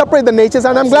you didn't separate the natures,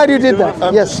 and I'm glad you did that.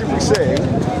 I'm yes. simply saying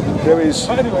there is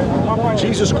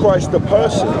Jesus Christ, the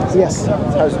person. Yes.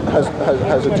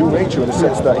 Has a dual nature in the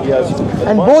sense that he has.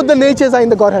 And both the natures are in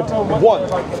the Godhead. One.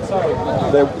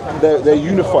 They're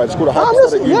unified. It's called a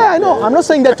hypostatic union. Yeah, I know. I'm not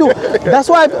saying that too. That's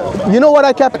why, you know what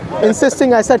I kept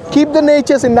insisting? I said, keep the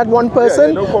natures in that one person.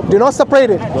 Yeah, no problem. Do not separate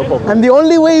it. No problem. And the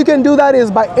only way you can do that is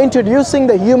by introducing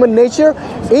the human nature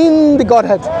in the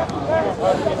Godhead.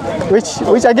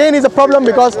 Which again is a problem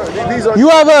because you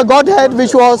have a Godhead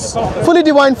which was fully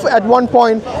divine at one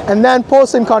point, and then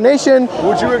post-incarnation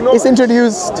is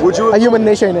introduced a human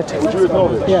nature in it. Would you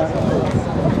acknowledge? Yeah.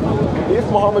 If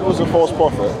Muhammad was a false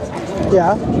prophet.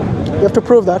 Yeah. You have to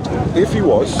prove that. If he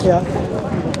was. Yeah.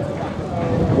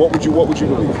 What would you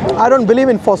believe? I don't believe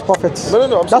in false prophets.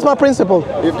 No. That's my principle.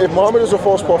 If Muhammad is a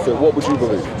false prophet, what would you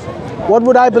believe? What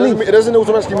would I believe? It doesn't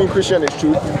automatically mean Christianity is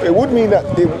true. It would mean that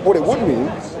what it would mean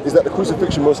is that the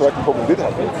crucifixion most likely probably did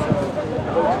happen.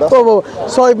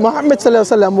 So if Muhammad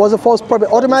was a false prophet,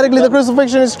 automatically the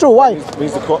crucifixion is true. Why?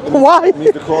 Why?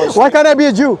 Why can't I be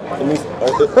a Jew?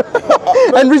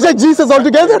 And reject Jesus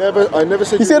altogether? I never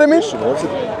said you see what I mean?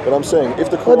 But I'm saying if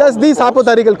the Quran these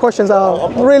hypothetical questions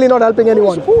are really not helping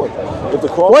anyone.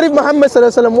 What if Muhammad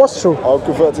was true? I'll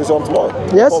convert to Islam tomorrow.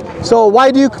 Yes? So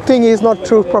why do you think he's not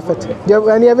true prophet? Do you have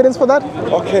any evidence for that?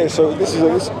 Okay, so this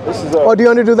is or do you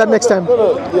want to do that next time?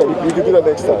 No, yeah, we can do that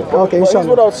next time. Okay, but here's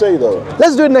what I would say though.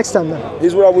 Let's do it next time then.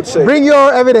 Here's what I would say. Bring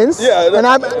your evidence. Yeah. When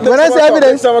I say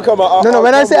evidence,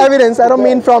 when I say evidence, I don't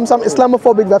mean from some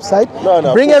Islamophobic website.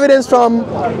 No. Bring evidence from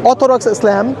Orthodox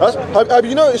Islam. Have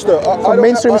you noticed though?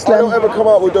 Mainstream Islam. I don't ever come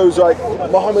out with those like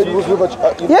Muhammad was with a.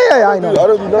 Yeah, I know.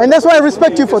 And that's why I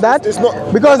respect you for that. It's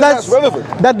not because that's relevant.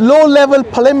 That low-level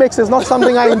polemics is not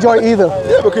something I enjoy either.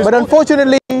 Yeah, because but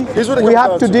unfortunately, we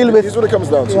have to deal with. Here's what it comes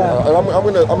down to. Yeah. And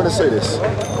I'm gonna say this: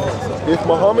 if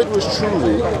Muhammad was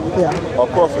truly a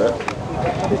prophet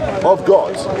of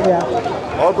God,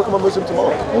 I'll become a Muslim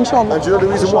tomorrow. Inshallah. And do you know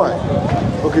the reason why?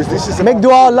 Because this is make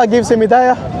dua, Allah gives him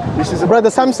hidayah. This is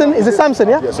Brother Samson. Is it Samson?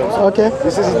 Yeah. Yeah, Samson. Okay.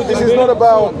 This is not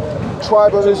about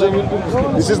tribalism.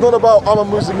 This is not about I'm a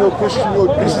Muslim, you're Christian.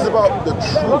 This is about the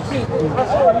truth.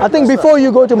 I think before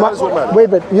you go to wait,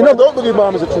 you know, don't believe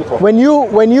Muhammad is a true prophet.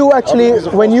 When you actually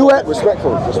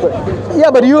respectful.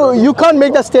 Yeah, but you can't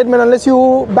make that statement unless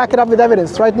you back it up with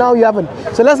evidence. Right now you haven't.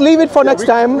 So let's leave it for next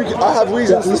time. I have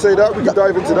reasons to say that. We can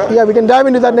dive into that. Yeah, we can dive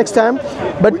into that next time.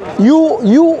 But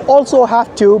you also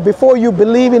have to, before you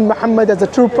believe in Muhammad as a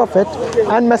true prophet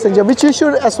and messenger, which you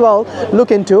should as well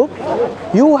look into,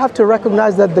 you have to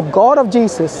recognize that the God of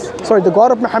the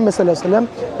God of Muhammad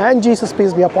and Jesus,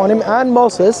 peace be upon him, and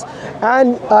Moses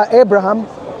and Abraham,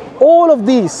 all of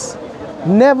these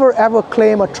never ever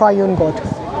claim a triune God.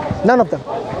 None of them.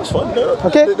 It's fine.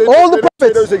 Okay? All the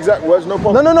prophets. Those exact words, no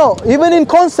problem. No. Even in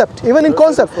concept,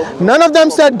 none of them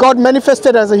said God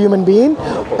manifested as a human being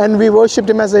and we worshipped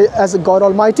him as a God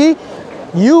Almighty.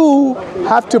 You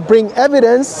have to bring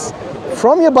evidence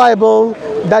from your Bible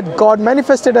that God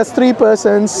manifested as three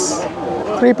persons,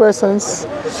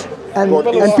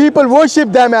 and people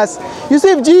worship them as. You see,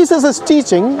 if Jesus'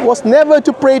 teaching was never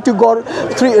to pray to God,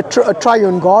 a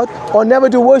triune God, or never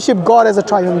to worship God as a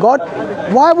triune God,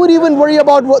 why would you even worry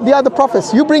about what the other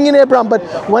prophets? You bring in Abraham, but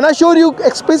when I showed you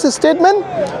explicit statement,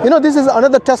 this is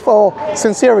another test for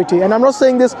sincerity. And I'm not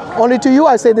saying this only to you,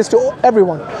 I say this to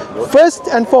everyone. First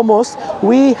and foremost,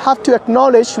 we have to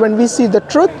acknowledge when we see the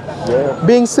truth,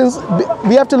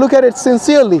 we have to look at it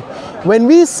sincerely. When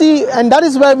we see, and that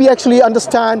is where we actually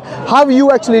understand how you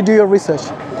actually do your research.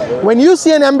 When you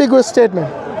see an ambiguous statement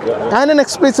and an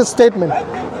explicit statement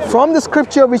from the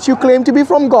scripture which you claim to be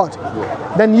from God,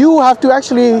 then you have to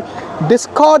actually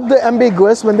discard the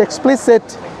ambiguous when the explicit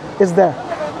is there.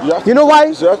 You know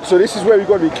why? So this is where we've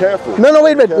got to be careful. No,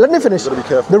 wait, let me finish.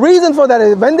 The reason for that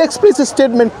is when the explicit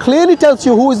statement clearly tells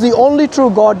you who is the only true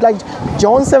God, like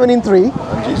John 17:3.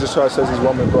 And Jesus Christ says he's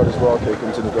one with God as well. Okay,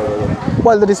 continue.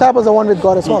 Well, the disciples are one with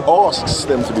God as well. He asks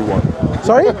them to be one.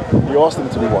 Sorry? He asked them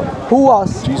to be one. Who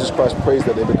asked? Jesus Christ prays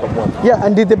that they become one. Yeah,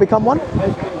 and did they become one?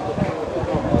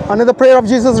 Another prayer of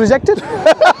Jesus rejected?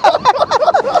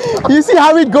 You see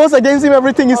how it goes against him,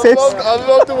 everything he says? I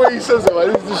love the way he says it,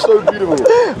 man. This is so beautiful.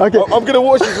 Okay. I'm going to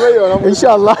watch this later. And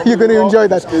Inshallah, you're going to enjoy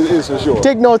that. It is for sure.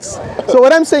 Take notes. So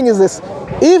what I'm saying is this.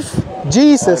 If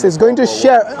Jesus is going to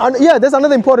share, yeah, there's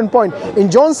another important point. In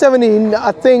John 17,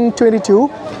 I think 22,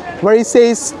 where he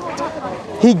says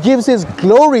he gives his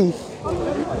glory,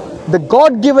 the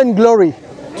God-given glory.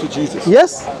 To Jesus.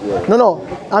 Yes? Yeah. No.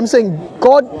 I'm saying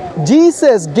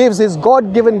Jesus gives his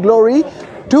God-given glory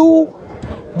to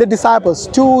the disciples,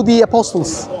 to the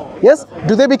apostles. Yes?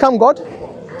 Do they become God?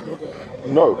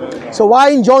 No. So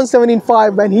why in John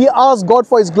 17:5, when he asked God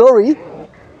for his glory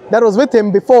that was with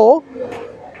him before,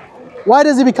 why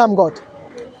does he become God?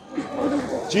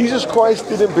 Jesus Christ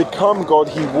didn't become God,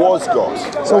 he was God.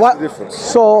 So that's the difference.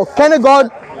 So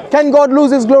can God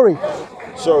lose his glory?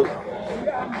 So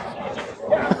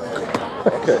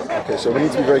okay, so we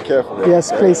need to be very careful there.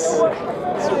 Yes, please.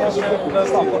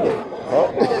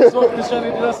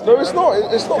 No, it's not.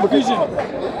 It's not because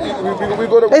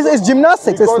it's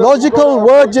gymnastics. It's logical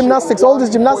word gymnastics. All this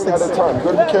gymnastics. At a time, you've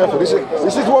got to be careful.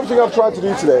 This is one thing I've tried to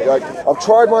do today. Like I've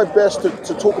tried my best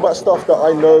to talk about stuff that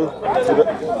I know.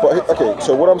 But okay,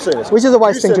 so what I'm saying is, which is a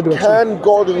wise thing to do. Can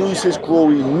God lose His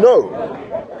glory? No.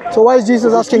 So why is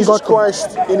Jesus asking God? Jesus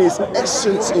Christ, in His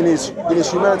essence, in His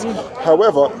humanity.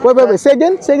 However, wait. Say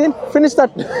again. Finish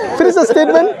that. Finish the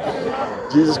statement.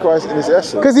 Jesus Christ in His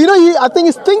essence. Because I think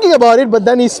he's thinking about it, but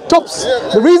then he stops. Yeah.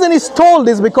 The reason he's told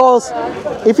is because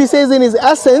if he says in his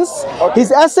essence,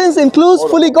 his essence includes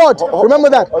fully God. Remember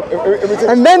that.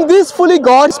 And then this fully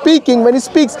God speaking, when he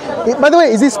speaks, by the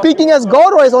way, is he speaking as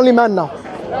God or as only man now?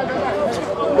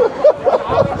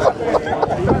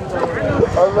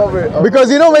 I love it. Because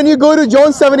when you go to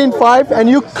John 17:5 and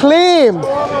you claim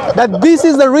that this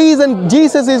is the reason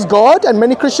Jesus is God, and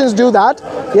many Christians do that,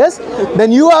 yes,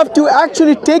 then you have to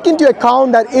actually take into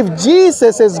account that if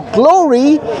Jesus'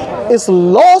 glory is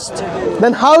lost,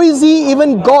 then how is he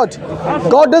even God?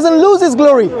 God doesn't lose his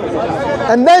glory.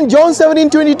 And then John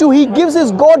 17:22, he gives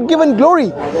his God-given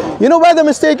glory. You know where the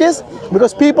mistake is?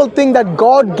 Because people think that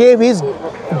God gave his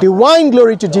divine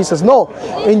glory to Jesus. No.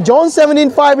 In John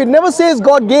 17:5, it never says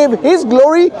God gave his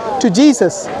glory to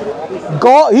Jesus.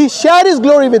 He shared his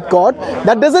glory with God.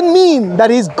 That doesn't mean that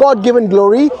his God-given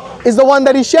glory is the one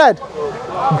that he shared.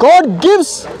 God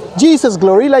gives Jesus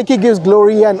glory, like he gives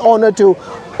glory and honor to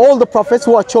all the prophets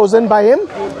who are chosen by him.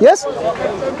 Yes?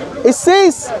 It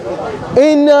says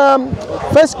in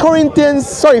 1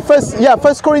 Corinthians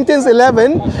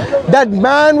 11 that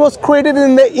man was created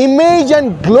in the image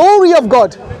and glory of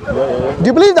God. Do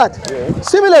you believe that?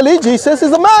 Similarly, Jesus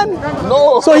is a man.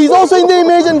 No. So he's also in the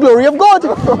image and glory of God.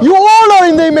 You all are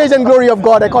in the image and glory of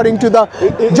God according to the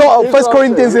 1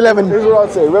 Corinthians 11. Here's what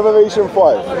I'd say. Revelation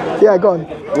 5. Yeah, go on.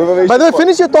 Revelation By the way, 5.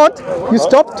 finish your thought. You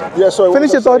stopped? Yeah, sorry.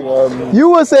 Finish your thought. You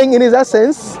were saying in his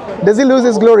essence, does he lose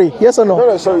his glory? Yes or no?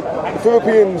 No. So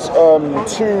Philippians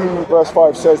 2 verse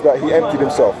 5 says that he emptied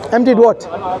himself. Emptied what?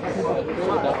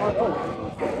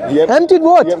 Emptied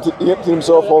what? He emptied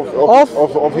himself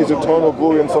of his eternal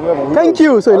glory and some level. Thank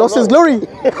you. So he lost his glory.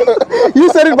 You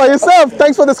said it by yourself.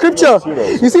 Thanks for the scripture.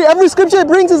 You see, every scripture it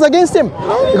brings is against him.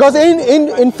 Because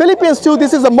in Philippians 2,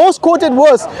 this is the most quoted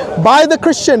verse by the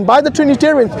Christian, by the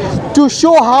Trinitarians, to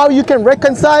show how you can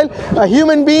reconcile a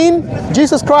human being,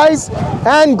 Jesus Christ,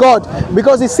 and God.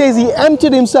 Because it says he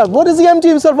emptied himself. What does he empty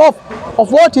himself of?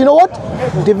 Of what? You know what?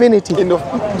 Divinity.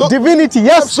 Divinity,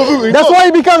 yes. Absolutely. That's why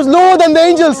he becomes lower than the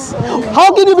angels.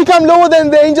 How can you become lower than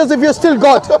the angels if you're still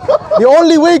God? The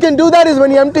only way you can do that is when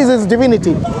he empties his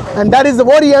divinity. And that is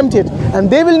what he emptied. And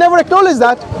they will never acknowledge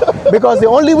that, because the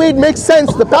only way it makes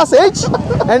sense, the passage,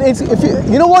 and it's, if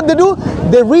you know what they do?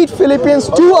 They read Philippians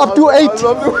 2 up to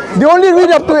 8. They only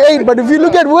read up to 8. But if you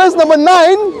look at verse number 9,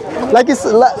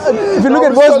 if you look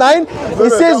at verse 9,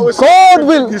 it says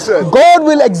God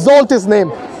will exalt his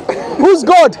name. Who's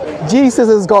God? Jesus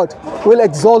is God. Will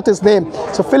exalt his name.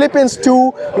 So Philippians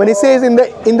 2, when he says in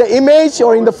the image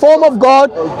or in the form of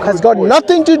God, has got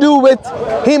nothing to do with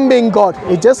him being God.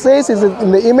 It just says he's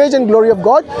in the image and glory of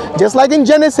God. Just like in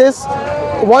Genesis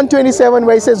 1:27,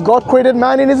 where he says God created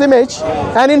man in his image.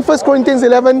 And in 1 Corinthians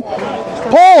 11,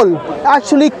 Paul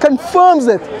actually confirms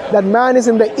it, that man is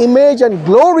in the image and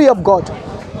glory of God.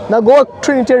 Now go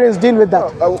Trinitarians, deal with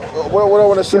that. What I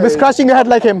want to say, you'll be scratching your head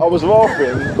like him. I was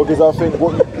laughing because I think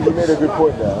he made a good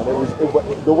point there, and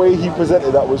the way he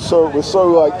presented that was so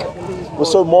like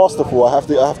was so masterful. I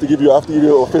have to give you a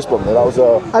little fist bump. That was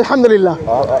Alhamdulillah.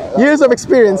 Years of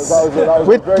experience that was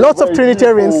with lots of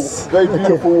Trinitarians. Very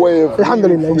beautiful way of.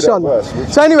 Alhamdulillah, inshallah.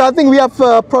 So anyway, I think we have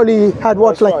probably had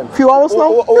what, like a few hours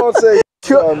now? All I'll say.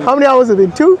 How many hours have it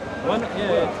been? 2?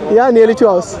 Yeah, nearly 2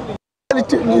 hours.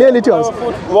 Nearly 2 hours.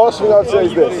 Last thing I'd say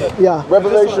is this. Yeah.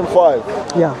 Revelation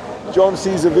 5. Yeah. John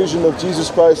sees a vision of Jesus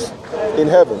Christ in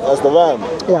heaven as the Lamb.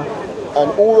 Yeah.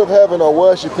 And all of heaven are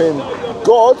worshipping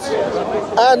God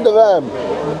and the Lamb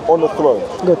on the throne.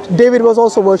 Good. David was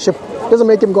also worshipped. Doesn't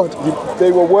make him God.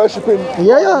 They were worshipping.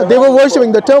 Yeah, they were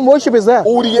worshipping. The term worship is there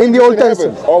all the in the Old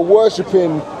Testament. Are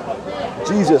worshipping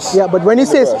Jesus. Yeah, but when he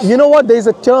says, you know what, there is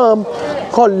a term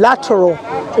called lateral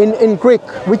in Greek,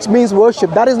 which means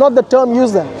worship. That is not the term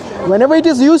used there. Whenever it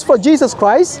is used for Jesus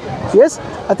Christ, yes,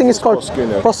 I think it's called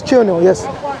proskuneo, yes.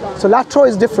 So latero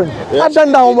is different. Yeah, I've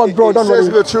done the homework, bro, don't worry.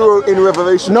 It says latero in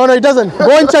Revelation. No, it doesn't.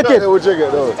 Go and check it. We'll check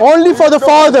it, no. Only for the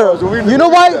Father. You know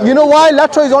why? You know why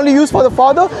latero is only used for the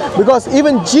Father? Because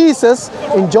even Jesus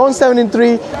in John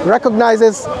 7:3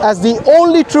 recognizes as the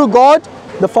only true God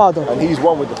the Father. And he's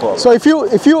one with the Father. So if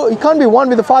you can't be one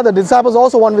with the Father, the disciples are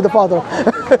also one with the Father.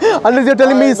 Unless you're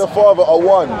telling me and the Father are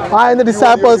one. I and the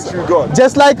disciples,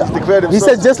 just like he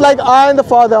said, just like I and the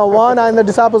Father are one, I and the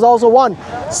disciples are also one.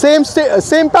 Same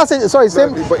passage, sorry,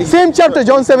 same chapter,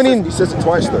 John 17. He says it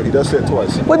twice though, he does say it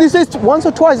twice. But he says once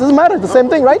or twice, doesn't matter, the same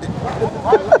thing, right?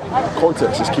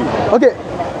 Context is key. Okay,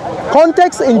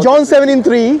 context in John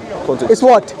 17:3 is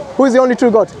what? Who is the only true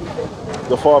God?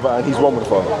 The Father, and he's one with the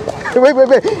Father.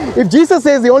 Wait. If Jesus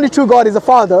says the only true God is the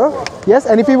Father, yes,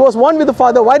 and if he was one with the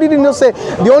Father, why did he not say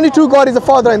the only true God is the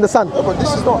Father and the Son? No, but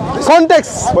this is not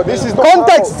context. But this is not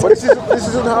context. But this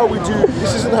isn't how we do.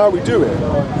 This isn't how we do it.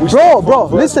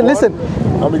 Bro, listen.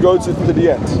 And we go to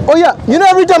the end. Oh yeah, you know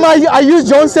every time I use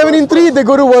John 17:3, they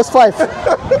go to verse 5.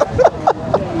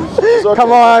 Okay,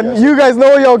 come on, you guys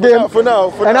know your game. For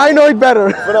now, I know it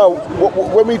better. For now,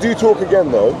 when we do talk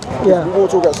again though, yeah, we will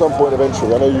talk at some point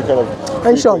eventually. I know you kind of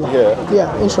inshallah.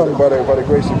 Yeah, inshallah. By the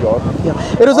grace of God.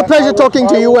 Yeah, it was a pleasure talking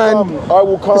to you, and I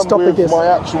will come with my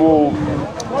actual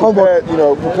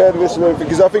prepared list and everything,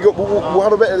 because I think we'll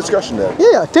have a better discussion there.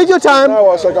 Yeah, take your time.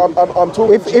 Now it's like I'm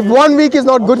talking. If 1 week is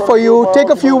not good for you, take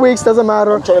a few weeks, doesn't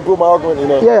matter. I'm trying to build my argument, you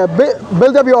know. Yeah,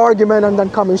 build up your argument and then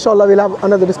come. Inshallah, we'll have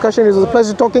another discussion. It was a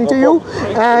pleasure talking to you,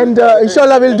 and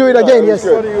inshallah, we'll do it again. Yes.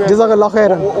 Jazakallah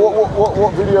khairan.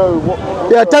 What video?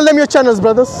 Yeah, tell them your channels,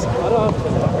 brothers.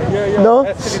 No?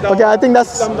 Okay, I think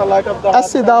that's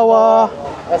Dawah,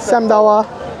 Sam Dawah.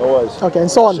 Okay,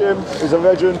 and so on. Hashim is a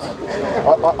legend.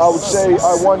 I would say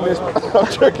I won this.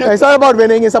 I'm joking. It's not about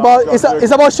winning. It's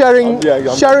about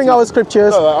sharing our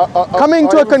scriptures, coming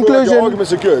to a conclusion. Like your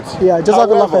arguments are good. Yeah,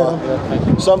 jazakallah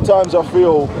khairan. Sometimes I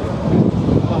feel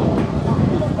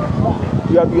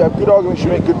you have good arguments, you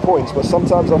make good points, but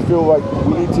sometimes I feel like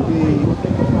we need to be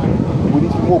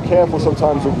more careful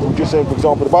sometimes of just saying, for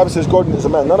example, the Bible says God is a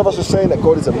man. None of us are saying that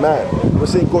God is a man. We're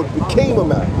saying God became a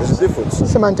man. There's a difference.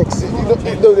 Semantics.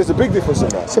 No, there's a big difference in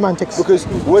that. Semantics. Because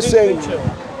we're saying...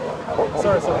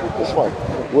 It's fine.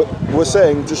 We're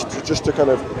saying, just to kind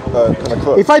of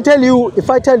close. If I tell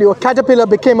you a caterpillar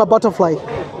became a butterfly,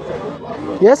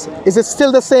 yes? Is it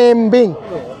still the same being?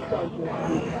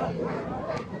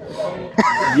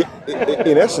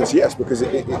 In essence, yes, because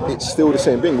it's still the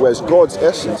same being, whereas God's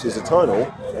essence is eternal.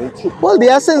 Well, the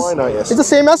essence is the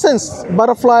same essence.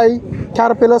 Butterfly,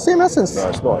 caterpillar, same essence. No,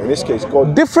 it's not. In this case,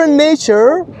 God... Different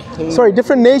nature,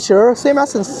 same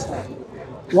essence.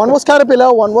 One was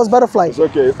caterpillar, one was butterfly. It's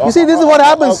okay. You see, this is what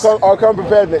happens. I'll come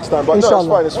prepared next time. But inshallah.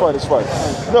 No, it's fine.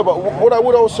 No, but what I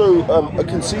would also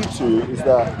concede to is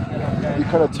that the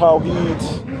kind of Tawheed,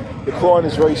 the Quran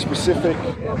is very specific.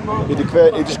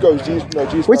 It just goes,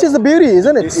 Jesus. Which is the beauty,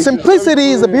 isn't it?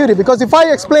 Simplicity is the beauty. Because if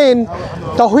I explain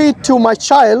Tawheed to my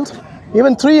child,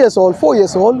 even 3 years old, 4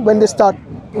 years old, when they start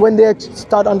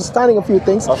understanding a few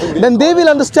things, then they will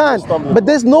understand. But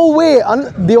there's no way,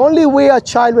 the only way a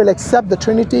child will accept the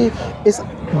Trinity is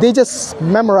they just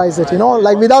memorize it,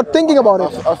 like without thinking about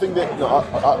it. I think that, no,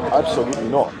 absolutely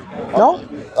not. No?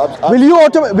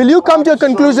 Will you come to a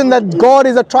conclusion that God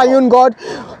is a triune God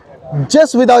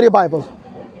just without your Bible?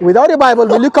 Without your Bible,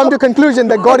 will you come to a conclusion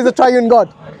that God is a triune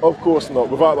God? Of course not,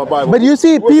 without my Bible. But you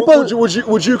see, people...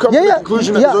 Would you come to the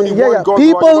conclusion that there's only one God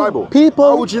without the Bible?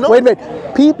 How would you know?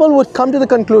 Wait. People would come to the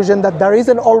conclusion that there is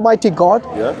an almighty God,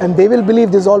 and they will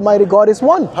believe this almighty God is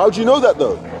one. How do you know that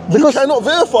though? Because you cannot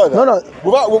verify that.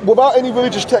 No. Without any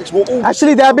religious text.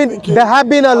 Actually, there have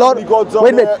been a lot...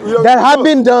 There have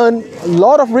been done a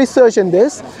lot of research in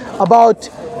this about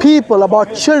people,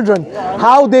 about children,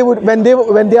 how they would, when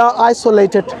they are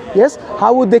isolated, yes,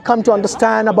 how would they come to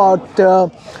understand about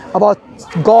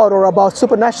God or about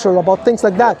supernatural, about things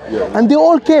like that. And they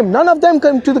all came. None of them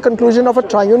came to the conclusion of a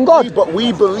triune God. But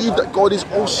we believe that God is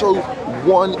also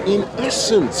one in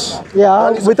essence.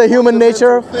 Yeah, with a human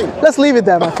nature. Let's leave it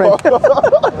there, my friend.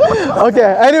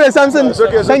 Okay. Anyway, Samson,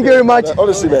 thank you very much.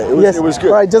 Honestly, mate, it was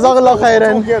good. Right. Jazakallah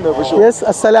khairan. Sure. Yes.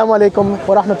 Assalamu alaikum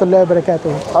wa rahmatullahi wa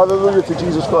barakatuh. Hallelujah to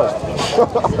Jesus Christ.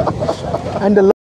 And the